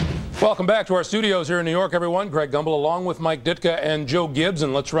 Welcome back to our studios here in New York, everyone. Greg Gumbel along with Mike Ditka and Joe Gibbs.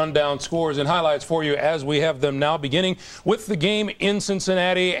 And let's run down scores and highlights for you as we have them now, beginning with the game in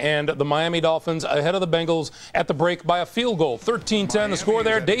Cincinnati and the Miami Dolphins ahead of the Bengals at the break by a field goal. 13-10 the score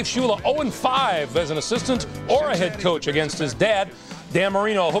there. Dave Shula 0-5 as an assistant or a head coach against his dad. Dan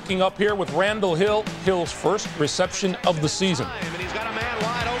Marino hooking up here with Randall Hill. Hill's first reception of the season.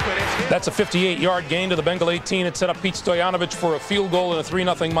 That's a 58-yard gain to the Bengal 18. It set up Pete Stoyanovich for a field goal and a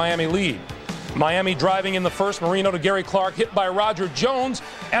 3-0 Miami lead. Miami driving in the first. Marino to Gary Clark, hit by Roger Jones,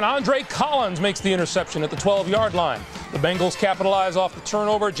 and Andre Collins makes the interception at the 12-yard line. The Bengals capitalize off the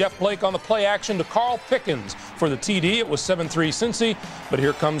turnover. Jeff Blake on the play action to Carl Pickens for the TD. It was 7-3 Cincy, but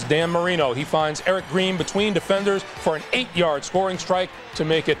here comes Dan Marino. He finds Eric Green between defenders for an 8-yard scoring strike to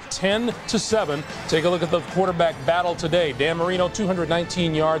make it 10-7. Take a look at the quarterback battle today. Dan Marino,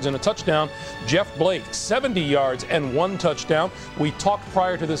 219 yards and a touchdown. Jeff Blake, 70 yards and 1 touchdown. We talked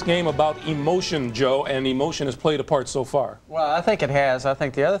prior to this game about emotion, Joe, and emotion has played a part so far. Well, I think it has. I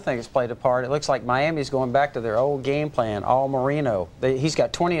think the other thing has played a part. It looks like Miami's going back to their old game plan, all Marino. He's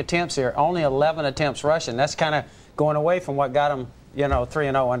got 20 attempts here, only 11 attempts rushing. That's kind of going away from what got him,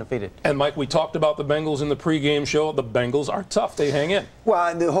 3-0 undefeated. And, Mike, we talked about the Bengals in the pregame show. The Bengals are tough. They hang in. Well,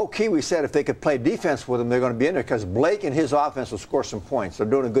 and the whole key, we said, if they could play defense with them, they're going to be in there because Blake and his offense will score some points. They're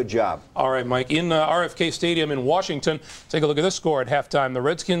doing a good job. All right, Mike. In RFK Stadium in Washington, take a look at this score at halftime. The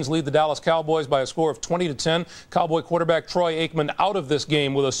Redskins lead the Dallas Cowboys by a score of 20-10. Cowboy quarterback Troy Aikman out of this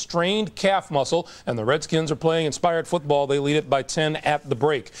game with a strained calf muscle, and the Redskins are playing inspired football. They lead it by 10 at the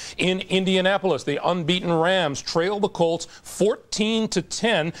break. In Indianapolis, the unbeaten Rams trail the Colts 14-10.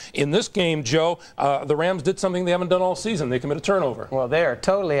 In this game, Joe, the Rams did something they haven't done all season. They commit a turnover. Well, they are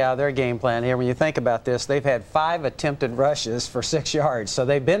totally out of their game plan here. When you think about this, they've had 5 attempted rushes for 6 yards. So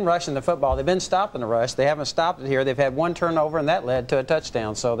they've been rushing the football. They've been stopping the rush. They haven't stopped it here. They've had 1 turnover, and that led to a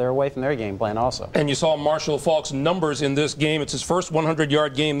touchdown. So they're away from their game plan also. And you saw Marshall Faulk's numbers in this game. It's his first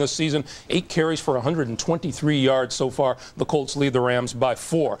 100-yard game this season. 8 carries for 123 yards so far. The Colts lead the Rams by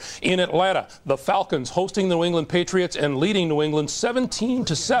 4. In Atlanta, the Falcons hosting the New England Patriots and leading New England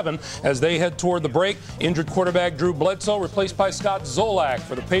 17-7 as they head toward the break. Injured quarterback Drew Bledsoe replaced by Scott Zolak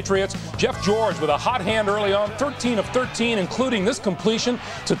for the Patriots. Jeff George with a hot hand early on, 13 of 13, including this completion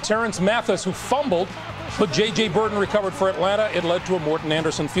to Terrence Mathis, who fumbled, but J.J. Burton recovered for Atlanta. It led to a Morton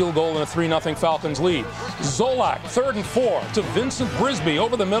Anderson field goal and a 3-0 Falcons lead. Zolak, 3rd and 4 to Vincent Brisby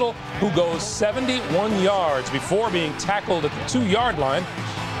over the middle, who goes 71 yards before being tackled at the 2-yard line.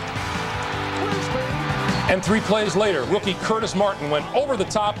 And 3 plays later, rookie Curtis Martin went over the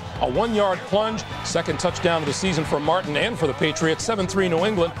top, a 1-yard plunge, second touchdown of the season for Martin and for the Patriots, 7-3 New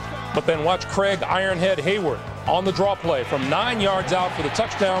England. But then watch Craig Ironhead Hayward on the draw play from 9 yards out for the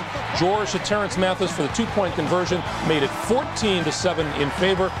touchdown. George to Terrence Mathis for the 2-point conversion, made it 14-7 in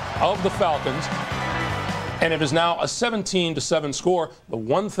favor of the Falcons. And it is now a 17-7 score. The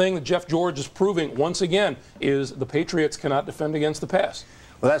one thing that Jeff George is proving once again is the Patriots cannot defend against the pass.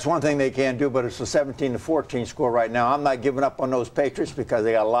 Well, that's one thing they can do, but it's a 17-14 score right now. I'm not giving up on those Patriots because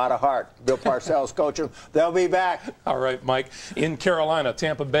they got a lot of heart. Bill Parcells coaching. They'll be back. All right, Mike. In Carolina,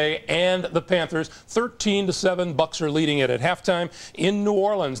 Tampa Bay and the Panthers, 13-7. Bucks are leading it at halftime. In New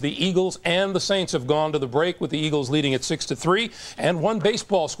Orleans, the Eagles and the Saints have gone to the break, with the Eagles leading at 6-3. And one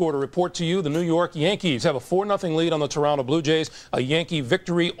baseball score to report to you. The New York Yankees have a 4-0 lead on the Toronto Blue Jays. A Yankee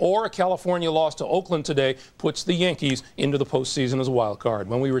victory or a California loss to Oakland today puts the Yankees into the postseason as a wild card.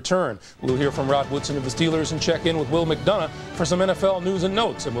 When we return, we'll hear from Rod Woodson of the Steelers and check in with Will McDonough for some NFL news and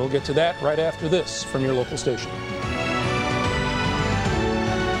notes. And we'll get to that right after this from your local station.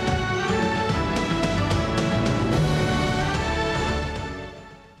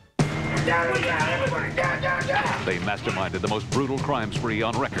 They masterminded the most brutal crime spree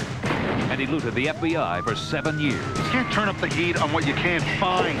on record, and eluded the FBI for 7 years. You can't turn up the heat on what you can't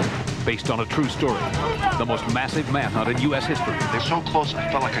find. Based on a true story, the most massive manhunt in U.S. history. They're so close,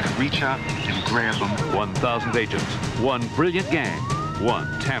 I felt like I could reach out and grab them. 1,000 agents, one brilliant gang,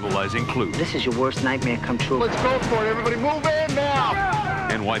 one tantalizing clue. This is your worst nightmare come true. Let's go for it, everybody. Move in now.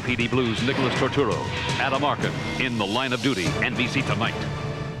 NYPD Blues' Nicholas Torturo, Adam Arkin, in The Line of Duty, NBC tonight.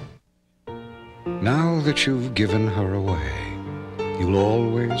 Now that you've given her away, you'll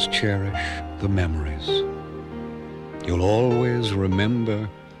always cherish the memories. You'll always remember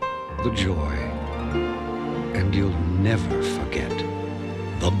the joy. And you'll never forget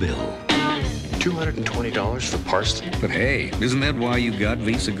the bill. $220 for parsley? But hey, isn't that why you got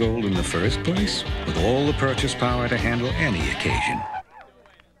Visa Gold in the first place? With all the purchase power to handle any occasion.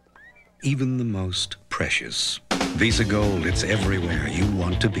 Even the most precious. Visa Gold, it's everywhere you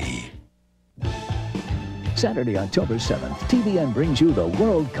want to be. Saturday, October 7th, TVN brings you the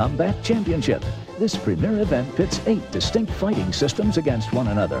World Combat Championship. This premier event pits 8 distinct fighting systems against one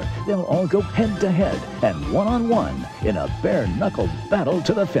another. They'll all go head-to-head and one-on-one in a bare-knuckled battle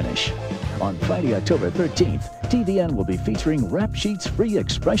to the finish. On Friday, October 13th, TVN will be featuring Rap Sheet's Free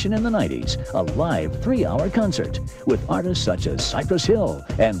Expression in the 90s, a live 3-hour concert with artists such as Cypress Hill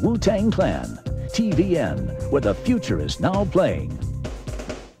and Wu-Tang Clan. TVN, where the future is now playing.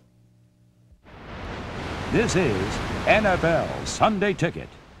 This is NFL Sunday Ticket.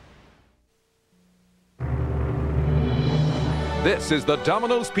 This is the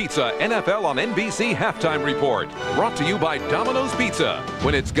Domino's Pizza NFL on NBC Halftime Report. Brought to you by Domino's Pizza.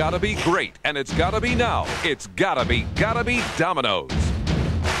 When it's gotta be great and it's gotta be now, it's gotta be Domino's.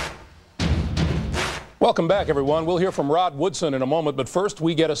 Welcome back, everyone. We'll hear from Rod Woodson in a moment, but first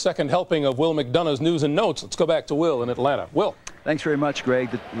we get a second helping of Will McDonough's news and notes. Let's go back to Will in Atlanta. Will. Thanks very much, Greg.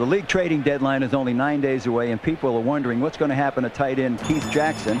 The league trading deadline is only 9 days away, and people are wondering what's going to happen to tight end Keith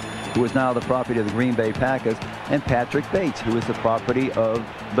Jackson, who is now the property of the Green Bay Packers, and Patrick Bates, who is the property of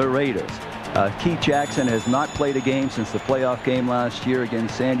the Raiders. Keith Jackson has not played a game since the playoff game last year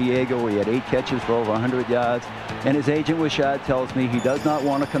against San Diego, where he had 8 catches for over 100 yards. And his agent, Wishad, tells me he does not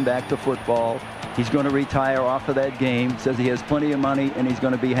want to come back to football. He's going to retire off of that game, says he has plenty of money, and he's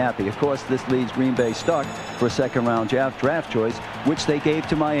going to be happy. Of course, this leaves Green Bay stuck for a second-round draft choice, which they gave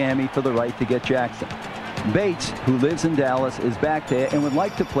to Miami for the right to get Jackson. Bates, who lives in Dallas, is back there and would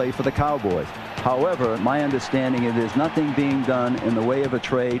like to play for the Cowboys. However, my understanding is there's nothing being done in the way of a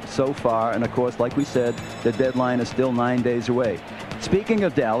trade so far, and of course, like we said, the deadline is still 9 days away. Speaking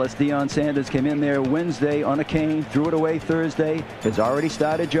of Dallas, Deion Sanders came in there Wednesday on a cane, threw it away Thursday, has already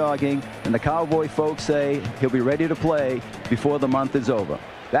started jogging, and the Cowboy folks say he'll be ready to play before the month is over.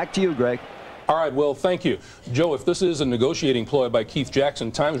 Back to you, Greg. All right, Will, thank you. Joe, if this is a negotiating ploy by Keith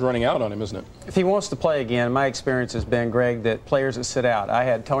Jackson, time's running out on him, isn't it? If he wants to play again, my experience has been, Greg, that players that sit out. I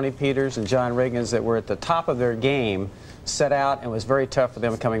had Tony Peters and John Riggins that were at the top of their game, set out, and it was very tough for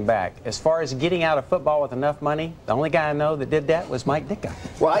them coming back. As far as getting out of football with enough money, the only guy I know that did that was Mike Ditka.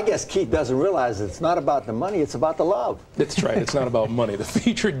 Well, I guess Keith doesn't realize it's not about the money, it's about the love. That's right. It's not about money. The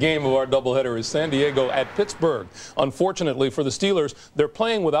featured game of our doubleheader is San Diego at Pittsburgh. Unfortunately for the Steelers, they're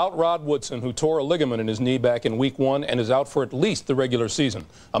playing without Rod Woodson, who tore a ligament in his knee back in Week 1 and is out for at least the regular season.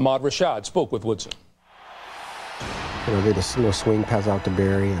 Ahmad Rashad spoke with Woodson. You know, I did a little swing pass out to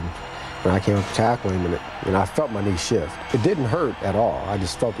Barry, and when I came up to tackle him, and I felt my knee shift. It didn't hurt at all. I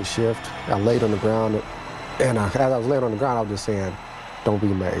just felt it shift. I laid on the ground, and as I was laying on the ground, I was just saying, don't be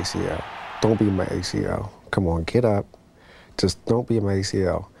my ACL. Don't be my ACL. Come on, get up. Just don't be my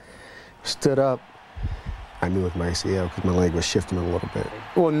ACL. Stood up. I knew it was my ACL because my leg was shifting a little bit.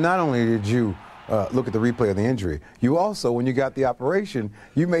 Well, not only did you look at the replay of the injury, you also, when you got the operation,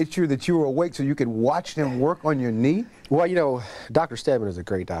 you made sure that you were awake so you could watch them work on your knee? Well, you know, Dr. Stedman is a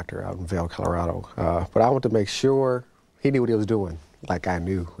great doctor out in Vail, Colorado, but I wanted to make sure he knew what he was doing, like I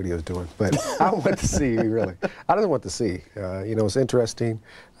knew what he was doing. But I wanted to see, really. I didn't want to see. You know, it's interesting.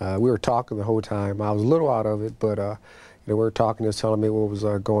 We were talking the whole time. I was a little out of it, but you know, we were talking. He was telling me what was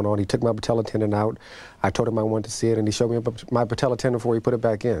going on. He took my patella tendon out. I told him I wanted to see it, and he showed me my patella tendon before he put it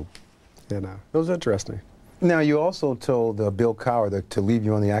back in. And it was interesting. Now, you also told Bill Cowher to leave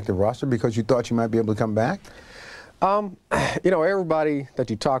you on the active roster because you thought you might be able to come back? You know, everybody that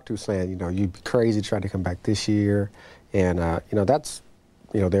you talk to saying, you know, you'd be crazy trying to come back this year. And, you know, that's,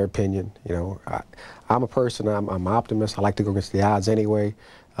 you know, their opinion. You know, I'm a person, I'm an optimist. I like to go against the odds anyway.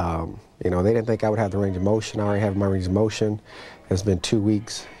 You know, they didn't think I would have the range of motion. I already have my range of motion. It's been 2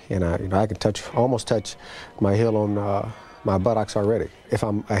 weeks. And, you know, I can almost touch my heel on my buttocks already. If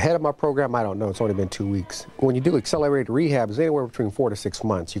I'm ahead of my program, I don't know. It's only been 2 weeks. When you do accelerated rehab, it's anywhere between 4 to 6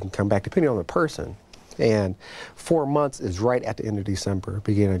 months. You can come back, depending on the person. And 4 months is right at the end of December,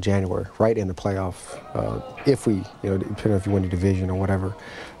 beginning of January, right in the playoff. If we, depending if you win the division or whatever,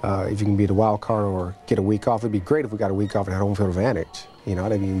 if you can be the wild card or get a week off, it'd be great if we got a week off and had home field advantage.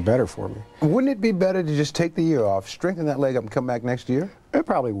 That'd be even better for me. Wouldn't it be better to just take the year off, strengthen that leg up, and come back next year? It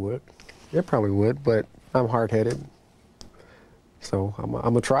probably would. It probably would, but I'm hard-headed, so I'm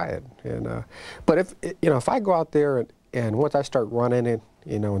gonna try it. And but if I go out there and once I start running it,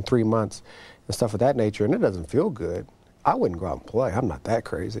 in 3 months and stuff of that nature, and it doesn't feel good, I wouldn't go out and play. I'm not that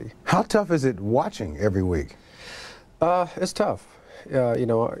crazy. How tough is it watching every week? It's tough.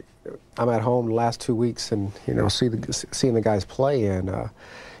 I'm at home the last 2 weeks and, seeing the guys play and,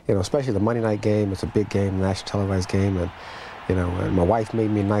 especially the Monday night game. It's a big game, national televised game. And, and my wife made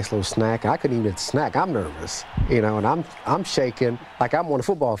me a nice little snack. I couldn't even snack. I'm nervous, and I'm shaking like I'm on the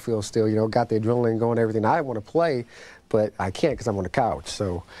football field still, got the adrenaline going and everything. I want to play, but I can't because I'm on the couch.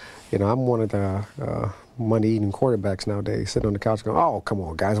 So, I'm one of the Monday evening quarterbacks nowadays, sitting on the couch going, oh, come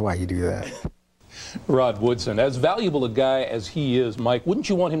on, guys, why you do that? Rod Woodson, as valuable a guy as he is, Mike, wouldn't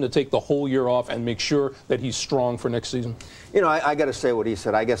you want him to take the whole year off and make sure that he's strong for next season? I got to say what he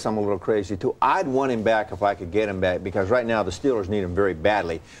said. I guess I'm a little crazy, too. I'd want him back if I could get him back, because right now the Steelers need him very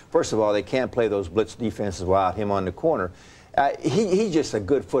badly. First of all, they can't play those blitz defenses without him on the corner. He's just a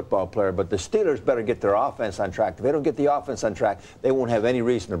good football player, but the Steelers better get their offense on track. If they don't get the offense on track, they won't have any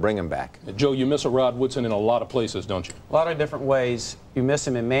reason to bring him back. Joe, you miss a Rod Woodson in a lot of places, don't you? A lot of different ways. You miss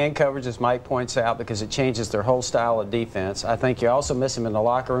him in man coverage, as Mike points out, because it changes their whole style of defense. I think you also miss him in the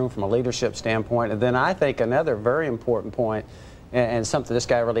locker room from a leadership standpoint. And then I think another very important point, and something this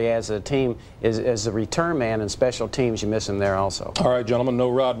guy really adds to the team, is the return man and special teams. You miss him there also. All right, gentlemen, no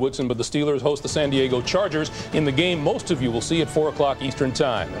Rod Woodson, but the Steelers host the San Diego Chargers in the game most of you will see at 4 o'clock Eastern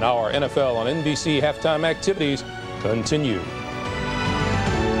Time. And our NFL on NBC halftime activities continue.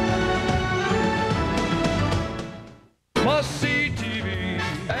 Must-see TV,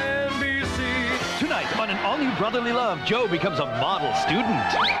 NBC. Tonight on An All-New Brotherly Love, Joe becomes a model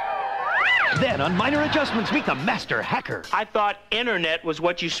student. Then on Minor Adjustments, meet the master hacker. I thought internet was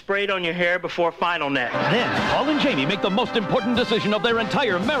what you sprayed on your hair before final net. Then Paul and Jamie make the most important decision of their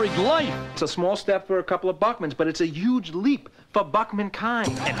entire married life. It's a small step for a couple of Buckmans, but it's a huge leap for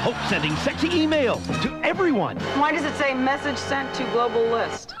Buckmankind. And Hope sending sexy emails to everyone. Why does it say message sent to global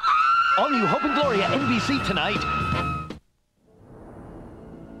list? All new Hope and Gloria, NBC tonight.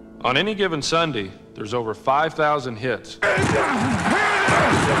 On any given Sunday, there's over 5,000 hits.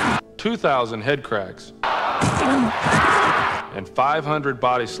 2,000 head cracks, and 500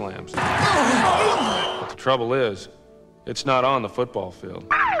 body slams. But the trouble is, it's not on the football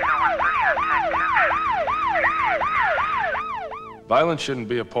field. Violence shouldn't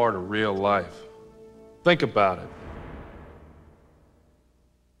be a part of real life. Think about it.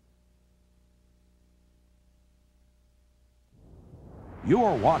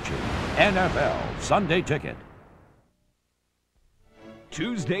 You're watching NFL Sunday Ticket.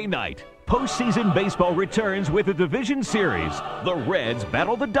 Tuesday night, postseason baseball returns with a division series. The Reds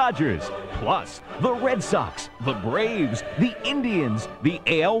battle the Dodgers, plus the Red Sox, the Braves, the Indians, the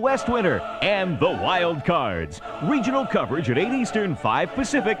AL West winner, and the Wild Cards. Regional coverage at 8 Eastern, 5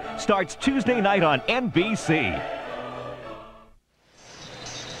 Pacific starts Tuesday night on NBC.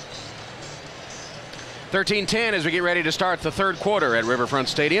 13-10 as we get ready to start the third quarter at Riverfront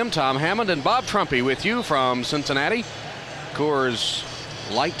Stadium. Tom Hammond and Bob Trumpy with you from Cincinnati. Coors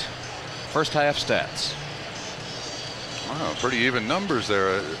Light first half stats. Wow, pretty even numbers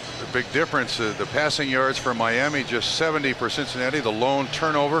there. A big difference. The passing yards for Miami, just 70 for Cincinnati. The lone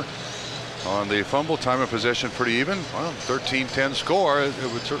turnover on the fumble. Time of possession pretty even. Well, 13-10 score.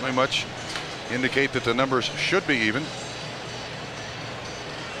 It would certainly much indicate that the numbers should be even.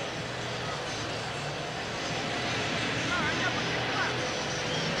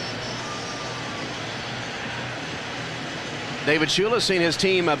 David Shula has seen his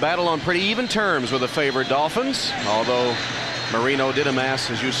team battle on pretty even terms with the favored Dolphins, although Marino did amass,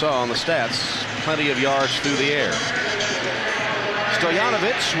 as you saw on the stats, plenty of yards through the air.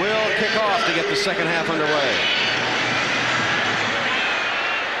 Stoyanovich will kick off to get the second half underway.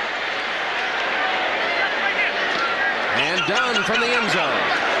 And Dunn from the end zone.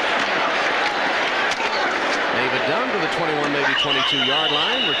 David Dunn to the 21, maybe 22-yard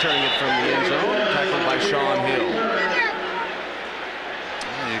line, returning it from the end zone, tackled by Sean Hill.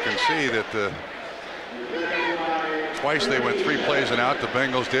 You can see that twice they went 3 plays and out. The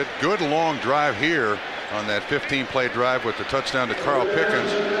Bengals did. Good long drive here on that 15-play drive with the touchdown to Carl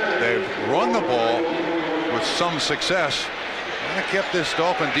Pickens. They've run the ball with some success and kept this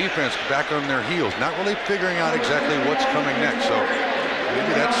Dolphin defense back on their heels, not really figuring out exactly what's coming next. So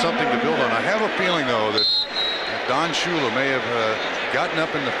maybe that's something to build on. I have a feeling, though, that Don Shula may have gotten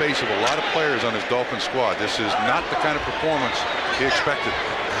up in the face of a lot of players on his Dolphins squad. This is not the kind of performance he expected.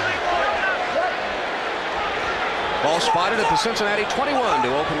 Ball spotted at the Cincinnati 21 to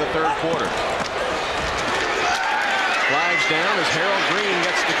open the third quarter. Flags down as Harold Green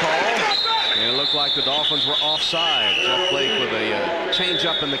gets the call. And it looked like the Dolphins were offside. Jeff Blake with a change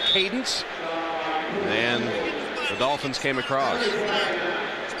up in the cadence. And the Dolphins came across.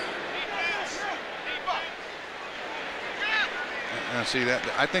 Now see that,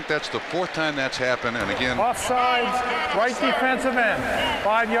 I think that's the fourth time that's happened, and again, offsides, right defensive end,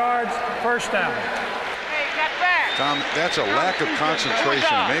 5 yards, first down. Tom, that's a lack of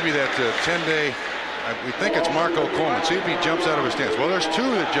concentration. Maybe that 10-day, we think it's Marco Coleman. See if he jumps out of his stance. Well, there's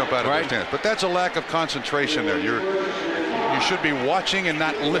two that jump out of their stance, but that's a lack of concentration there. You should be watching and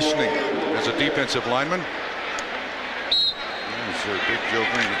not listening as a defensive lineman. Big Joe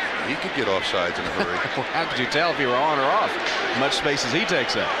Green, he could get offsides in a hurry. How could you tell if he were on or off? Much space as he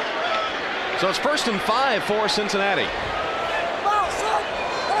takes up. So it's 1st and 5 for Cincinnati.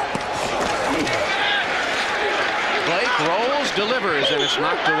 Blake rolls, delivers, and it's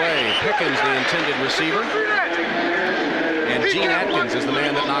knocked away. Pickens, the intended receiver. And Gene Atkins is the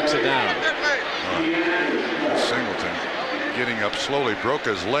man that knocks it down. Singleton getting up slowly, broke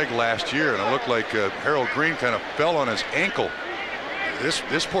his leg last year, and it looked like Harold Green kind of fell on his ankle.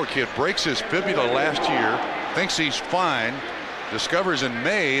 This poor kid breaks his fibula last year, thinks he's fine, discovers in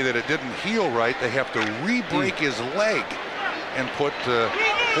May that it didn't heal right. They have to re-break his leg and put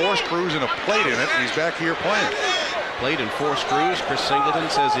 4 screws and a plate in it, and he's back here playing. Plate and 4 screws. Chris Singleton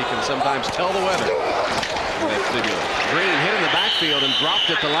says he can sometimes tell the weather. Green hit in the backfield and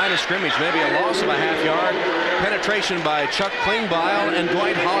dropped at the line of scrimmage. Maybe a loss of a half yard. Penetration by Chuck Klingbeil and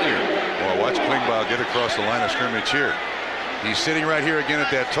Dwight Hollier. Well, watch Klingbeil get across the line of scrimmage here. He's sitting right here again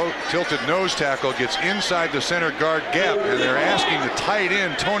at that tilted nose tackle, gets inside the center guard gap, and they're asking the tight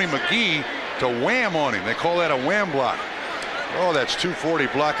end, Tony McGee, to wham on him. They call that a wham block. Oh, that's 240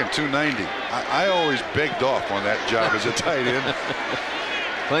 blocking 290. I always begged off on that job as a tight end.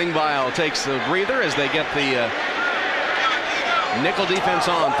 Klingbeil takes the breather as they get the nickel defense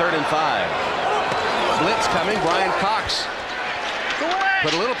on 3rd and 5. Blitz coming. Brian Cox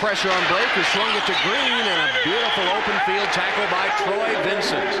put a little pressure on Blake, who swung it to Green, and a beautiful open field tackle by Troy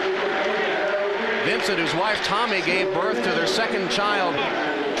Vincent. Vincent, whose wife Tommy gave birth to their second child,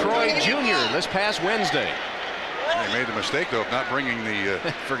 Troy Jr., this past Wednesday. They made the mistake, though, of not bringing the...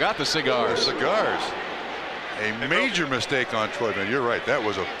 Forgot the cigars. The cigars. A major mistake on Troy. Man, you're right. That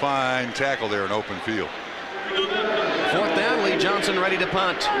was a fine tackle there in open field. 4th down, Lee Johnson ready to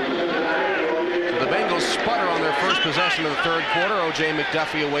punt. So the Bengals sputter on their first possession of the third quarter. O.J.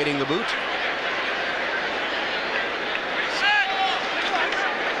 McDuffie awaiting the boot.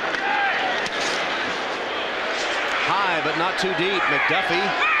 High, but not too deep.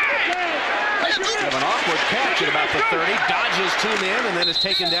 McDuffie. Of an awkward catch at about the 30, dodges 2 men, and then is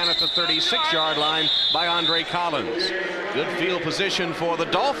taken down at the 36-yard line by Andre Collins. Good field position for the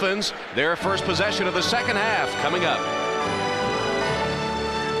Dolphins. Their first possession of the second half coming up.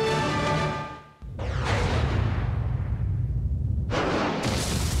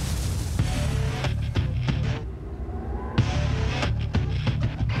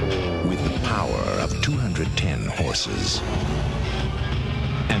 With the power of 210 horses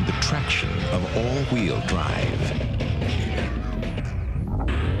and the traction of all-wheel drive,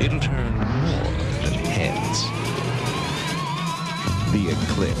 it'll turn more than heads. The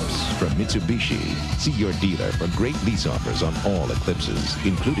Eclipse from Mitsubishi. See your dealer for great lease offers on all Eclipses,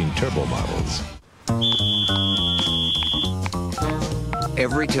 including turbo models.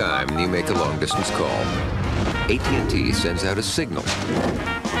 Every time you make a long-distance call, AT&T sends out a signal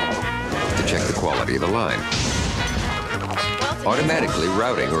to check the quality of the line, automatically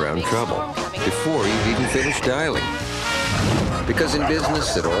routing around trouble before you've even finished dialing. Because in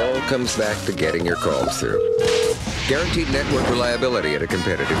business, it all comes back to getting your calls through. Guaranteed network reliability at a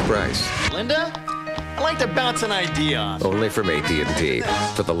competitive price. Linda, I'd like to bounce an idea off. Only from AT&T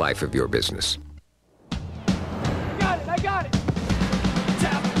for the life of your business. I got it.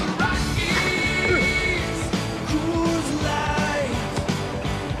 Tap the Rockies. Coors Light.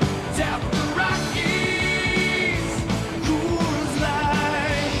 Tap the Rockies. Coors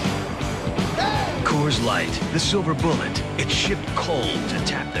Light. Hey! Coors Light, the silver bullet. It's shipped cold to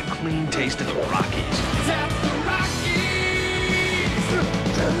tap the clean taste of the Rockies. Tap the Rockies.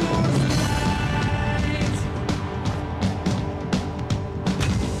 Coors Light.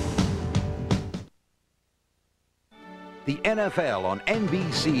 The NFL on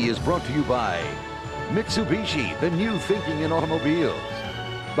NBC is brought to you by Mitsubishi, the new thinking in automobiles.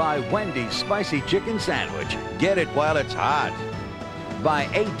 By Wendy's Spicy Chicken Sandwich. Get it while it's hot. By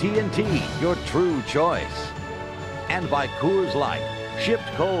AT&T, your true choice. And by Coors Light, shipped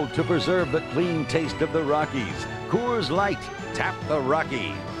cold to preserve the clean taste of the Rockies. Coors Light, tap the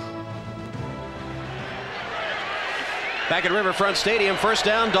Rockies. Back at Riverfront Stadium, first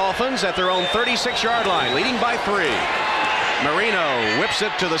down, Dolphins at their own 36-yard line, leading by 3. Marino whips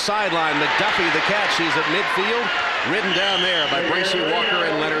it to the sideline. McDuffie the catch. He's at midfield, ridden down there by Bracy Walker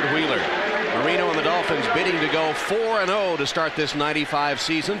and Leonard Wheeler. Marino and the Dolphins bidding to go 4-0 to start this 95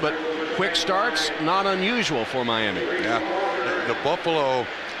 season, but quick starts, not unusual for Miami. Yeah, the Buffalo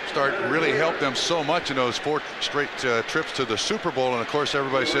start really helped them so much in those 4 straight trips to the Super Bowl, and of course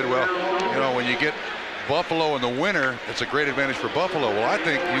everybody said, well, you know, when you get Buffalo in the winter, it's a great advantage for Buffalo. Well, I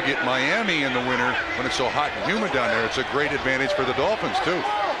think you get Miami in the winter when it's so hot and humid down there. It's a great advantage for the Dolphins too.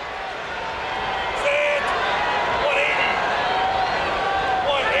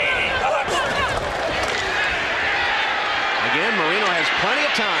 Again, Marino has plenty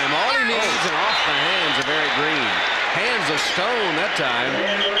of time. All he needs, and off the hands of Eric Green. Hands of stone that time.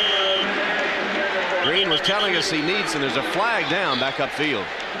 Green was telling us he needs, and there's a flag down back upfield.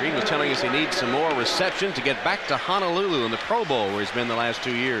 Green was telling us he needs some more reception to get back to Honolulu in the Pro Bowl where he's been the last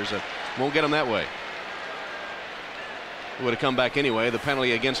 2 years. Won't get him that way. He would have come back anyway. The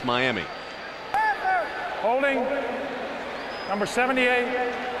penalty against Miami. Holding. Number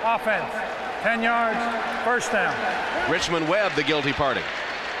 78, offense. 10 yards, first down. Richmond Webb, the guilty party.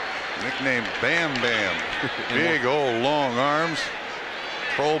 Nicknamed Bam Bam. Big old long arms.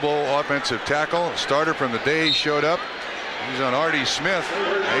 Pro Bowl offensive tackle. Starter from the day he showed up. He's on Artie Smith.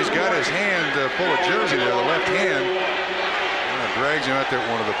 He's got his hand full of jersey there, the left hand. Drags him out there,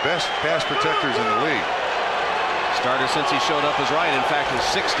 one of the best pass protectors in the league. Starter since he showed up is right. In fact, his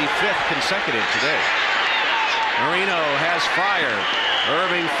 65th consecutive today. Marino has Fryer.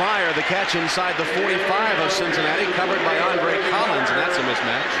 Irving Fryer, the catch inside the 45 of Cincinnati, covered by Andre Collins, and that's a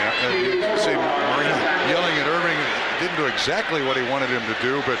mismatch. Yeah, you see Marino yelling at Irving. Didn't do exactly what he wanted him to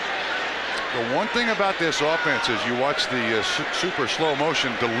do, but the one thing about this offense is you watch the super slow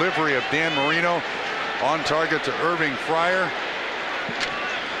motion delivery of Dan Marino on target to Irving Fryer.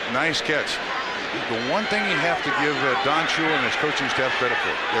 Nice catch. The one thing you have to give Don Shula and his coaching staff credit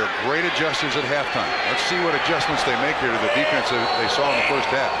for, they're great adjusters at halftime. Let's see what adjustments they make here to the defense that they saw in the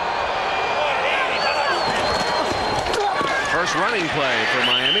first half. First running play for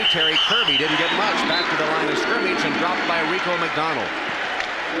Miami. Terry Kirby didn't get much. Back to the line of scrimmage and dropped by Rico McDonald.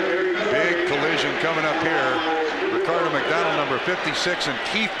 Big collision coming up here. Ricardo McDonald, number 56, and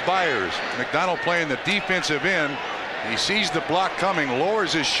Keith Byers. McDonald playing the defensive end. He sees the block coming,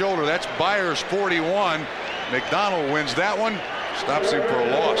 lowers his shoulder. That's Byers, 41. McDonald wins that one, stops him for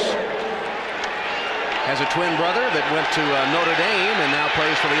a loss. Has a twin brother that went to Notre Dame and now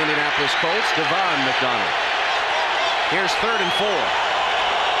plays for the Indianapolis Colts, Devon McDonald. Here's 3rd and 4.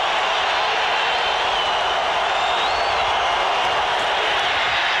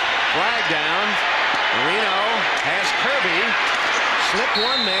 Flag down. Marino has Kirby. Slipped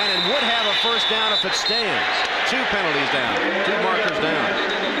one man and would have a first down if it stands. 2 penalties down. 2 markers down.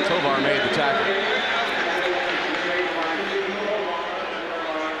 Tovar made the tackle.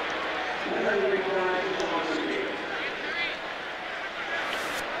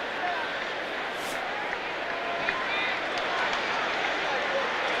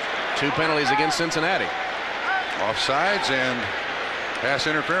 Two penalties against Cincinnati. Offsides and pass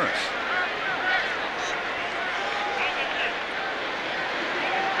interference.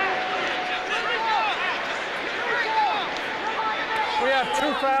 We have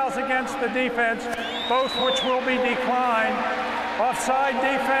 2 fouls against the defense, both which will be declined. Offside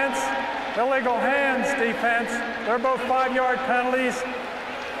defense, illegal hands defense. They're both 5-yard penalties.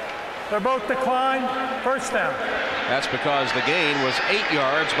 They're both declined. First down. That's because the gain was 8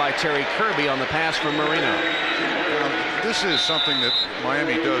 yards by Terry Kirby on the pass from Marino. This is something that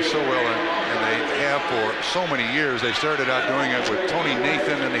Miami does so well, and they have for so many years. They started out doing it with Tony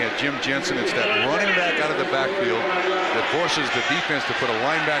Nathan, and they had Jim Jensen. It's that running back out of the backfield that forces the defense to put a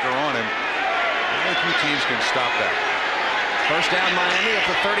linebacker on him. Only few teams can stop that. First down Miami at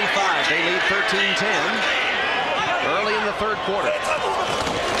the 35. They lead 13-10 early in the 3rd quarter.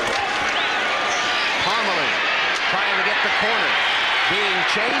 Parmalee trying to get the corner. Being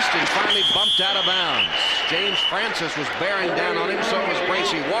chased and finally bumped out of bounds. James Francis was bearing down on him, so was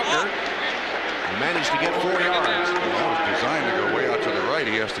Bracy Walker. He managed to get 4 yards. That was designed to go way out to the right.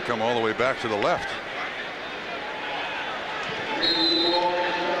 He has to come all the way back to the left.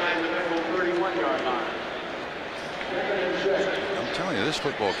 I'm telling you, this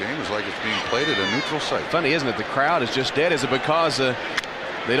football game is like it's being played at a neutral site. Funny, isn't it? The crowd is just dead. Is it because the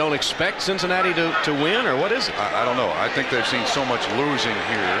They don't expect Cincinnati to win, or what is it? I don't know. I think they've seen so much losing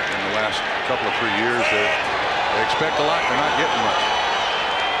here in the last couple of 3 years that they expect a lot. They're not getting much.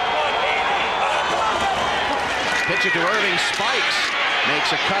 Pitch it to Irving. Spikes.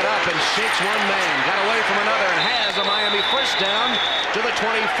 Makes a cut up and shakes one man. Got away from another and has a Miami first down to the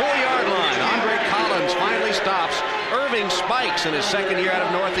 24-yard line. Andre Collins finally stops. Irving Spikes in his second year out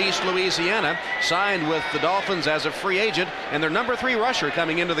of Northeast Louisiana. Signed with the Dolphins as a free agent and their number 3 rusher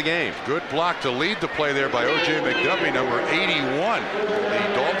coming into the game. Good block to lead the play there by O.J. McDuffie, number 81.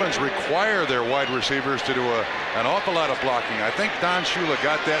 The Dolphins require their wide receivers to do an awful lot of blocking. I think Don Shula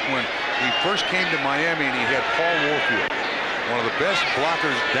got that when he first came to Miami and he had Paul Warfield. One of the best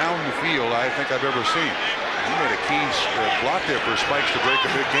blockers down the field I think I've ever seen. He made a key block there for Spikes to break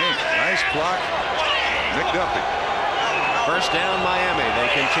a big game. Nice block, McDuffie. First down Miami. They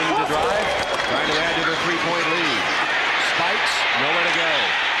continue to drive, trying to add to their 3-point lead. Spikes, nowhere to go.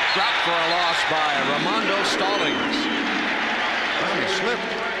 Dropped for a loss by Ramondo Stallings. Well, he slipped.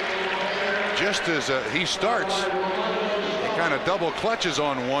 Just as he starts, he kind of double clutches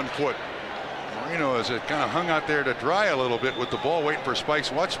on one foot. Marino is kind of hung out there to dry a little bit with the ball, waiting for Spikes.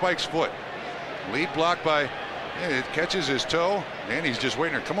 Watch Spikes' foot. Lead block by, it catches his toe, and he's just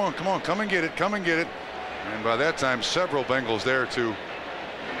waiting. Come on, come on, come and get it, come and get it. And by that time, several Bengals there to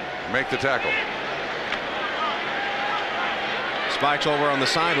make the tackle. Spikes over on the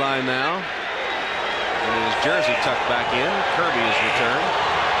sideline now. And his jersey tucked back in. Kirby's return.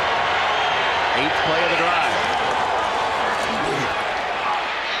 8th play of the drive.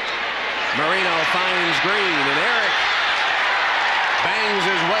 Marino finds Green, and Eric bangs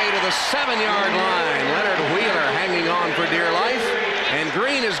his way to the 7-yard line. Leonard Wheeler hanging on for dear life, and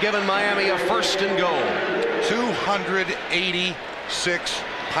Green has given Miami a 1st and goal. 286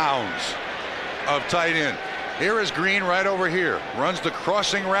 pounds of tight end. Here is Green right over here. Runs the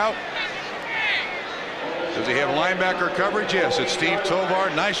crossing route. Does he have linebacker coverage? Yes, it's Steve Tovar.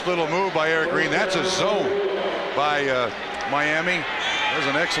 Nice little move by Eric Green. That's a zone by Miami. Does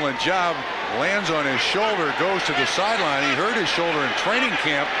an excellent job. Lands on his shoulder, goes to the sideline. He hurt his shoulder in training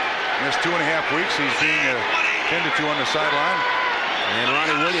camp. Missed 2.5 weeks. He's being tended to on the sideline. And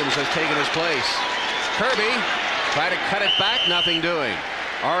Ronnie Williams has taken his place. Kirby tried to cut it back, nothing doing.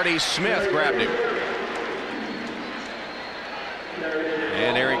 Artie Smith grabbed him.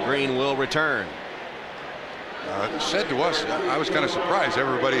 And Eric Green will return. Said to us, I was kind of surprised.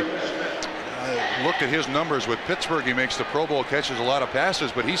 Everybody looked at his numbers with Pittsburgh. He makes the Pro Bowl, catches a lot of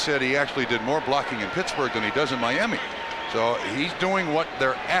passes, but he said he actually did more blocking in Pittsburgh than he does in Miami. So he's doing what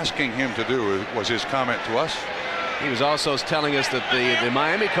they're asking him to do, was his comment to us. He was also telling us that the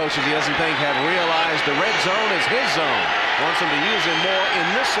Miami coaches he doesn't think have realized the red zone is his zone. Wants him to use him more in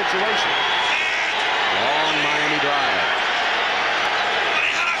this situation. Long Miami drive.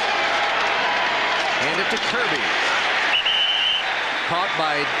 Hand it to Kirby. Caught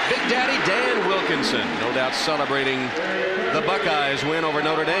by Big Daddy Dan Wilkinson. No doubt celebrating the Buckeyes win over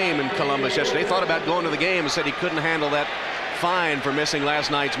Notre Dame in Columbus yesterday. Thought about going to the game and said he couldn't handle that fine for missing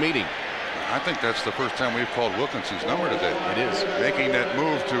last night's meeting. I think that's the first time we've called Wilkinson's number today. It is. Making that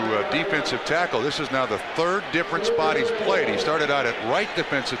move to defensive tackle. This is now the 3rd different spot he's played. He started out at right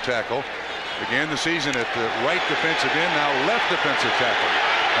defensive tackle. Began the season at the right defensive end, now left defensive tackle.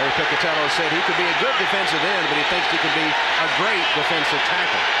 Larry Piccatello said he could be a good defensive end, but he thinks he could be a great defensive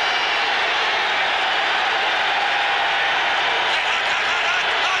tackle.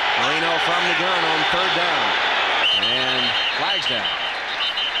 Marino from the gun on 3rd down. And flags down.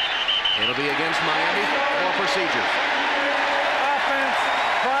 It'll be against Miami for procedure. Offense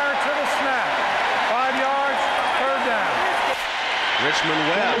prior to the snap. 5 yards, 3rd down. Richmond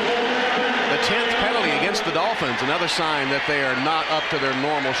Webb, the 10th penalty against the Dolphins. Another sign that they are not up to their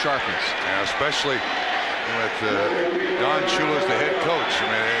normal sharpness. Yeah, especially with Don Shula as the head coach. I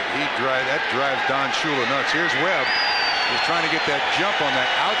mean, that drives Don Shula nuts. Here's Webb. He's trying to get that jump on that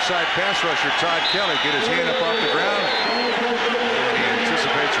outside pass rusher, Todd Kelly. Get his hand up off the ground. And he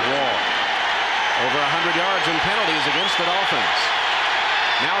anticipates wrong. Over 100 yards in penalties against the Dolphins.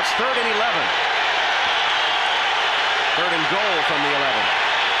 Now it's 3rd and 11. 3rd and goal from the 11.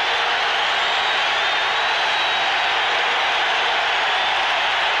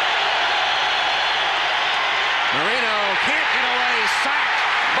 Marino can't get away. Sacked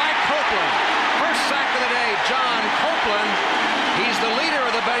by Copeland. First sack of the day, John Copeland. He's the leader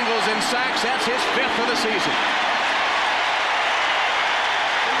of the Bengals in sacks. That's his 5th of the season.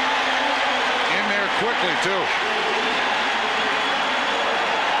 In there quickly, too.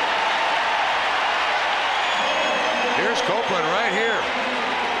 Here's Copeland right here.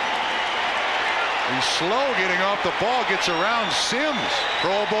 He's slow getting off the ball, gets around Sims.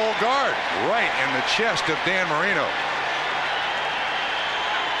 Pro Bowl guard right in the chest of Dan Marino.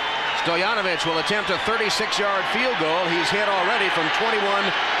 Stoyanovich will attempt a 36-yard field goal. He's hit already from 21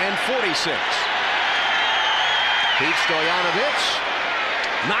 and 46. Pete Stoyanovich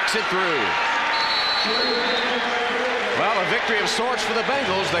knocks it through. Well, a victory of sorts for the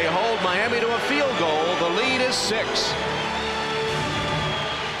Bengals. They hold Miami to a field goal. The lead is 6.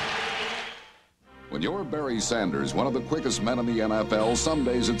 When you're Barry Sanders, one of the quickest men in the NFL, some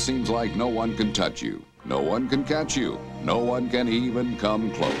days it seems like no one can touch you. No one can catch you. No one can even come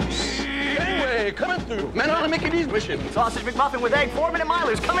close. Anyway, coming through. Man on a Mickey D's mission. Sausage McMuffin with egg, 4-minute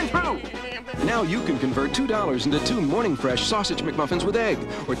milers coming through. Now you can convert $2 into 2 morning fresh sausage McMuffins with egg,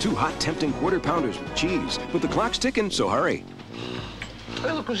 or 2 hot tempting quarter pounders with cheese. But the clock's ticking, so hurry.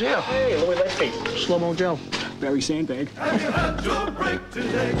 Hey, look who's here. Hey, Louis Lefty. Slow-mo Joe. Barry Sandbag.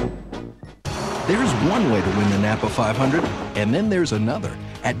 There's one way to win the Napa 500, and then there's another.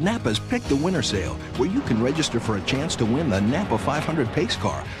 At Napa's Pick the Winner sale, where you can register for a chance to win the Napa 500 pace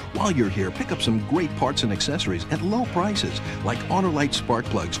car. While you're here, pick up some great parts and accessories at low prices, like Autolite spark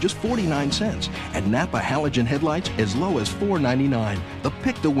plugs, just 49 cents, and Napa halogen headlights as low as $4.99. The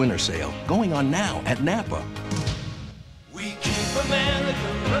Pick the Winner sale, going on now at Napa. We keep America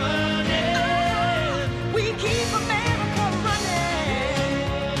running. We keep America running.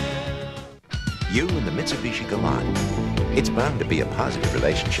 You and the Mitsubishi Galant. It's bound to be a positive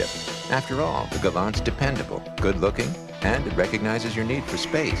relationship. After all, the Galant's dependable, good-looking, and it recognizes your need for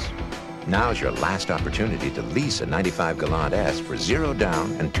space. Now's your last opportunity to lease a 95 Galant S for 0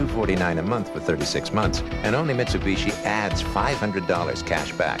 down and $249 a month for 36 months, and only Mitsubishi adds $500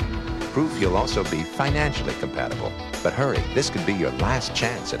 cash back. Proof you'll also be financially compatible. But hurry, this could be your last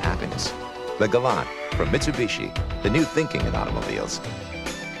chance at happiness. The Galant from Mitsubishi, the new thinking in automobiles.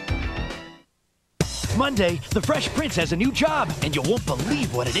 Monday, the Fresh Prince has a new job, and you won't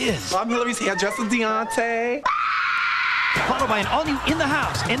believe what it is. I'm Hillary's hairdresser, Deontay. Followed by an all-new In the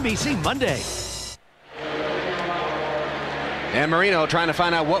House, NBC Monday. And Marino trying to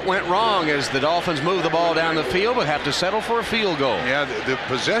find out what went wrong as the Dolphins move the ball down the field, but have to settle for a field goal. Yeah, the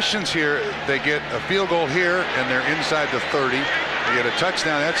possessions here, they get a field goal here, and they're inside the 30. They get a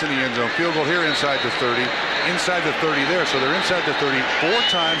touchdown, that's in the end zone. Field goal here inside the 30, inside the 30 there. So they're inside the 30 4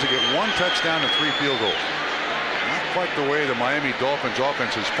 times. They get 1 touchdown and 3 field goals. Not quite the way the Miami Dolphins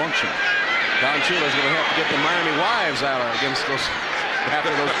offense is functioning. Don Shula is going to have to get the Miami wives out against those,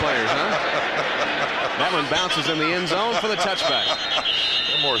 after those players, huh? That one bounces in the end zone for the touchback.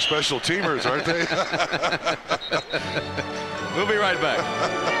 They're more special teamers, aren't they? We'll be right back.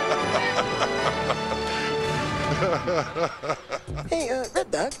 Hey, Red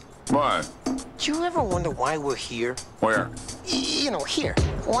Dog. What? Do you ever wonder why we're here? Where? You know, here.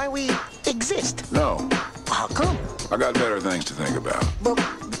 Why we exist? No. How come? I got better things to think about. But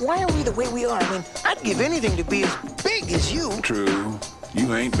why are we the way we are? I mean, I'd give anything to be as big as you. True.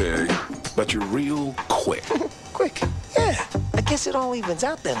 You ain't big, but you're real quick. Quick? Yeah. I guess it all evens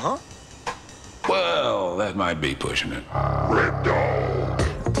out then, huh? Well, that might be pushing it. Red Dog.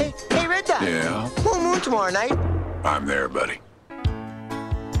 Hey, Red Dog. Yeah? Full moon tomorrow night. I'm there, buddy.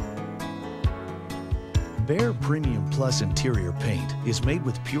 Behr Premium Plus interior paint is made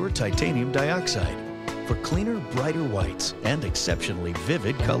with pure titanium dioxide for cleaner, brighter whites and exceptionally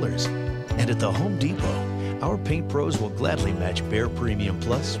vivid colors. And at the Home Depot, our paint pros will gladly match Behr Premium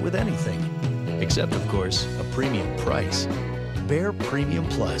Plus with anything, except, of course, a premium price. Behr Premium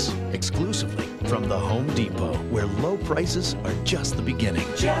Plus, exclusively from the Home Depot, where low prices are just the beginning.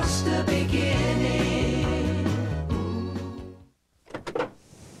 Just the beginning.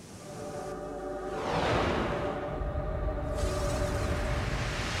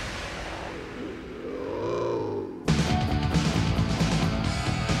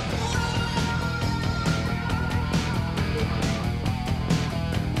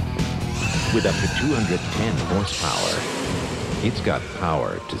 With up to 210 horsepower, it's got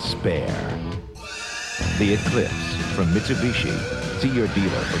power to spare. The Eclipse from Mitsubishi. See your dealer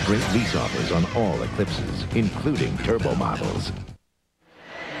for great lease offers on all Eclipses, including turbo models.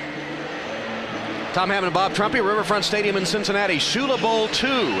 Tom Hammond and Bob Trumpy, Riverfront Stadium in Cincinnati. Shula Bowl 2,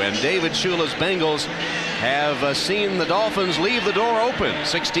 and David Shula's Bengals have seen the Dolphins leave the door open.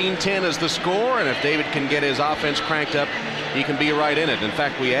 16-10 is the score, and if David can get his offense cranked up, he can be right in it. In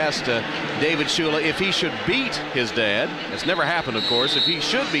fact, we asked David Shula if he should beat his dad. It's never happened, of course. If he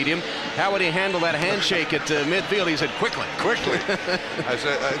should beat him, how would he handle that handshake at midfield? He said, quickly. Quickly. I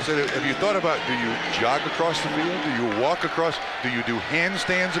said, have you thought about, do you jog across the field? Do you walk across? Do you do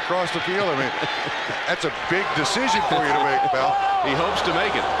handstands across the field? I mean, that's a big decision for you to make, pal. He hopes to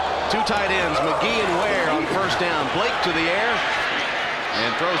make it. Two tight ends, McGee and Ware on first down. Blake to the air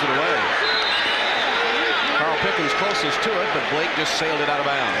and throws it away. Carl Pickens closest to it, but Blake just sailed it out of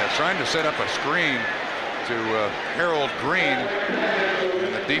bounds. Yeah, trying to set up a screen to Harold Green,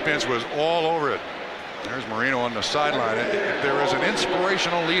 and the defense was all over it. There's Marino on the sideline. If there is an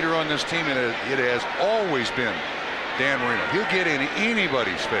inspirational leader on this team, it has always been Dan Marino. He'll get in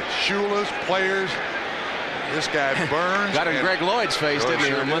anybody's face. Shula's, players. This guy burns. Got in Greg Lloyd's face, didn't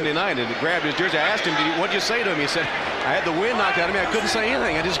he, on Monday night, and he grabbed his jersey. I asked him, what'd you say to him? He said, I had the wind knocked out of me. I couldn't say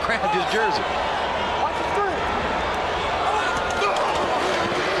anything. I just grabbed his jersey.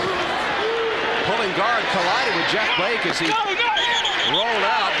 Pulling guard collided with Jeff Blake as he rolled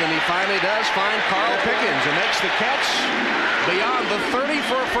out, and he finally does find Carl Pickens and makes the catch beyond the 30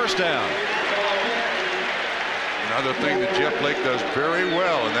 for a first down. Another thing that Jeff Blake does very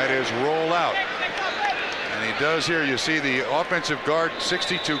well, and that is roll out. And he does here. You see the offensive guard,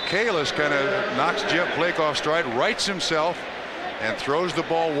 62 Kalis, kind of knocks Jeff Blake off stride, rights himself, and throws the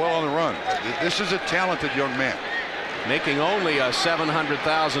ball well on the run. This is a talented young man. Making only a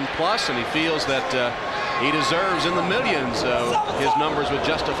 $700,000 plus, and he feels that he deserves in the millions. His numbers would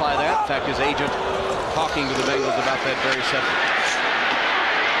justify that. In fact, his agent talking to the Bengals about that very subject.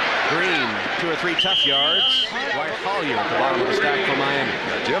 Green, 2 or 3 tough yards. Dwight Collier at the bottom of the stack for Miami.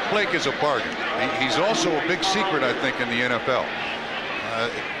 Yeah, Jeff Blake is a bargain. He's also a big secret, I think, in the NFL.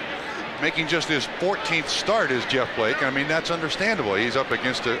 Making just his 14th start is Jeff Blake. I mean, that's understandable. He's up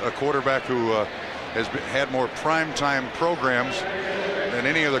against a quarterback who has had more primetime programs than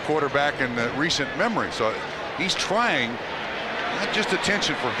any other quarterback in recent memory. So he's trying, not just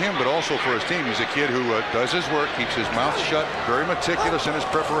attention for him, but also for his team. He's a kid who does his work, keeps his mouth shut, very meticulous in his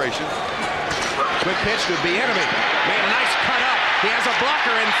preparation. Good pitch to Bieniemy. Made a nice cut up. He has a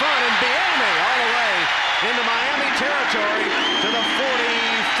blocker in front, and Bieniemy all the way into Miami territory to the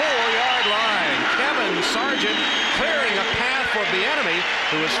 44-yard line. Kevin Sargent clearing a path for Bieniemy,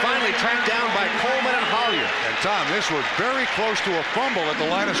 who was finally tracked down by Coleman and Collier. And Tom, this was very close to a fumble at the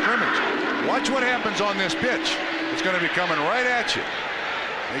line of scrimmage. Watch what happens on this pitch. It's going to be coming right at you.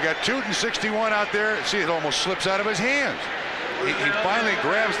 You got Tootin 61 out there. See, it almost slips out of his hands. He finally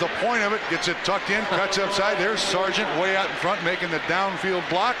grabs the point of it, gets it tucked in, cuts upside. There's Sargent way out in front making the downfield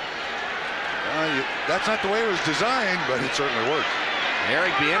block. That's not the way it was designed, but it certainly worked.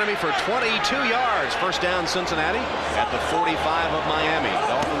 Eric Bieniemy for 22 yards. First down Cincinnati at the 45 of Miami.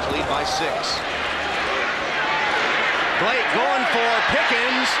 Dolphins lead by 6. Blake going for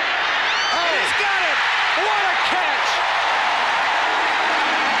Pickens. Oh, he's got it! What a catch!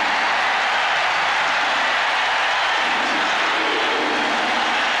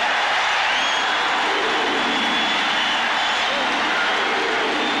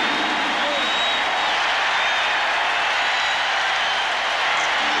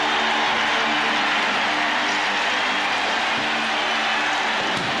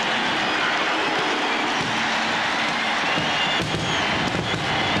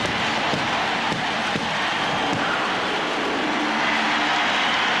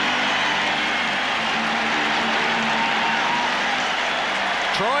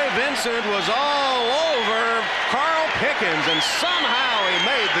 Vincent was all over Carl Pickens, and somehow he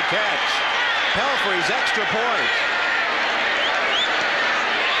made the catch. Pelfrey's extra point.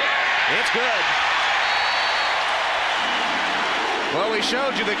 It's good. Well, we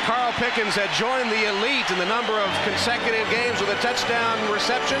showed you that Carl Pickens had joined the elite in the number of consecutive games with a touchdown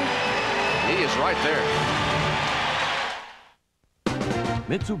reception. He is right there.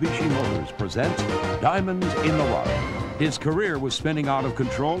 Mitsubishi Motors presents Diamonds in the Rough. His career was spinning out of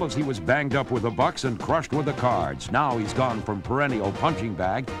control as he was banged up with the Bucks and crushed with the Cards. Now he's gone from perennial punching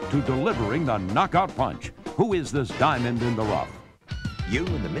bag to delivering the knockout punch. Who is this diamond in the rough? You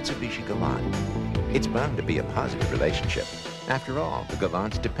and the Mitsubishi Galant. It's bound to be a positive relationship. After all, the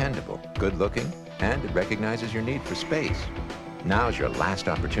Galant's dependable, good-looking, and it recognizes your need for space. Now's your last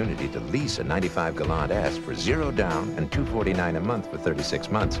opportunity to lease a 95 Galant S for $0 down and $249 a month for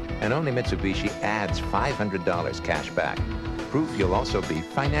 36 months. And only Mitsubishi adds $500 cash back. Proof you'll also be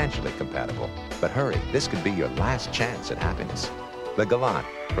financially compatible. But hurry, this could be your last chance at happiness. The Galant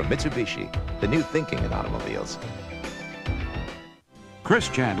from Mitsubishi, the new thinking in automobiles. Chris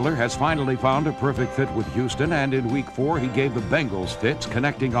Chandler has finally found a perfect fit with Houston, and in Week 4 he gave the Bengals fits,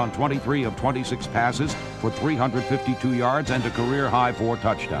 connecting on 23 of 26 passes for 352 yards and a career-high 4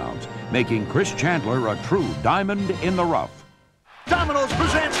 touchdowns, making Chris Chandler a true diamond in the rough. Domino's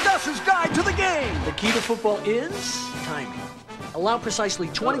presents Gus's Guide to the Game. The key to football is timing. Allow precisely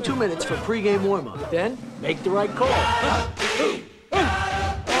 22 minutes for pregame warm-up. Then, make the right call.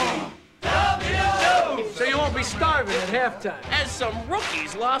 So you won't be be starving at halftime. As some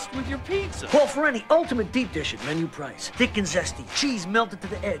rookies lost with your pizza. Call for any ultimate deep dish at menu price. Thick and zesty, cheese melted to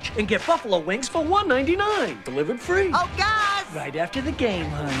the edge, and get buffalo wings for $1.99. Delivered free. Oh, guys! Right after the game,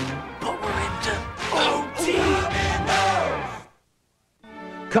 honey. But we're into OT.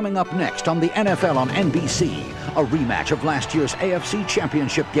 Coming up next on the NFL on NBC, a rematch of last year's AFC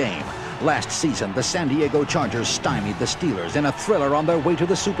Championship game. Last season, the San Diego Chargers stymied the Steelers in a thriller on their way to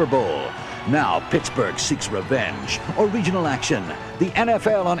the Super Bowl. Now Pittsburgh seeks revenge. Or regional action. The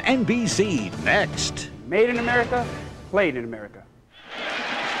NFL on NBC next. Made in America, played in America.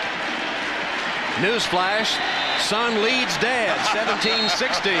 Newsflash, son leads dad,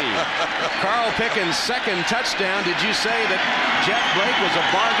 17-60. Carl Pickens' second touchdown. Did you say that Jeff Blake was a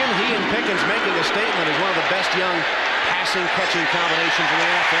bargain? He and Pickens making a statement as one of the best young passing-catching combinations in the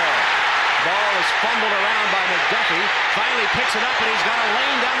NFL. Ball is fumbled around by McDuffie. Finally picks it up, and he's got a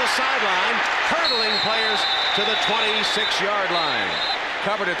lane down the sideline, hurdling players to the 26-yard line.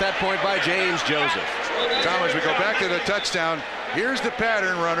 Covered at that point by James Joseph. Tom, as we go back to the touchdown, here's the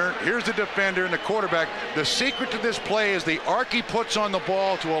pattern runner, here's the defender and the quarterback. The secret to this play is the arc he puts on the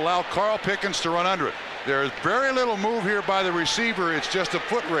ball to allow Carl Pickens to run under it. There's very little move here by the receiver. It's just a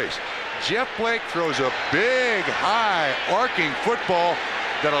foot race. Jeff Blake throws a big, high, arcing football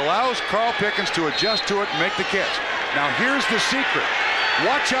that allows Carl Pickens to adjust to it and make the catch. Now here's the secret.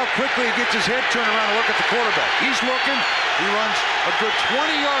 Watch how quickly he gets his head turned around and look at the quarterback. He's looking. He runs a good 20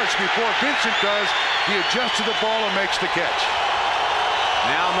 yards before Vincent does. He adjusts to the ball and makes the catch.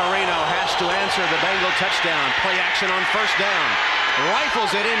 Now Marino has to answer the Bengal touchdown. Play action on first down.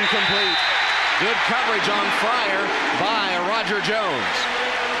 Rifles it incomplete. Good coverage on Fryer by Roger Jones.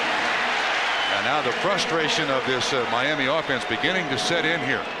 And now the frustration of this Miami offense beginning to set in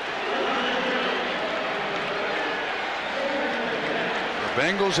here. The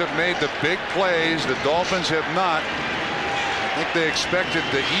Bengals have made the big plays. The Dolphins have not. I think they expected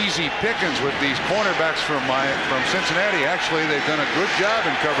the easy pickings with these cornerbacks from Cincinnati. Actually, they've done a good job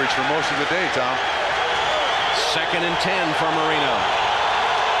in coverage for most of the day, Tom. 2nd and 10 for Marino.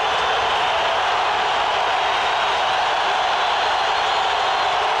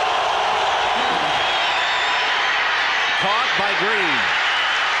 Caught by Green.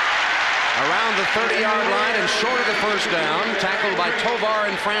 Around the 30-yard line and short of the first down. Tackled by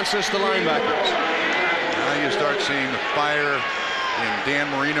Tovar and Francis, the linebackers. Now you start seeing the fire in Dan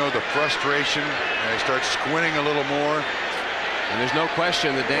Marino, the frustration. And they start squinting a little more. And there's no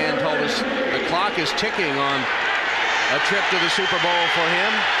question that Dan told us the clock is ticking on a trip to the Super Bowl for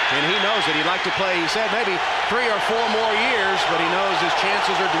him. And he knows that he'd like to play, he said, maybe 3 or 4 more years, but he knows his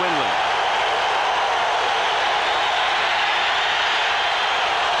chances are dwindling.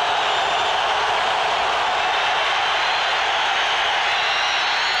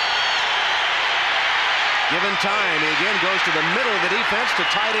 Given time, he again goes to the middle of the defense to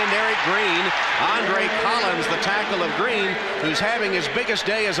tight end Eric Green. Andre Collins, the tackle of Green, who's having his biggest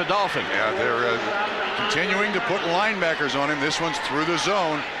day as a Dolphin. Yeah, they're continuing to put linebackers on him. This one's through the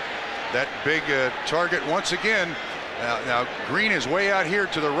zone. That big target once again. Now Green is way out here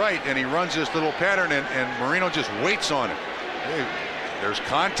to the right, and he runs this little pattern, and Marino just waits on it. There's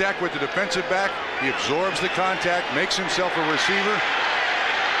contact with the defensive back. He absorbs the contact, makes himself a receiver.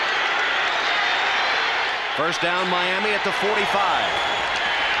 First down, Miami at the 45.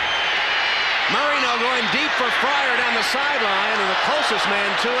 Marino going deep for Fryer down the sideline, and the closest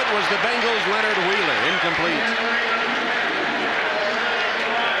man to it was the Bengals' Leonard Wheeler. Incomplete.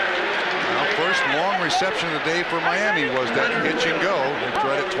 Now, first long reception of the day for Miami was that hitch and go. They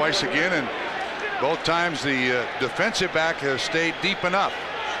tried it twice again, and both times the defensive back has stayed deep enough.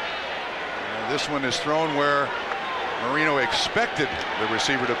 This one is thrown where Marino expected the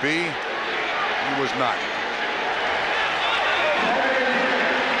receiver to be. He was not.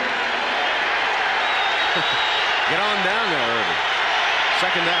 Get on down there, Irving.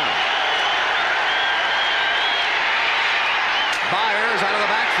 Second down. Byers out of the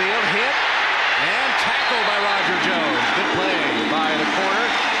backfield, hit and tackled by Roger Jones. Good play by the corner.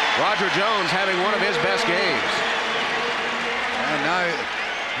 Roger Jones having one of his best games. And now,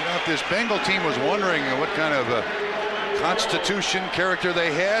 if this Bengal team was wondering what kind of constitution, character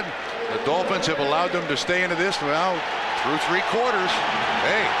they had, the Dolphins have allowed them to stay into this. Well, through 3 quarters.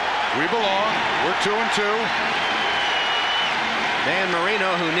 Hey, we belong. We're 2-2. Dan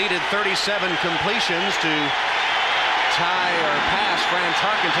Marino, who needed 37 completions to tie or pass Fran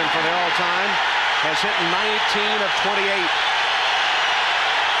Tarkenton for the all-time, has hit 19 of 28.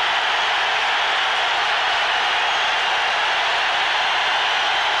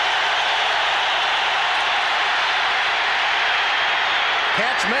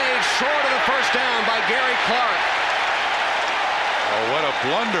 Catch It's made short of the first down by Gary Clark. Oh, what a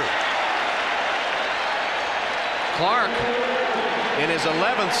blunder. Clark, in his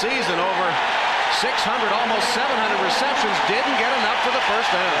 11th season, over 600, almost 700 receptions, didn't get enough for the first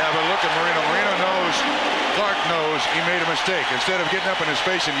down. Yeah, but look at Marino. Marino knows, Clark knows he made a mistake. Instead of getting up in his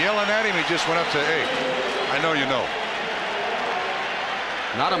face and yelling at him, he just went up to, hey, I know you know.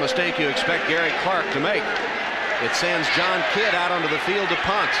 Not a mistake you expect Gary Clark to make. It sends John Kidd out onto the field to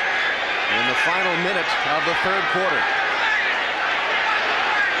punt in the final minute of the third quarter.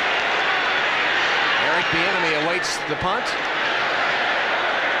 Eric Bieniemy awaits the punt.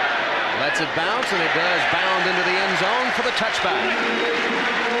 Lets it bounce, and it does bound into the end zone for the touchback.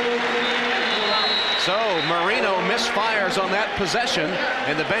 So Marino misfires on that possession,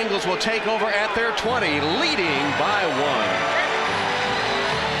 and the Bengals will take over at their 20, leading by 1.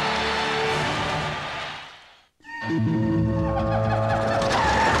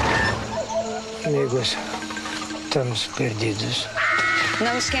 Amigos, estamos perdidos.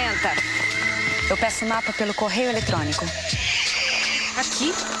 Não esquenta. Eu peço o mapa pelo correio eletrônico.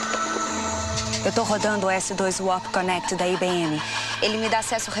 Aqui? Eu tô rodando o S2 Warp Connect da IBM. Ele me dá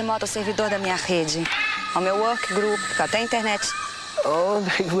acesso remoto ao servidor da minha rede, ao meu workgroup, até a internet. Onde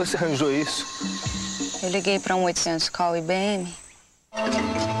é que você arranjou isso? Eu liguei para 800 call IBM.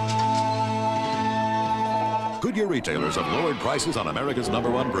 Goodyear retailers have lowered prices on America's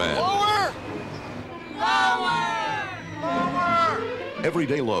 #1 brand. Lower! Lower!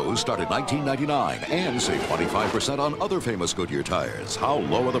 Everyday lows start at $19.99 and save 25% on other famous Goodyear tires. How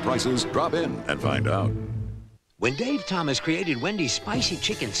low are the prices? Drop in and find out. When Dave Thomas created Wendy's spicy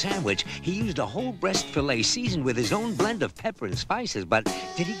chicken sandwich, he used a whole breast fillet seasoned with his own blend of pepper and spices, but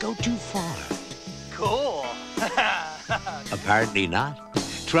did he go too far? Cool. Apparently not.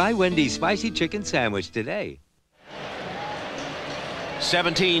 Try Wendy's spicy chicken sandwich today.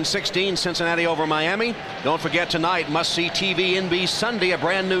 17-16 Cincinnati over Miami. Don't forget tonight, must-see TV NB Sunday, a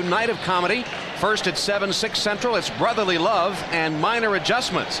brand new night of comedy. First at 7, 6 Central, it's Brotherly Love and Minor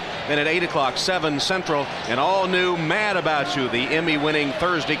Adjustments. Then at 8 o'clock, 7 Central, an all-new Mad About You, the Emmy-winning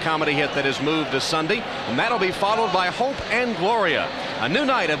Thursday comedy hit that has moved to Sunday. And that'll be followed by Hope and Gloria, a new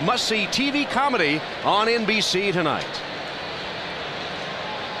night of must-see TV comedy on NBC tonight.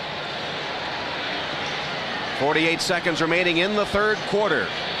 48 seconds remaining in the third quarter.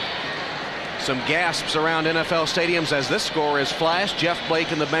 Some gasps around NFL stadiums as this score is flashed. Jeff Blake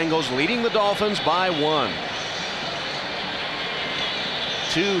and the Bengals leading the Dolphins by 1.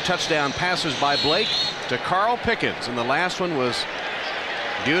 2 touchdown passes by Blake to Carl Pickens, and the last one was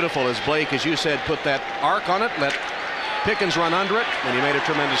beautiful as Blake, as you said, put that arc on it, let Pickens run under it, and he made a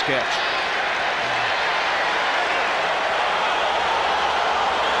tremendous catch.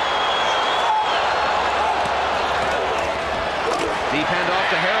 Deep handoff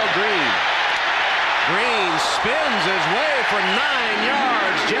to Harold Green. Green spins his way for 9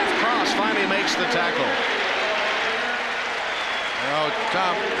 yards. Jeff Cross finally makes the tackle. Now,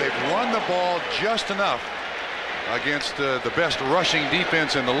 Tom, they've run the ball just enough against the best rushing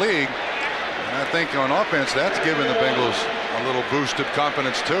defense in the league. And I think on offense, that's given the Bengals a little boost of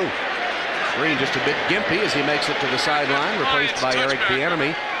confidence, too. Green just a bit gimpy as he makes it to the sideline, replaced by Eric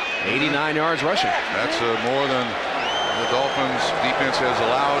Bieniemy. 89 yards rushing. That's more than the Dolphins defense has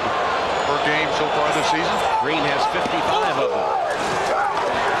allowed per game so far this season. Green has 55 of them.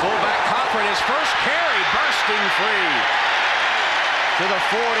 Fullback Cochran, his first carry, bursting free to the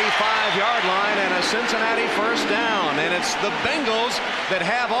 45-yard line, and a Cincinnati first down. And it's the Bengals that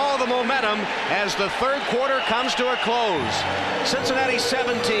have all the momentum as the third quarter comes to a close. Cincinnati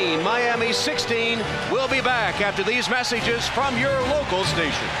 17, Miami 16. We'll be back after these messages from your local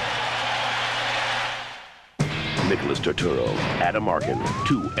station. Nicholas Turturro, Adam Arkin,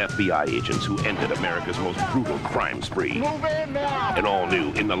 2 FBI agents who ended America's most brutal crime spree. Move in now! And all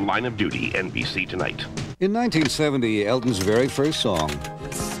new in The Line of Duty, NBC tonight. In 1970, Elton's very first song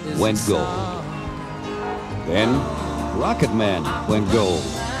went gold. Then, Rocket Man went gold.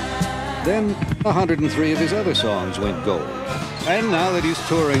 Then, 103 of his other songs went gold. And now that he's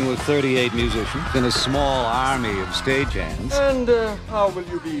touring with 38 musicians and a small army of stagehands... And how will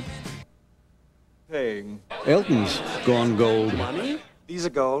you be paying? Elton's gone gold. Money? These are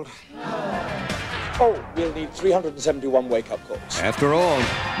gold. Oh, we'll need 371 wake-up calls. After all,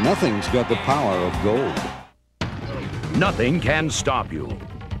 nothing's got the power of gold. Nothing can stop you.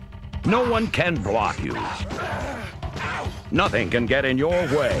 No one can block you. Nothing can get in your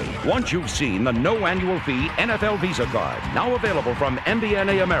way once you've seen the no annual fee NFL Visa card. Now available from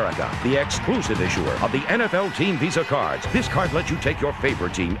MBNA America, the exclusive issuer of the NFL Team Visa cards. This card lets you take your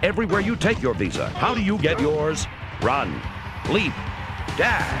favorite team everywhere you take your Visa. How do you get yours? Run, leap,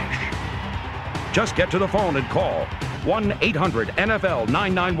 dash. Just get to the phone and call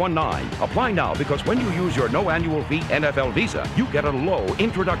 1-800-NFL-9919. Apply now, because when you use your no annual fee NFL Visa, you get a low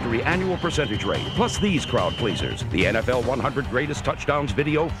introductory annual percentage rate, plus these crowd pleasers: the NFL 100 Greatest Touchdowns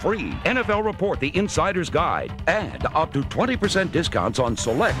video free, NFL Report, the Insider's Guide, and up to 20% discounts on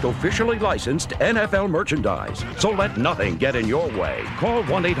select officially licensed NFL merchandise. So let nothing get in your way. Call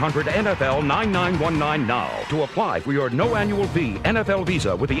 1-800-NFL-9919 now to apply for your no annual fee NFL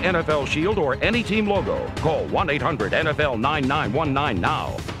Visa with the NFL Shield or any team logo. Call 1-800-NFL-9919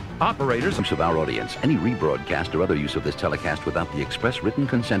 now. Operators of our audience, any rebroadcast or other use of this telecast without the express written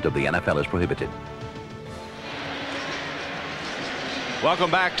consent of the NFL is prohibited.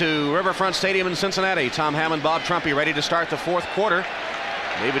 Welcome back to Riverfront Stadium in Cincinnati. Tom Hammond, Bob Trumpy ready to start the fourth quarter.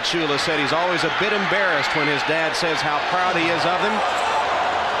 David Shula said he's always a bit embarrassed when his dad says how proud he is of him.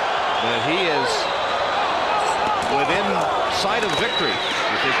 But he is within sight of victory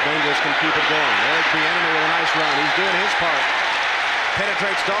if his Bengals can keep it going. Eric Bieniemy with a nice run. He's doing his part.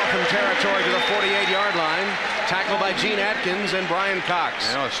 Penetrates Dolphin territory to the 48-yard line. Tackled by Gene Atkins and Brian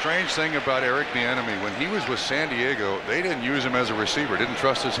Cox. You know, a strange thing about Eric Bieniemy, when he was with San Diego, they didn't use him as a receiver, didn't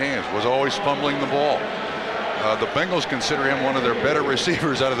trust his hands, was always fumbling the ball. The Bengals consider him one of their better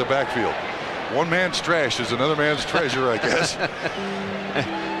receivers out of the backfield. One man's trash is another man's treasure, I guess.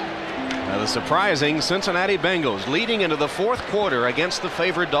 Now the surprising Cincinnati Bengals leading into the fourth quarter against the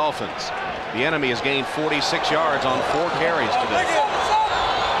favored Dolphins. The enemy has gained 46 yards on 4 carries today.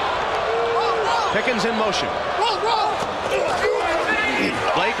 Pickens in motion.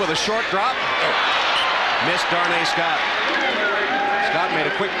 Blake with a short drop. Missed Darnay Scott. Scott made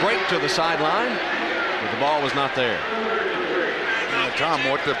a quick break to the sideline, but the ball was not there. Tom,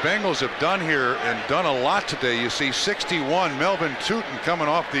 what the Bengals have done here, and done a lot today, you see 61, Melvin Tootin coming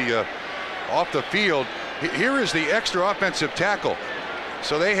off the field. Here is the extra offensive tackle.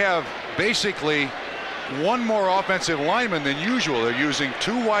 So they have basically one more offensive lineman than usual. They're using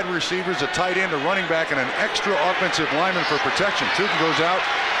 2 wide receivers, a tight end, a running back, and an extra offensive lineman for protection. Tootin goes out,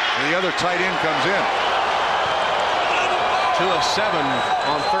 and the other tight end comes in. 2 of 7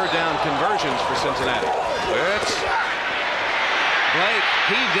 on third down conversions for Cincinnati. Blake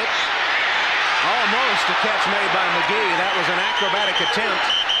heaved it. Almost a catch made by McGee. That was an acrobatic attempt.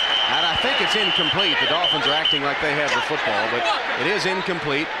 And I think it's incomplete. The Dolphins are acting like they have the football, but it is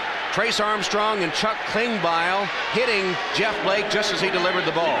incomplete. Trace Armstrong and Chuck Klingbeil hitting Jeff Blake just as he delivered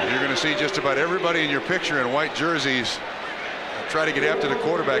the ball. You're going to see just about everybody in your picture in white jerseys try to get after the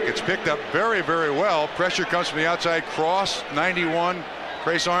quarterback. It's picked up very, very well. Pressure comes from the outside. Cross, 91.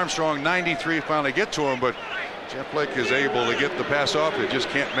 Trace Armstrong, 93, finally get to him, but Jeff Blake is able to get the pass off. They just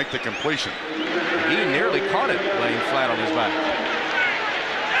can't make the completion. He nearly caught it laying flat on his back.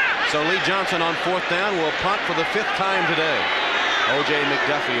 So Lee Johnson on 4th down will punt for the 5th time today. O.J.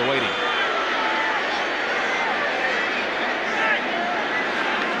 McDuffie awaiting.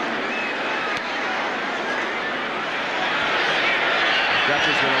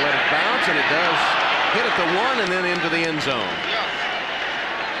 McDuffie's going to let it bounce, and it does hit at the 1 and then into the end zone.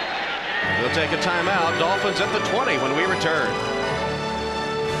 We'll take a timeout. Dolphins at the 20 when we return.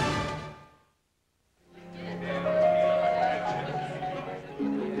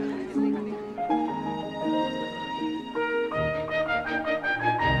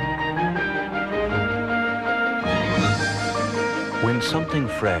 When something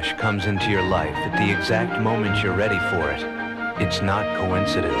fresh comes into your life at the exact moment you're ready for it, it's not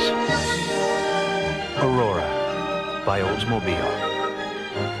coincidence. Aurora by Oldsmobile.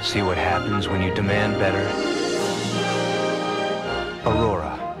 See what happens when you demand better?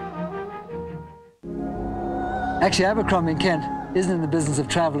 Aurora. Actually, Abercrombie & Kent isn't in the business of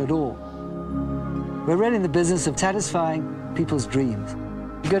travel at all. We're really in the business of satisfying people's dreams.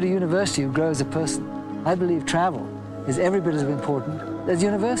 You go to university, you grow as a person. I believe travel is every bit as important as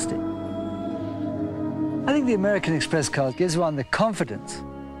university. I think the American Express card gives one the confidence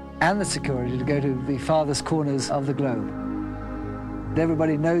and the security to go to the farthest corners of the globe.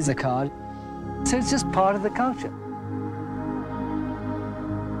 Everybody knows the card, so it's just part of the culture.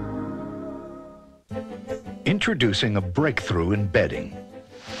 Introducing a breakthrough in bedding.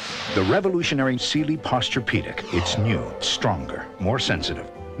 The revolutionary Sealy Posturepedic. It's new, stronger, more sensitive.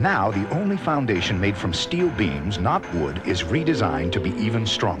 Now, the only foundation made from steel beams, not wood, is redesigned to be even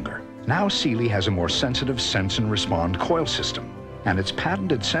stronger. Now, Sealy has a more sensitive sense and respond coil system, and its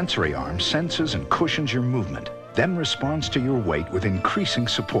patented sensory arm senses and cushions your movement, then responds to your weight with increasing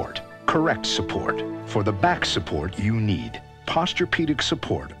support. Correct support for the back support you need. Posturepedic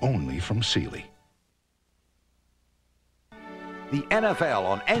support only from Sealy. The NFL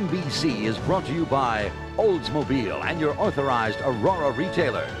on NBC is brought to you by Oldsmobile and your authorized Aurora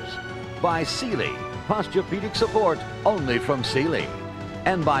retailers. By Sealy, Posturepedic support only from Sealy.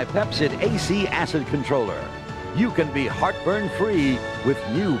 And by Pepsid AC Acid Controller. You can be heartburn-free with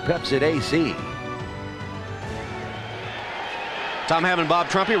new Pepsid AC. Tom Hammond, Bob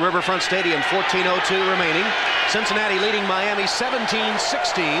Trumpy, Riverfront Stadium, 14:02 remaining. Cincinnati leading Miami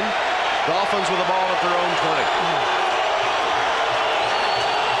 17-16. Dolphins with the ball at their own 20.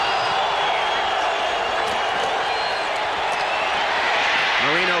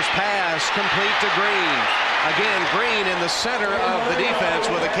 Marino's pass complete to Green. Again, Green in the center of the defense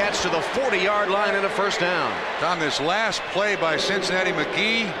with a catch to the 40-yard line and a first down. On this last play by Cincinnati,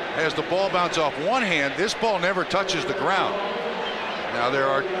 McGee has the ball bounce off one hand. This ball never touches the ground. Now there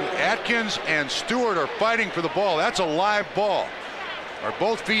are Atkins and Stewart are fighting for the ball. That's a live ball. Are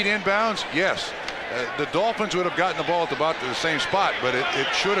both feet inbounds? Yes. The Dolphins would have gotten the ball at about the same spot, but it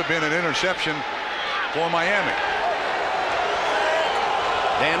should have been an interception for Miami.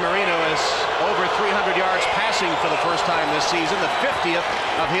 Dan Marino is over 300 yards passing for the first time this season, the 50th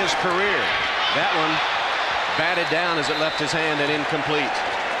of his career. That one batted down as it left his hand and incomplete.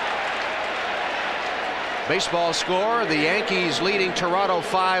 Baseball score, the Yankees leading Toronto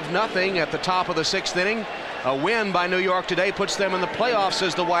 5-0 at the top of the 6th inning. A win by New York today puts them in the playoffs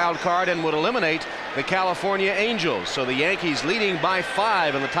as the wild card and would eliminate the California Angels. So the Yankees leading by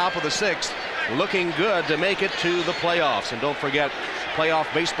 5 in the top of the 6th, looking good to make it to the playoffs. And don't forget,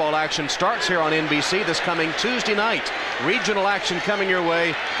 playoff baseball action starts here on NBC this coming Tuesday night. Regional action coming your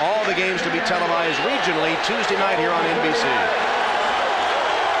way. All the games to be televised regionally Tuesday night here on NBC.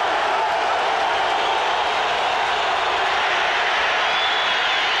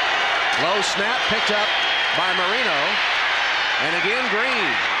 Low snap picked up by Marino. And again,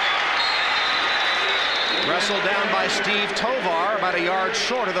 Green. Wrestled down by Steve Tovar, about a yard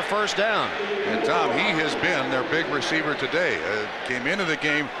short of the first down. And Tom, he has been their big receiver today. Came into the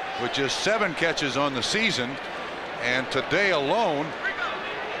game with just 7 catches on the season, and today alone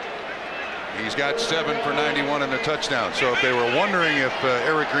he's got 7 for 91 and a touchdown. So if they were wondering if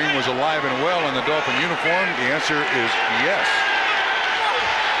Eric Green was alive and well in the Dolphin uniform, the answer is yes.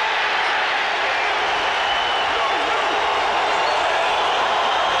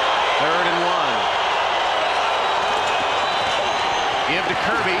 Give to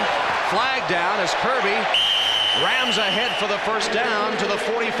Kirby. Flag down as Kirby rams ahead for the first down to the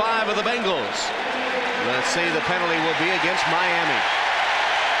 45 of the Bengals. Let's see, the penalty will be against Miami.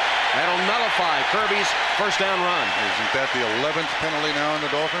 That'll nullify Kirby's first down run. Isn't that the 11th penalty now on the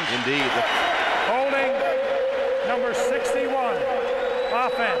Dolphins? Indeed. Holding number 61.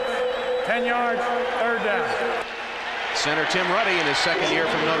 Offense. 10 yards, third down. Center Tim Ruddy in his second year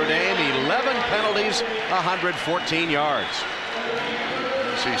from Notre Dame. 11 penalties, 114 yards.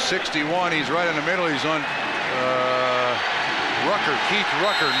 See 61, he's right in the middle. He's on Rucker, Keith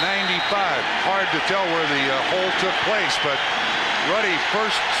Rucker, 95. Hard to tell where the hole took place, but Ruddy,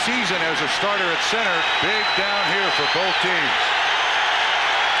 first season as a starter at center. Big down here for both teams.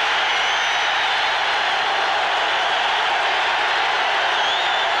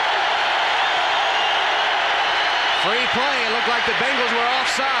 Free play. It looked like the Bengals were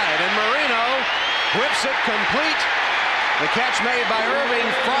offside, and Marino whips it complete. The catch made by Irving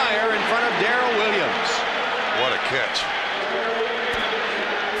Fryer in front of Darrell Williams. What a catch.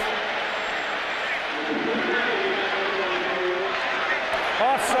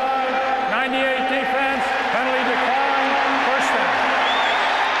 Offside, 98 defense, penalty decline, first down.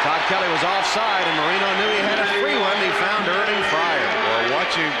 Todd Kelly was offside, and Marino knew he had a free one. He found Irving Fryer. Well,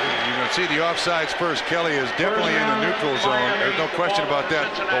 watching, you're going to see the offsides first. Kelly is definitely in the neutral zone. There's no question about that.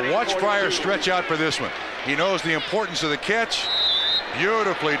 But watch Fryer stretch out for this one. He knows the importance of the catch.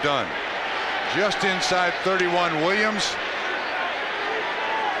 Beautifully done. Just inside 31 Williams.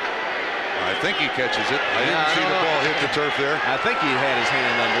 I think he catches it. I didn't see the ball hit the turf there. I think he had his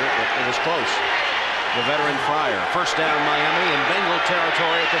hand under it, but it was close. The veteran Fryer. First down Miami in Bengal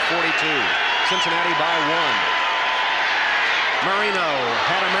territory at the 42. Cincinnati by 1. Marino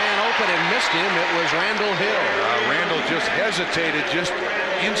had a man open and missed him. It was Randall Hill. Randall just hesitated just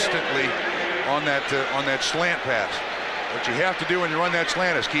instantly on that slant pass. What you have to do when you run that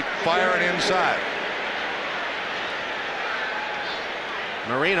slant is keep firing inside.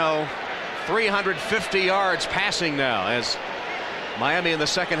 Marino 350 yards passing now as Miami in the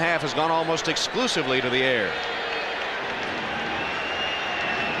second half has gone almost exclusively to the air.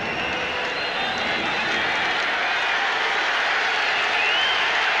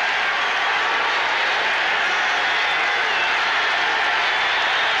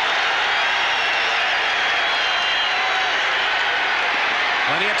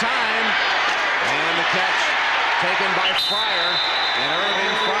 time. And the catch taken by Fryer. And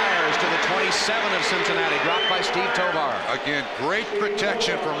Irving fires to the 27 of Cincinnati, dropped by Steve Tovar. Again, great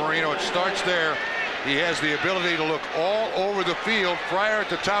protection from Marino. It starts there. He has the ability to look all over the field. Fryer at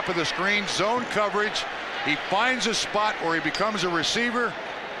the top of the screen, zone coverage. He finds a spot where he becomes a receiver.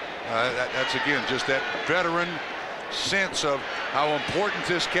 That's, again, just that veteran sense of how important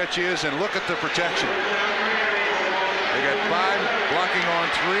this catch is. And look at the protection. They got 5, blocking on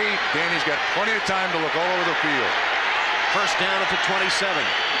 3. Danny's got plenty of time to look all over the field. First down at the 27.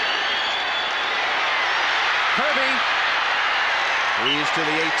 Kirby. He's to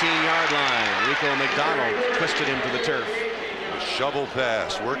the 18-yard line. Rico McDonald twisted him to the turf. The shovel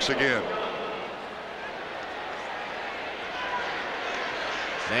pass works again.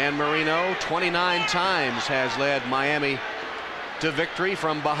 Dan Marino 29 times has led Miami to victory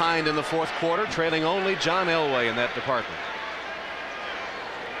from behind in the fourth quarter, trailing only John Elway in that department.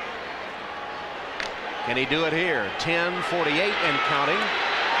 Can he do it here? 10:48 and counting.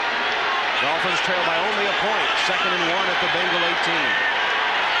 Dolphins trail by only a point. 2nd and 1 at the Bengal 18.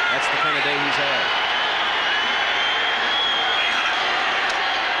 That's the kind of day he's had.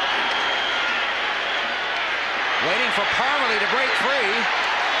 Waiting for Parmalee to break free.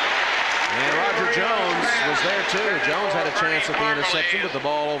 And Roger Jones was there too. Jones had a chance at the interception with the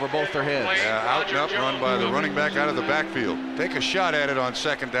ball over both their heads. Yeah, out and up, run by the running back out of the backfield. Take a shot at it on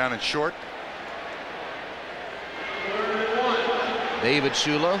 2nd down and short. David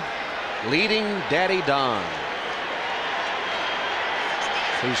Shula leading Daddy Don,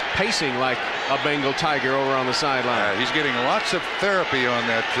 who's pacing like a Bengal tiger over on the sideline. He's getting lots of therapy on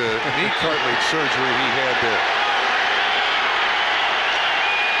that knee cartilage surgery he had there.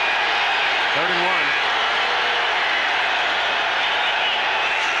 3rd and 1.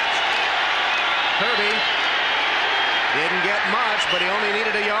 Kirby didn't get much, but he only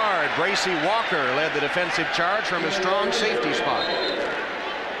needed a yard. Bracy Walker led the defensive charge from his strong safety spot.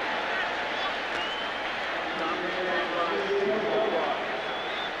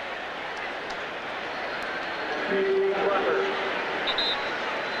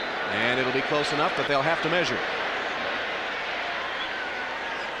 And it'll be close enough that they'll have to measure.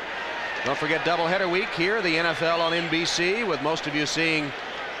 Don't forget doubleheader week here, the NFL on NBC, with most of you seeing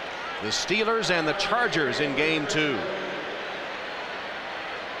the Steelers and the Chargers in game 2.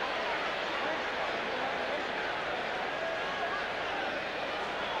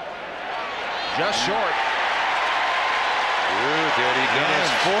 Just short. Daddy And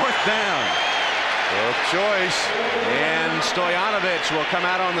it's 4th down. Tough choice. And Stoyanovich will come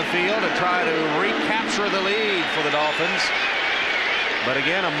out on the field to try to recapture the lead for the Dolphins. But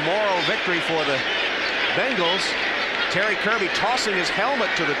again, a moral victory for the Bengals. Terry Kirby tossing his helmet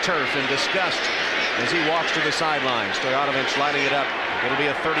to the turf in disgust as he walks to the sideline. Stoyanovich lighting it up. It'll be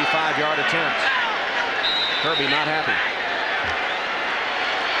a 35-yard attempt. Kirby not happy.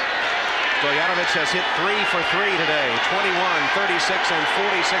 Stoyanovich has hit 3 for 3 today. 21, 36, and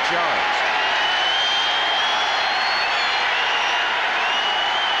 46 yards.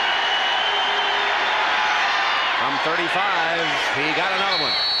 From 35, he got another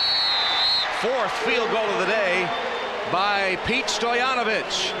one. 4th field goal of the day by Pete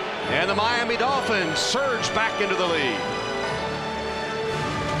Stoyanovich. And the Miami Dolphins surge back into the lead.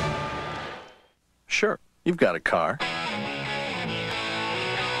 Sure, you've got a car.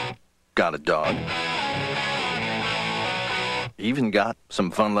 Got a dog. Even got some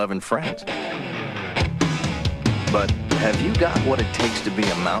fun-loving friends. But have you got what it takes to be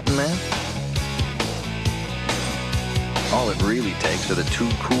a mountain man? All it really takes are the 2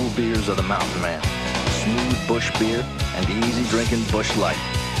 cool beers of the mountain man. Smooth bush beer and easy drinking Busch Light.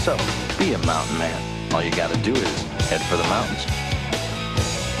 So, be a mountain man. All you gotta do is head for the mountains.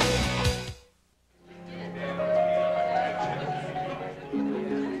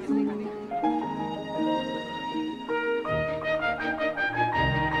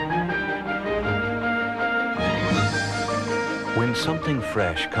 When something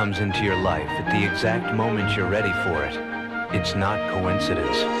fresh comes into your life at the exact moment you're ready for it, it's not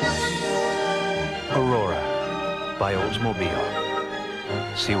coincidence. Aurora by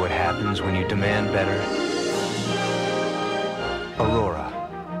Oldsmobile. See what happens when you demand better? Aurora.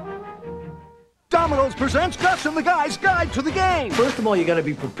 Domino's presents Gus and the Guy's Guide to the Game. First of all, you gotta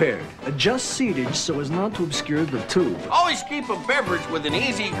be prepared. Adjust seatage so as not to obscure the tube. Always keep a beverage with an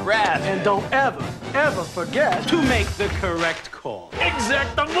easy grasp. And don't ever forget to make the correct call.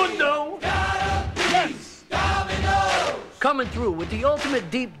 Exactamundo! Yes, Domino's! Coming through with the ultimate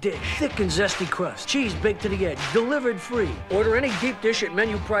deep dish. Thick and zesty crust. Cheese baked to the edge. Delivered free. Order any deep dish at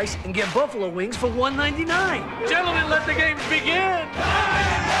menu price and get buffalo wings for $1.99. Gentlemen, let the games begin.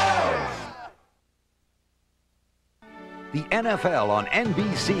 The NFL on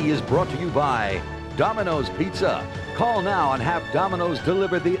NBC is brought to you by Domino's Pizza. Call now and have Domino's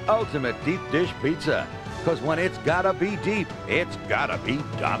deliver the ultimate deep dish pizza. Because when it's gotta be deep, it's gotta be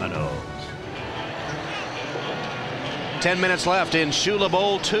Domino's. 10 minutes left in Shula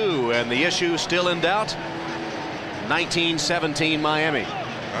Bowl 2, and the issue still in doubt. 19-17 Miami.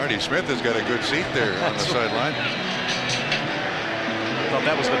 Artie Smith has got a good seat there on the sideline. I thought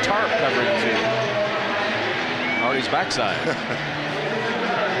that was the tarp covering the field. Artie's backside.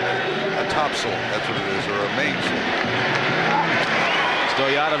 A topsail, that's what it is, or a mainsail.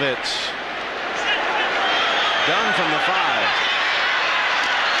 Stoyanovich. Dunn from the 5.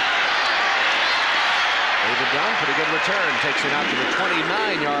 David Dunn, pretty good return. Takes it out to the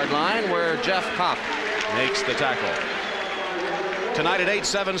 29-yard line where Jeff Kopp makes the tackle. Tonight at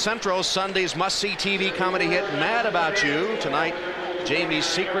 8/7 Central, Sunday's must-see TV comedy hit Mad About You. Tonight, Jamie's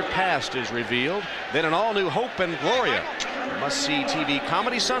secret past is revealed. Then an all-new Hope and Gloria. Must-see TV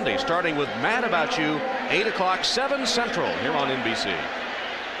comedy Sunday, starting with Mad About You, 8 o'clock, 7 Central, here on NBC.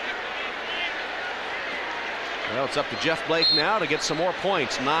 Well, it's up to Jeff Blake now to get some more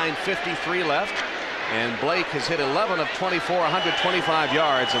points. 9:53 left. And Blake has hit 11 of 24, 125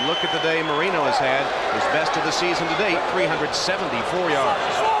 yards. And look at the day Marino has had. His best of the season to date, 374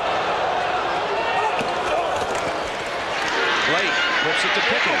 yards. Blake flips it to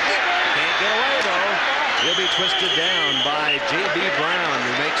Pickens. Can't get away, though. He'll be twisted down by J.B. Brown,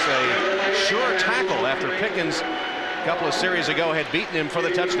 who makes a sure tackle after Pickens a couple of series ago had beaten him for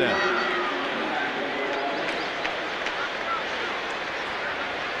the touchdown.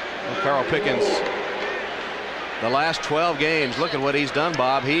 Well, Carl Pickens, the last 12 games, look at what he's done,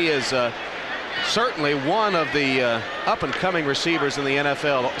 Bob. He is certainly one of the up-and-coming receivers in the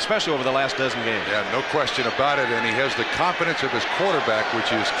NFL, especially over the last dozen games. Yeah, no question about it, and he has the confidence of his quarterback,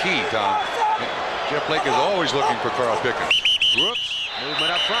 which is key, Tom. Jeff Blake is always looking for Carl Pickens. Whoops,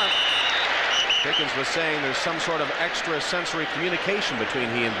 movement up front. Pickens was saying there's some sort of extra-sensory communication between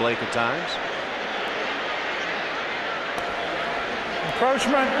he and Blake at times.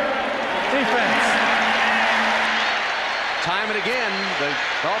 Encroachment, defense. Time and again, the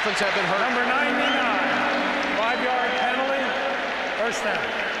Dolphins have been hurt. Number 99, 5-yard penalty, first down.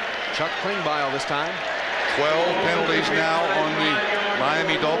 Chuck Klingbeil this time. 12 penalties now on the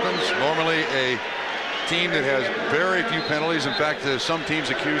Miami Dolphins. Normally a team that has very few penalties. In fact, some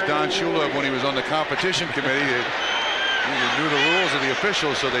teams accused Don Shula of when he was on the competition committee. He knew the rules of the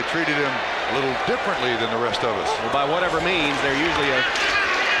officials, so they treated him a little differently than the rest of us. Well, by whatever means, they're usually a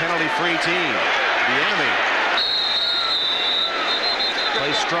penalty-free team. The enemy.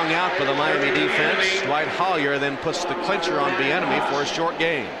 Play strung out by the Miami defense. Dwight Hollier then puts the clincher on Bieniemy for a short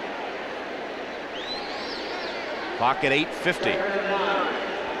gain. Clock at 8:50.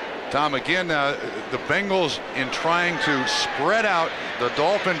 Tom, again, the Bengals, in trying to spread out the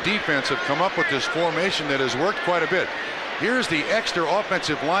Dolphin defense, have come up with this formation that has worked quite a bit. Here's the extra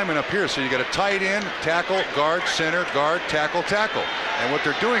offensive lineman up here. So you got a tight end, tackle, guard, center, guard, tackle, tackle. And what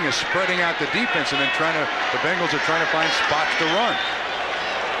they're doing is spreading out the defense, and then the Bengals are trying to find spots to run.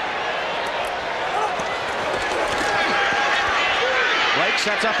 Blake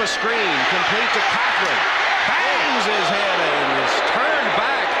sets up a screen, complete to Cochran. Bangs his head in, is turned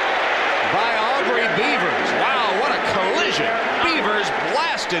back by Aubrey Beavers. Wow, what a collision. Beavers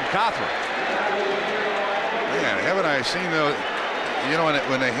blasted Cochran. Man, haven't I seen those, you know,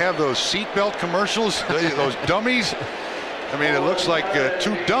 when they have those seatbelt commercials, those dummies? I mean, it looks like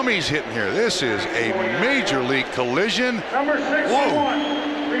two dummies hitting here. This is a major league collision. Number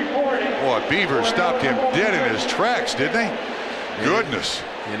 61, reporting. Boy, Beavers stopped him dead in his tracks, didn't they? Goodness.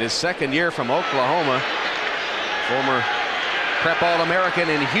 In his second year from Oklahoma, former prep All-American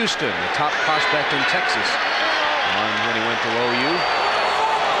in Houston, the top prospect in Texas when he went to OU.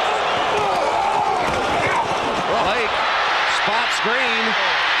 Blake spots Green,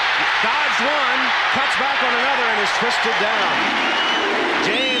 dodged one, cuts back on another, and is twisted down.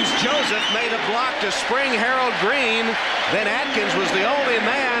 James Joseph made a block to spring Harold Green. Then Atkins was the only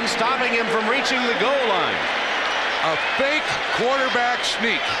man stopping him from reaching the goal line. A fake quarterback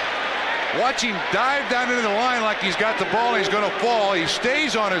sneak. Watch him dive down into the line like he's got the ball and he's going to fall. He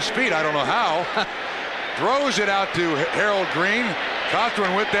stays on his feet. I don't know how. Throws it out to Harold Green.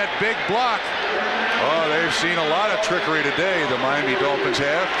 Cochran with that big block. Oh, they've seen a lot of trickery today, the Miami Dolphins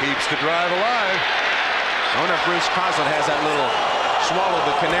have. Keeps the drive alive. I wonder if Bruce Coslet has that little swallow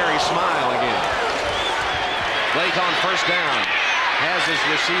the canary smile again. Blake on first down. Has his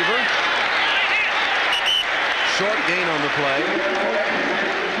receiver. Short gain on the play.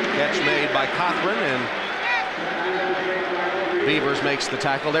 Catch made by Cothran, and Beavers makes the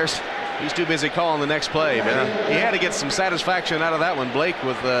tackle. He's too busy calling the next play, but he had to get some satisfaction out of that one. Blake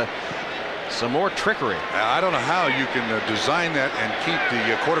with some more trickery. I don't know how you can design that and keep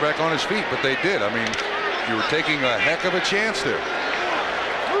the quarterback on his feet, but they did. I mean, you were taking a heck of a chance there.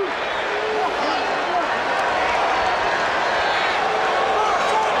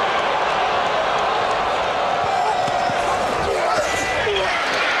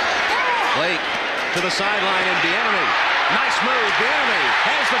 Blake to the sideline, and Bieniemy. Nice move. Bieniemy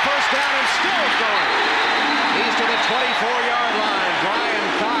has the first down and still going. He's to the 24-yard line. Brian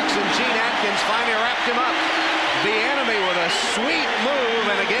Cox and Gene Atkins finally wrapped him up. Bieniemy with a sweet move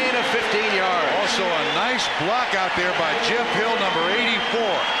and a gain of 15 yards. Also a nice block out there by Jeff Hill, number 84.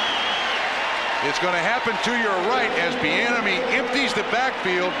 It's going to happen to your right as Bieniemy empties the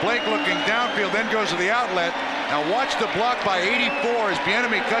backfield. Blake looking downfield, then goes to the outlet. Now watch the block by 84 as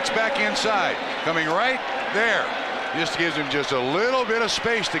Bieniemy cuts back inside. Coming right there. Just gives him just a little bit of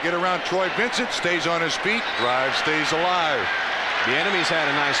space to get around Troy Vincent. Stays on his feet. Drive stays alive. Bieniemy's had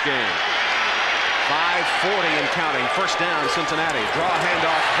a nice game. 5:40 and counting. First down, Cincinnati. Draw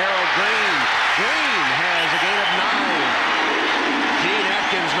handoff, Harold Green. Green has a gain of 9. Gene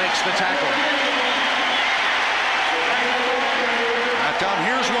Atkins makes the tackle. Now, Tom,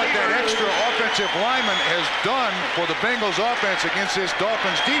 here's what that extra offensive lineman has done for the Bengals offense against this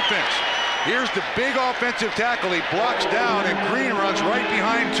Dolphins defense. Here's the big offensive tackle. He blocks down, and Green runs right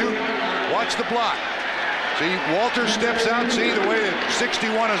behind two. Watch the block. See, Walter steps out. See the way that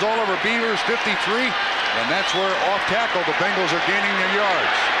 61 is all over Beavers, 53. And that's where off tackle the Bengals are gaining their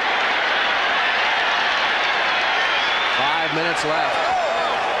yards. 5 minutes left.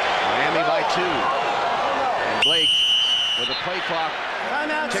 Miami by 2. And Blake, with the play clock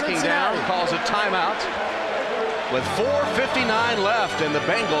ticking down, calls a timeout. With 4:59 left and the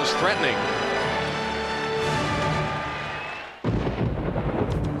Bengals threatening.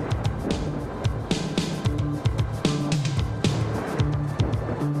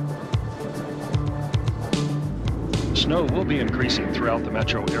 Snow will be increasing throughout the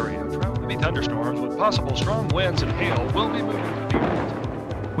metro area. Heavy thunderstorms with possible strong winds and hail will be moving to the east.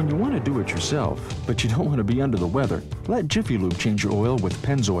 When you want to do it yourself, but you don't want to be under the weather, let Jiffy Lube change your oil with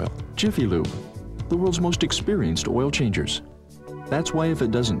Pennzoil. Jiffy Lube, the world's most experienced oil changers. That's why if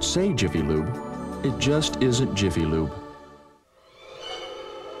it doesn't say Jiffy Lube, it just isn't Jiffy Lube.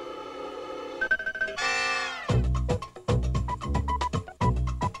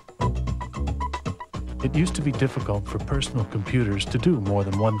 It used to be difficult for personal computers to do more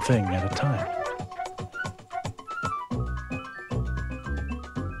than one thing at a time.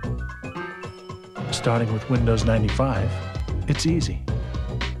 Starting with Windows 95, it's easy.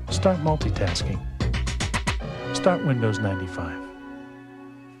 Start multitasking. Start Windows 95.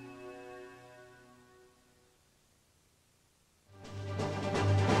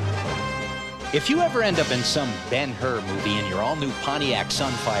 If you ever end up in some Ben-Hur movie in your all-new Pontiac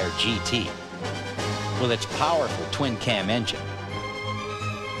Sunfire GT, with its powerful twin-cam engine,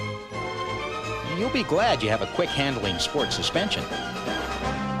 you'll be glad you have a quick-handling sport suspension.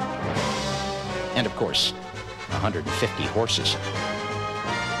 And, of course, 150 horses.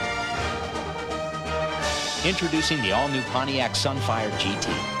 Introducing the all-new Pontiac Sunfire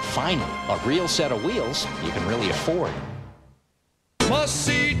GT. Finally, a real set of wheels you can really afford.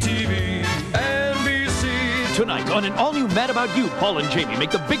 Must-see TV, NBC. Tonight on an all-new Mad About You, Paul and Jamie make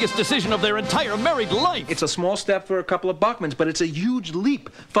the biggest decision of their entire married life. It's a small step for a couple of Buckmans, but it's a huge leap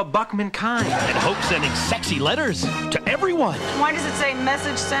for Buckmankind. And Hope sending sexy letters to everyone. Why does it say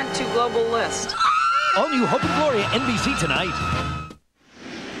message sent to global list? All new Hope and Gloria, NBC tonight.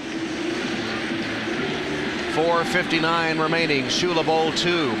 4:59 remaining. Shula Bowl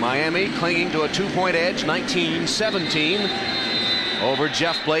 2. Miami clinging to a 2-point edge, 19-17 over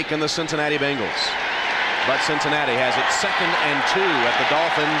Jeff Blake and the Cincinnati Bengals. But Cincinnati has it 2nd and 2 at the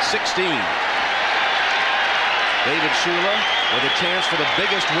Dolphins 16. David Shula with a chance for the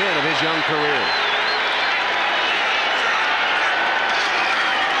biggest win of his young career.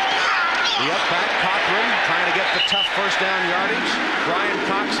 The up back, Cothran trying to get the tough first down yardage. Brian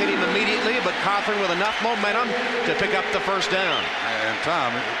Cox hit him immediately, but Cothran with enough momentum to pick up the first down. And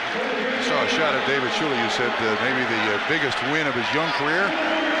Tom, you saw a shot of David Shula. You said maybe the biggest win of his young career.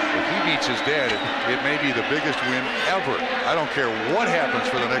 If he beats his dad, it may be the biggest win ever. I don't care what happens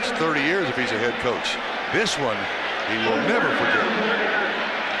for the next 30 years if he's a head coach. This one, he will never forget.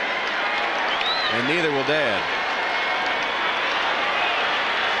 And neither will Dad.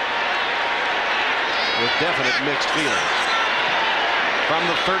 with definite mixed feelings. From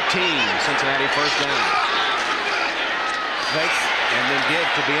the 13, Cincinnati first down. Fake and then give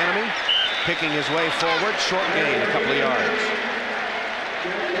to Bieniemy, picking his way forward, short gain, a couple of yards.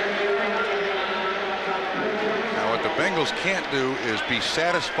 Now what the Bengals can't do is be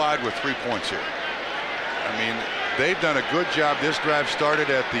satisfied with 3 points here. I mean, they've done a good job. This drive started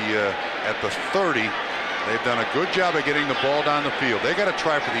at the 30. They've done a good job of getting the ball down the field. They got to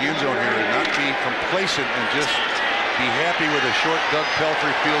try for the end zone here and not be complacent and just be happy with a short Doug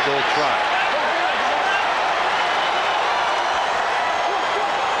Pelfrey field goal try.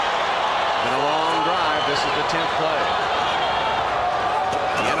 Been a long drive. This is the 10th play.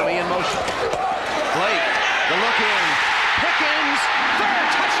 Bieniemy in motion. Blake, the look in. Pickens, third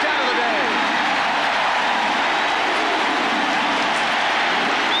touchdown of the day.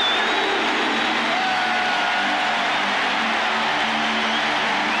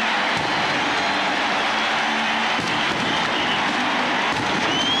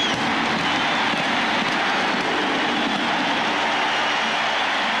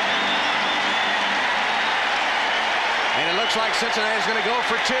 Looks like Cincinnati's going to go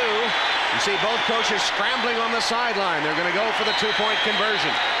for 2. You see both coaches scrambling on the sideline. They're going to go for the 2-point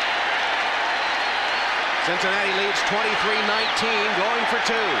conversion. Cincinnati leads 23-19, going for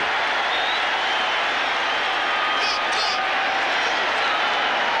 2.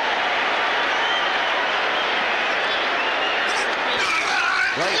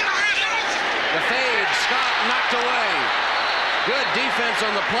 Blake. The fade, Scott knocked away. Good defense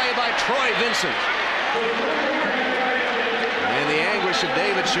on the play by Troy Vincent. And the anguish of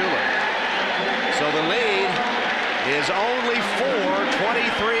David Shula. So the lead is only 4,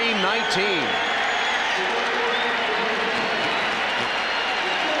 23-19.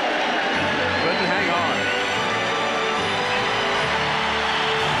 Couldn't hang on.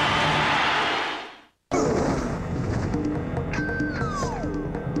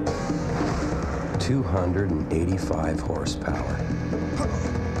 285 horsepower.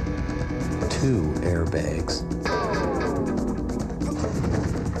 2 airbags.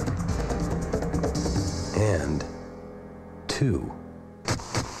 And 2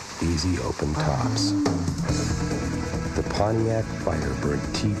 easy open tops. The Pontiac Firebird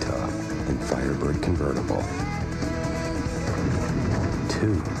T-Top and Firebird Convertible.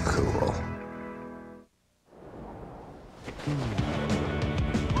 Too cool.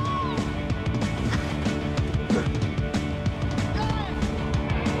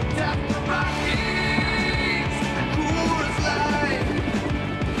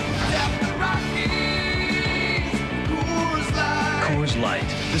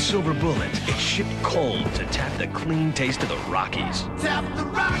 Silver Bullet. It's shipped cold to tap the clean taste of the Rockies. Tap the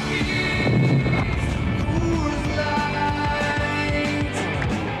Rockies. Coors Light.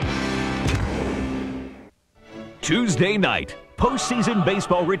 Tuesday night, postseason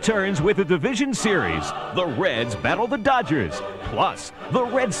baseball returns with a division series. The Reds battle the Dodgers, plus the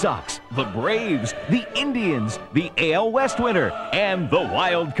Red Sox, the Braves, the Indians, the AL West winner, and the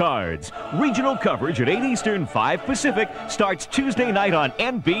Wild Cards. Regional coverage at 8 Eastern, 5 Pacific starts Tuesday night on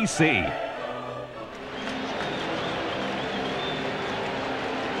NBC.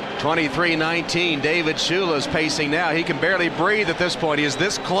 23-19. David Shula's pacing now. He can barely breathe at this point. He is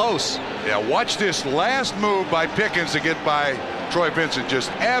this close. Yeah, watch this last move by Pickens to get by Troy Vincent.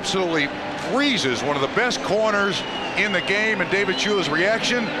 Just absolutely freezes one of the best corners in the game, and David Shula's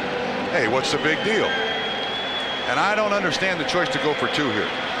reaction, hey, what's the big deal? And I don't understand the choice to go for 2 here.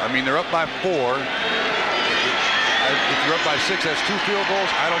 I mean, they're up by 4. If you're up by 6, that's 2 field goals.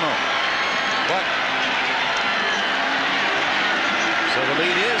 I don't know. But so the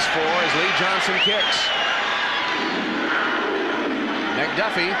lead is 4 as Lee Johnson kicks.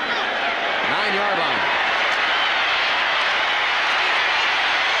 McDuffie, 9-yard line.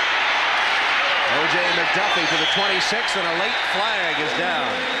 O.J. McDuffie to the 26, and a late flag is down.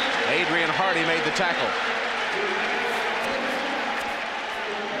 Adrian Hardy made the tackle.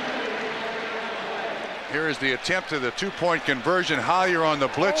 Here is the attempt of the 2-point conversion. Hollier on the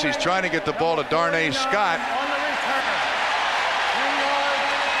blitz. He's trying to get the ball to Darnay Scott.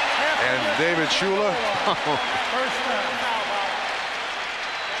 And David Shula.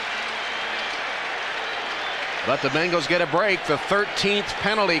 But the Bengals get a break. The 13th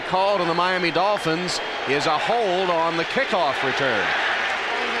penalty called on the Miami Dolphins is a hold on the kickoff return.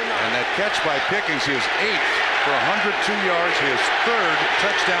 And that catch by Pickens, his 8th for 102 yards, his 3rd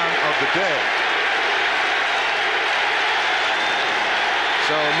touchdown of the day.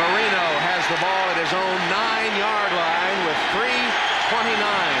 So Marino has the ball at his own 9-yard line with 3:29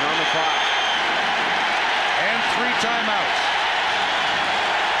 on the clock. And 3 timeouts.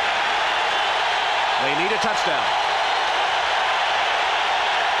 They need a touchdown.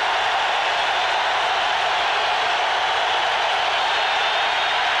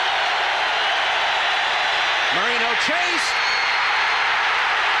 Marino chased.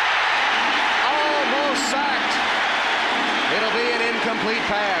 Almost sacked. It'll be an incomplete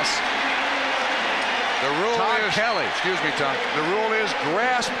pass. The rule is, Kelly. Excuse me, Tom. The rule is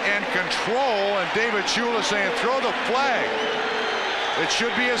grasp and control, and David Shula saying throw the flag. It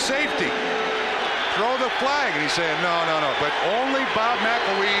should be a safety. Throw the flag. And he's saying no. But only Bob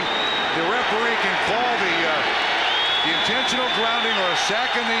McElwee, the referee, can call the intentional grounding or a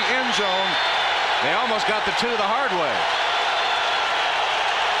sack in the end zone. They almost got the two the hard way.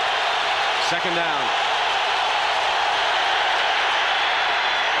 Second down.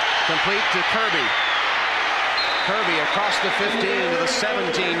 Complete to Kirby. Kirby across the 15 to the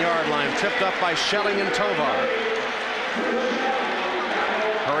 17-yard line, tripped up by Schelling and Tovar.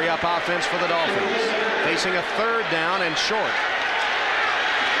 Hurry up offense for the Dolphins, facing a third down and short.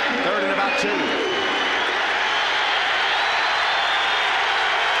 Third and about 2.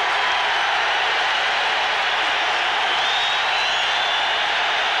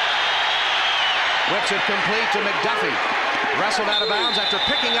 Whips it complete to McDuffie. Wrestled out of bounds after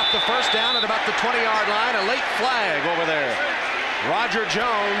picking up the first down at about the 20-yard line. A late flag over there. Roger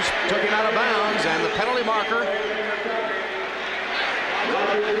Jones took him out of bounds, and the penalty marker.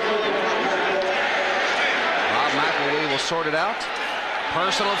 Bob McElwee will sort it out.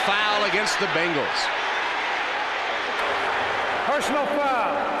 Personal foul against the Bengals. Personal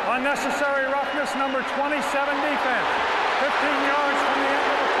foul. Unnecessary roughness, number 27 defense. 15 yards from the end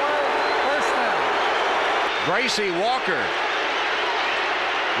of the play. First down. Gracie Walker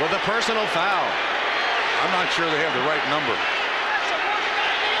with a personal foul. I'm not sure they have the right number.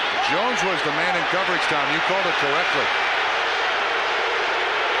 Jones was the man in coverage, Tom. You called it correctly.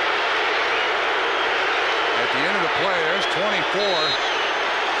 At the end of the play, there's 24.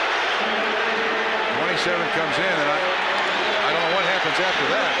 27 comes in, and I don't know what happens after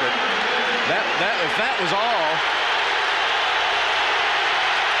that, but if that was all.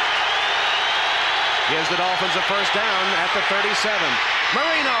 Gives the Dolphins a first down at the 37.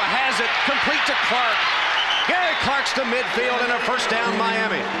 Marino has it, complete to Clark. Gary Clark's to midfield and a first down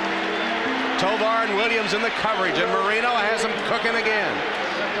Miami. Tovar and Williams in the coverage, and Marino has them cooking again.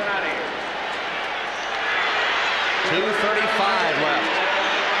 2:35 left.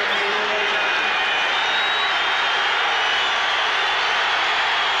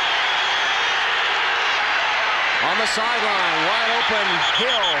 On the sideline, wide open,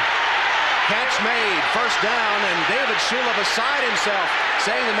 Hill. Catch made, first down, and David Shula beside himself,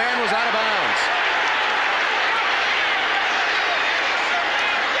 saying the man was out of bounds.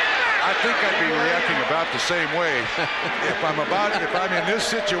 I think I'd be reacting about the same way if I'm in this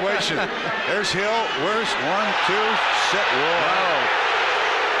situation. There's Hill. Where's 1, 2, set. Whoa.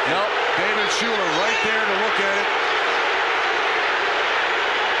 Nope. David Shula right there to look at it.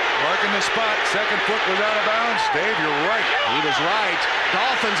 Marking the spot. Second foot was out of bounds. Dave, you're right. He was right.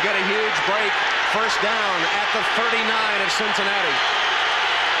 Dolphins get a huge break. First down at the 39 of Cincinnati.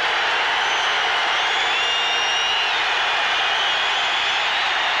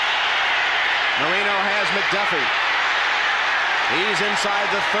 Marino has McDuffie. He's inside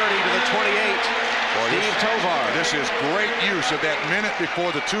the 30 to the 28. Steve Tovar. This is great use of that minute before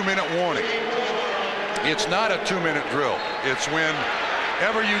the 2-minute warning. It's not a 2-minute drill. It's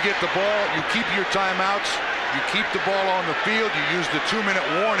whenever you get the ball, you keep your timeouts, you keep the ball on the field, you use the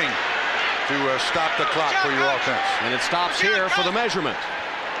 2-minute warning to stop the clock for your offense. And it stops here for the measurement.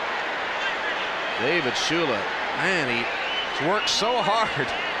 David Shula, man, he's worked so hard.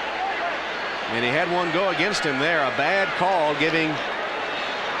 And he had one go against him there. A bad call giving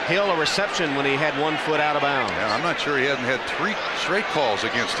Hill a reception when he had 1 foot out of bounds. Yeah, I'm not sure he hasn't had 3 straight calls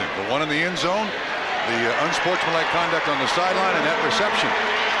against him. The one in the end zone, the unsportsmanlike conduct on the sideline, and that reception.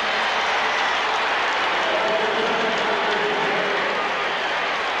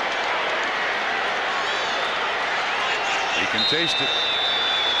 He can taste it.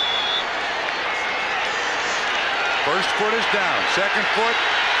 First foot is down. Second foot.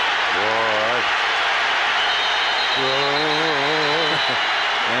 What?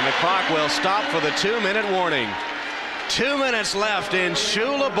 And the clock will stop for the 2-minute warning. 2 minutes left in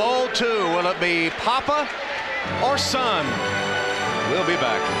Shula Bowl 2. Will it be Papa or Son? We'll be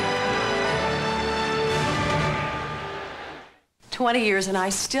back. 20 years and I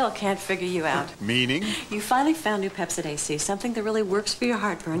still can't figure you out. Meaning? You finally found new Pepsid AC, something that really works for your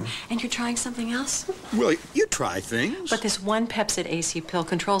heartburn, and you're trying something else? Well, you try things. But this one Pepsid AC pill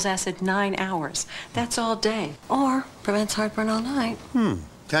controls acid 9 hours. That's all day. Or prevents heartburn all night.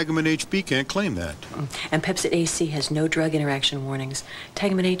 Tagamet HB can't claim that. And Pepsid AC has no drug interaction warnings.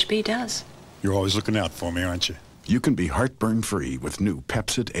 Tagamet HB does. You're always looking out for me, aren't you? You can be heartburn-free with new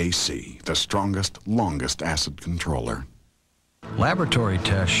Pepsid AC, the strongest, longest acid controller. Laboratory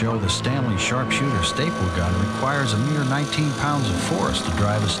tests show the Stanley Sharpshooter staple gun requires a mere 19 pounds of force to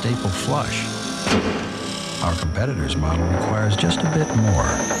drive a staple flush. Our competitor's model requires just a bit more.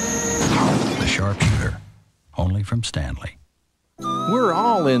 The Sharpshooter, only from Stanley. We're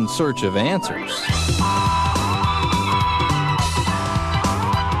all in search of answers.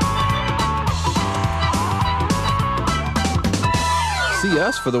 See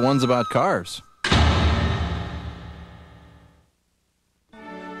us for the ones about cars.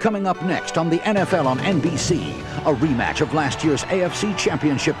 Coming up next on the NFL on NBC, a rematch of last year's AFC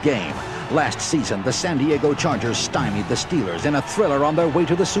Championship game. Last season, the San Diego Chargers stymied the Steelers in a thriller on their way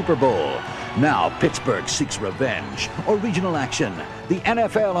to the Super Bowl. Now, Pittsburgh seeks revenge. Original action, the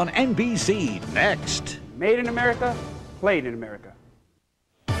NFL on NBC, next. Made in America, played in America.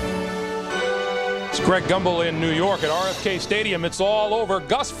 It's Greg Gumbel in New York at RFK Stadium. It's all over.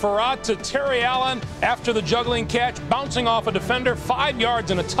 Gus Frerotte to Terry Allen after the juggling catch, bouncing off a defender, 5 yards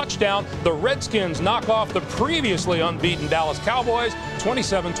and a touchdown. The Redskins knock off the previously unbeaten Dallas Cowboys,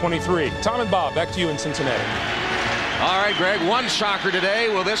 27-23. Tom and Bob, back to you in Cincinnati. All right, Greg, one shocker today.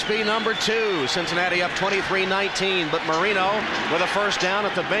 Will this be number 2? Cincinnati up 23-19, but Marino with a first down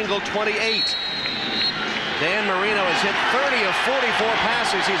at the Bengal 28. Dan Marino has hit 30 of 44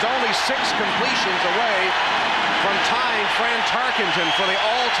 passes. He's only 6 completions away from tying Fran Tarkenton for the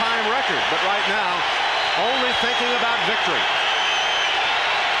all-time record. But right now, only thinking about victory.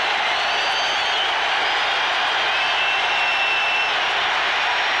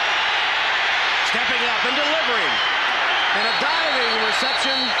 Stepping up and delivering. And a diving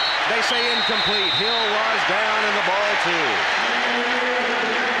reception, they say incomplete. Hill was down in the ball, too.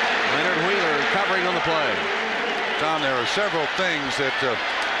 Leonard Wheeler covering on the play. Tom, there are several things that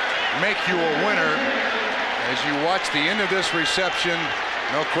make you a winner. As you watch the end of this reception,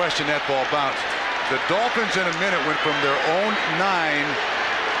 no question that ball bounced. The Dolphins in a minute went from their own 9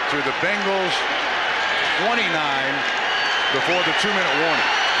 to the Bengals 29 before the 2-minute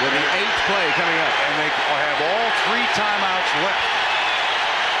warning. With the 8th play coming up. And they have all 3 timeouts left.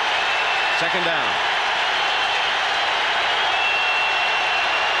 Second down.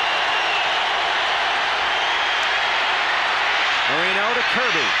 Marino to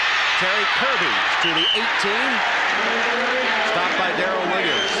Kirby. Terry Kirby to the 18. Stopped by Darrell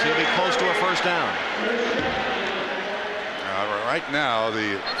Williams. He'll be close to a first down. Right now,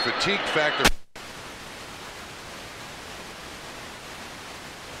 the fatigue factor.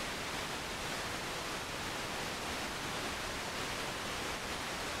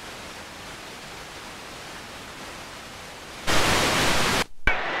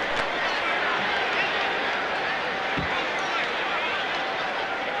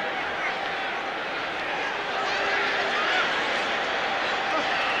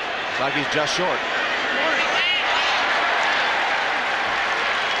 Like he's just short.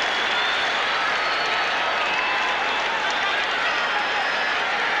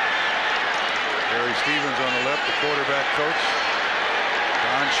 Barry Stevens on the left, the quarterback coach.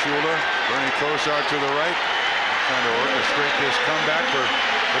 Don Shula, Bernie Kosar to the right. Trying to orchestrate this comeback for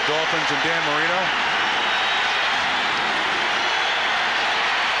the Dolphins and Dan Marino.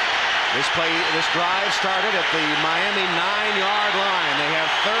 This drive started at the Miami 9-yard line. They have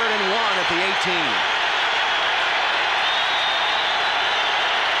 3rd and 1 at the 18.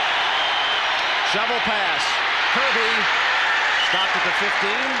 Shovel pass. Kirby stopped at the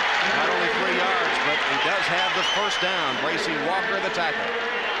 15. Not only 3 yards, but he does have the first down. Bracey Walker, the tackle.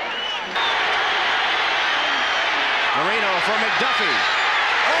 Marino for McDuffie.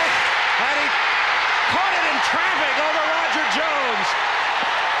 Oh, and he caught it in traffic over Roger Jones.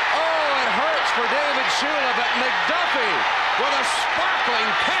 Hurts for David Shula, but McDuffie with a sparkling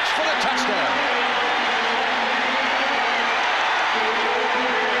catch for the touchdown.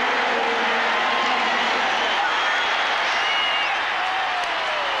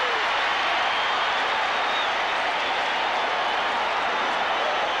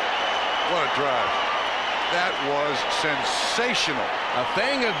 What a drive. That was sensational. A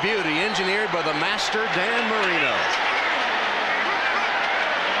thing of beauty engineered by the master Dan Marino.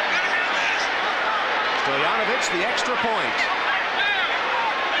 Stojanovic, the extra point.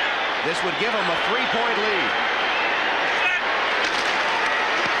 This would give him a 3-point lead.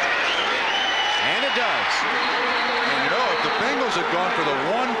 And it does. And you know, if the Bengals had gone for the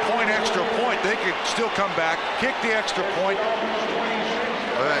 1-point extra point, they could still come back, kick the extra point,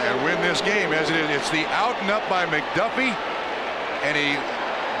 and win this game as it is. It's the out and up by McDuffie, and he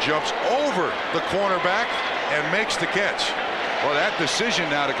jumps over the cornerback and makes the catch. Well, that decision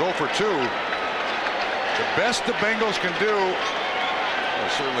now to go for 2. The best the Bengals can do. Well,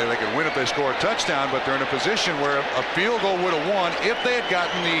 certainly they can win if they score a touchdown, but they're in a position where a field goal would have won if they had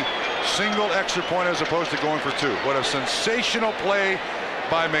gotten the single extra point as opposed to going for 2. What a sensational play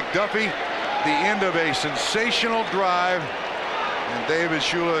by McDuffie. The end of a sensational drive. And David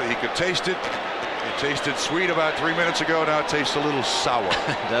Shula, he could taste it. It tasted sweet about 3 minutes ago. Now it tastes a little sour.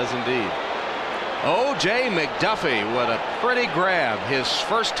 It does indeed. O.J. McDuffie, what a pretty grab. His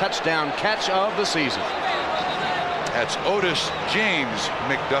first touchdown catch of the season. That's Otis James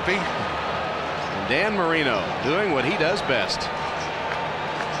McDuffie. And Dan Marino doing what he does best.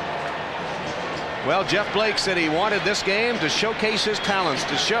 Well, Jeff Blake said he wanted this game to showcase his talents,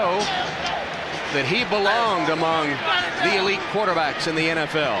 to show that he belonged among the elite quarterbacks in the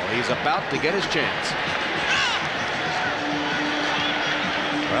NFL. He's about to get his chance.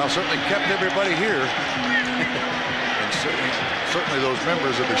 Well, certainly kept everybody here. And certainly those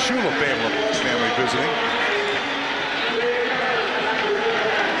members of the Shula family visiting.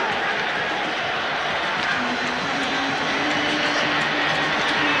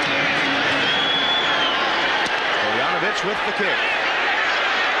 With the kick.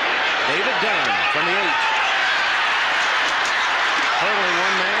 David Dunn from the 8. Hurdling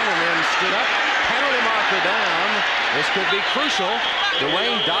one man and then stood up. Penalty marker down. This could be crucial.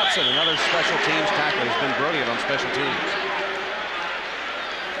 Dwayne Dotson, another special teams tackler, has been brilliant on special teams.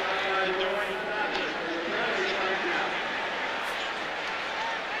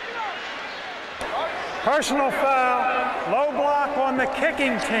 Personal foul, low block on the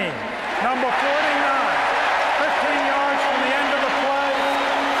kicking team. Number 49. 15 yards from the end of the play.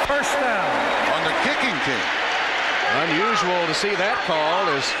 First down. On the kicking team. Unusual to see that call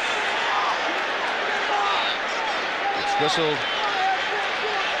as it's whistled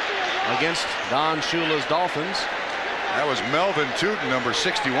against Don Shula's Dolphins. That was Melvin Tootin, number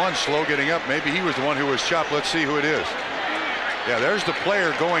 61, slow getting up. Maybe he was the one who was chopped. Let's see who it is. Yeah, there's the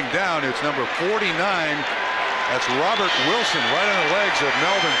player going down. It's number 49. That's Robert Wilson, right on the legs of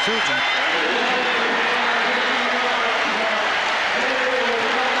Melvin Tootin.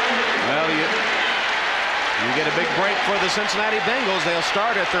 Well, you get a big break for the Cincinnati Bengals. They'll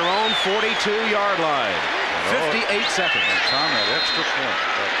start at their own 42-yard line. 58 seconds. And Tom, that extra point.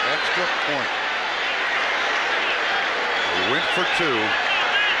 That extra point. They went for 2.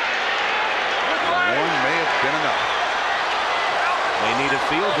 One may have been enough. They need a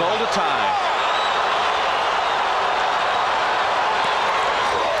field goal to tie.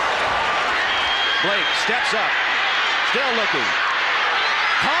 Blake steps up. Still looking.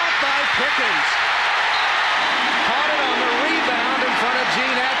 Caught by Pickens. Caught it on the rebound in front of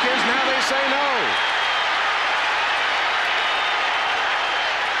Gene Atkins. Now they say no.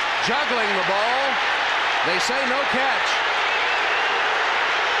 Juggling the ball. They say no catch.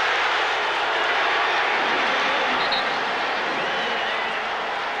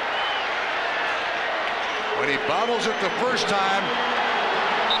 When he bobbles it the first time,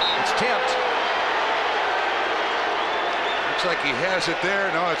 it's tipped. Looks like he has it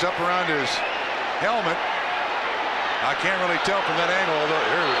there. No, it's up around his helmet. I can't really tell from that angle, although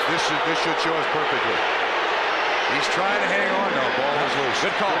here, this should show us perfectly. He's trying to hang on. No, ball is loose.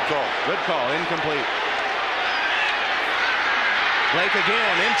 Good call. Good call. Good call. Incomplete. Blake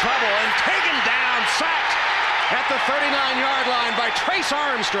again in trouble and taken down, sacked at the 39-yard line by Trace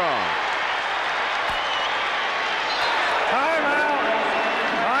Armstrong. Timeout.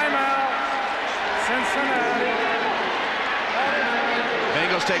 Timeout. Cincinnati.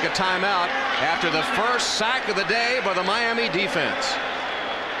 Bengals take a timeout after the first sack of the day by the Miami defense.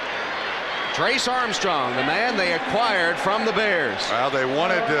 Trace Armstrong, the man they acquired from the Bears. Well, they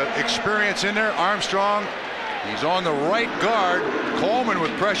wanted experience in there. Armstrong, he's on the right guard. Coleman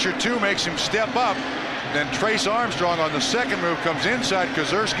with pressure too makes him step up. Then Trace Armstrong on the second move comes inside.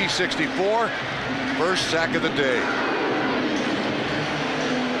 Kozerski 64. First sack of the day.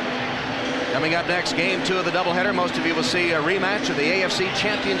 Coming up next, game 2 of the doubleheader. Most of you will see a rematch of the AFC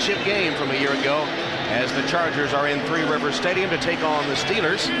Championship game from a year ago as the Chargers are in Three Rivers Stadium to take on the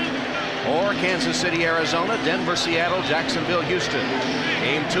Steelers. Or Kansas City, Arizona, Denver, Seattle, Jacksonville, Houston.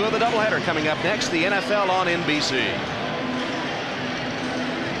 Game 2 of the doubleheader coming up next, the NFL on NBC.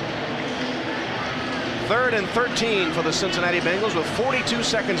 3rd and 13 for the Cincinnati Bengals with 42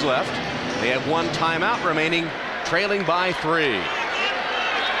 seconds left. They have one timeout remaining, trailing by 3.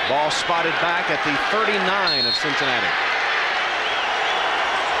 Ball spotted back at the 39 of Cincinnati.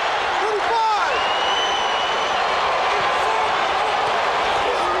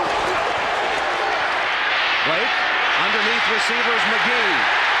 Blake, underneath receivers McGee.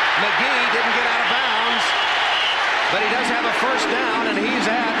 McGee didn't get out of bounds, but he does have a first down, and he's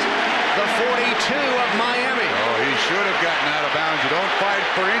at the 42 of Miami. Oh, he should have gotten out of bounds. You don't fight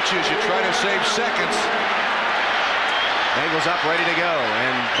for inches, you try to save seconds. Bengals up, ready to go,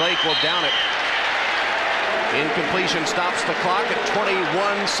 and Blake will down it. Incompletion stops the clock at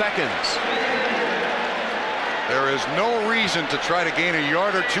 21 seconds. There is no reason to try to gain a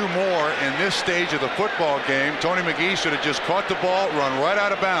yard or two more in this stage of the football game. Tony McGee should have just caught the ball, run right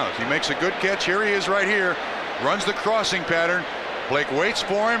out of bounds. He makes a good catch. Here he is right here. Runs the crossing pattern. Blake waits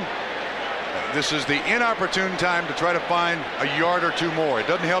for him. This is the inopportune time to try to find a yard or two more. It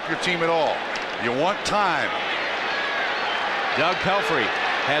doesn't help your team at all. You want time. Doug Pelfrey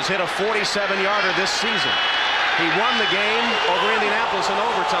has hit a 47-yarder this season. He won the game over Indianapolis in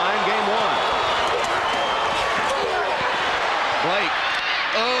overtime, game 1. Blake,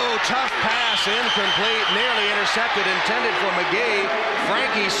 oh, tough pass, incomplete, nearly intercepted, intended for McGee.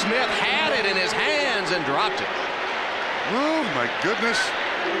 Frankie Smith had it in his hands and dropped it. Oh, my goodness.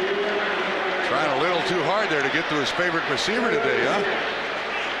 Trying a little too hard there to get to his favorite receiver today, huh?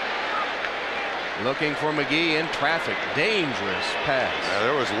 Looking for McGee in traffic. Dangerous pass.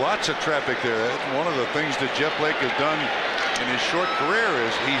 There was lots of traffic there. One of the things that Jeff Blake has done in his short career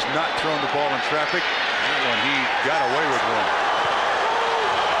is he's not thrown the ball in traffic. That one he got away with one.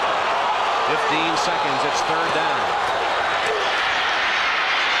 15 seconds, it's third down.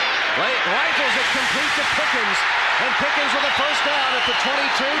 Blake rifles it complete to Pickens, and Pickens with a first down at the 22.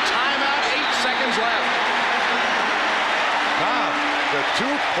 Timeout, 8 seconds left. The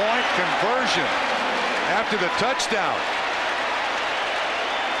 2-point conversion after the touchdown.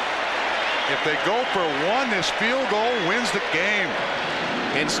 If they go for one, this field goal wins the game.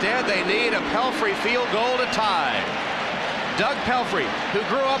 Instead, they need a Pelfrey field goal to tie. Doug Pelfrey, who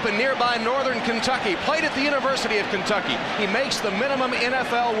grew up in nearby northern Kentucky, played at the University of Kentucky. He makes the minimum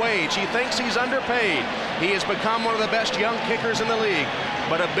NFL wage. He thinks he's underpaid. He has become one of the best young kickers in the league.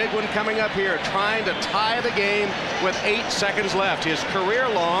 But a big one coming up here, trying to tie the game with 8 seconds left. His career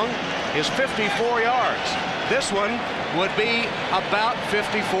long is 54 yards. This one would be about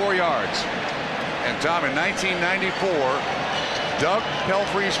 54 yards. And Tom, in 1994, Doug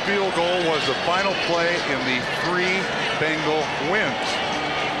Pelfrey's field goal was the final play in the 3 Bengal wins.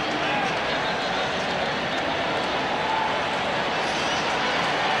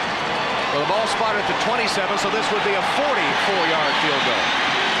 Well, the ball spotted at the 27, so this would be a 44-yard field goal.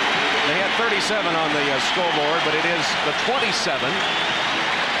 They had 37 on the scoreboard, but it is the 27.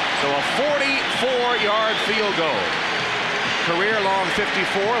 So a 44-yard field goal. Career long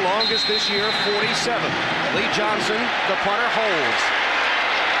 54, longest this year 47. Lee Johnson, the punter, holds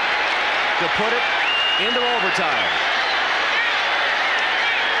to put it into overtime.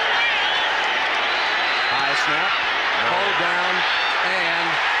 High snap, hold down, and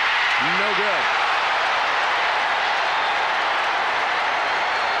no good.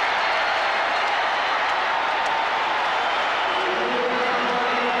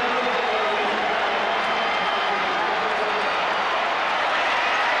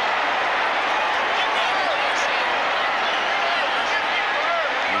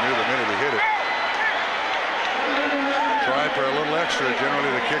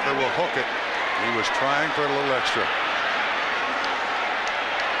 Generally, the kicker will hook it. He was trying for a little extra.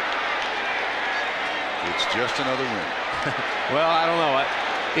 It's just another win. Well, I don't know.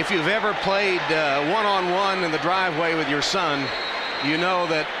 If you've ever played one-on-one in the driveway with your son, you know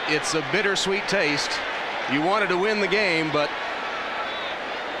that it's a bittersweet taste. You wanted to win the game, but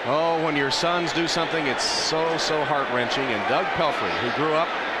oh, when your sons do something, it's so heart-wrenching. And Doug Pelfrey, who grew up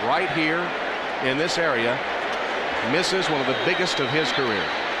right here in this area, misses one of the biggest of his career.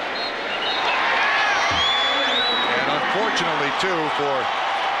 And unfortunately, too, for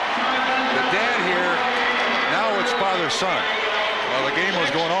the dad here, now it's father-son. While the game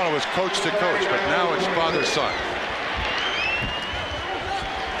was going on, it was coach to coach, but now it's father-son.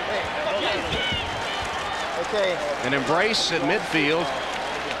 Okay. An embrace at midfield,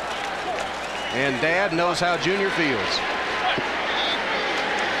 and Dad knows how Junior feels.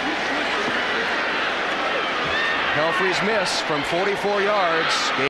 Pelfrey's miss from 44 yards.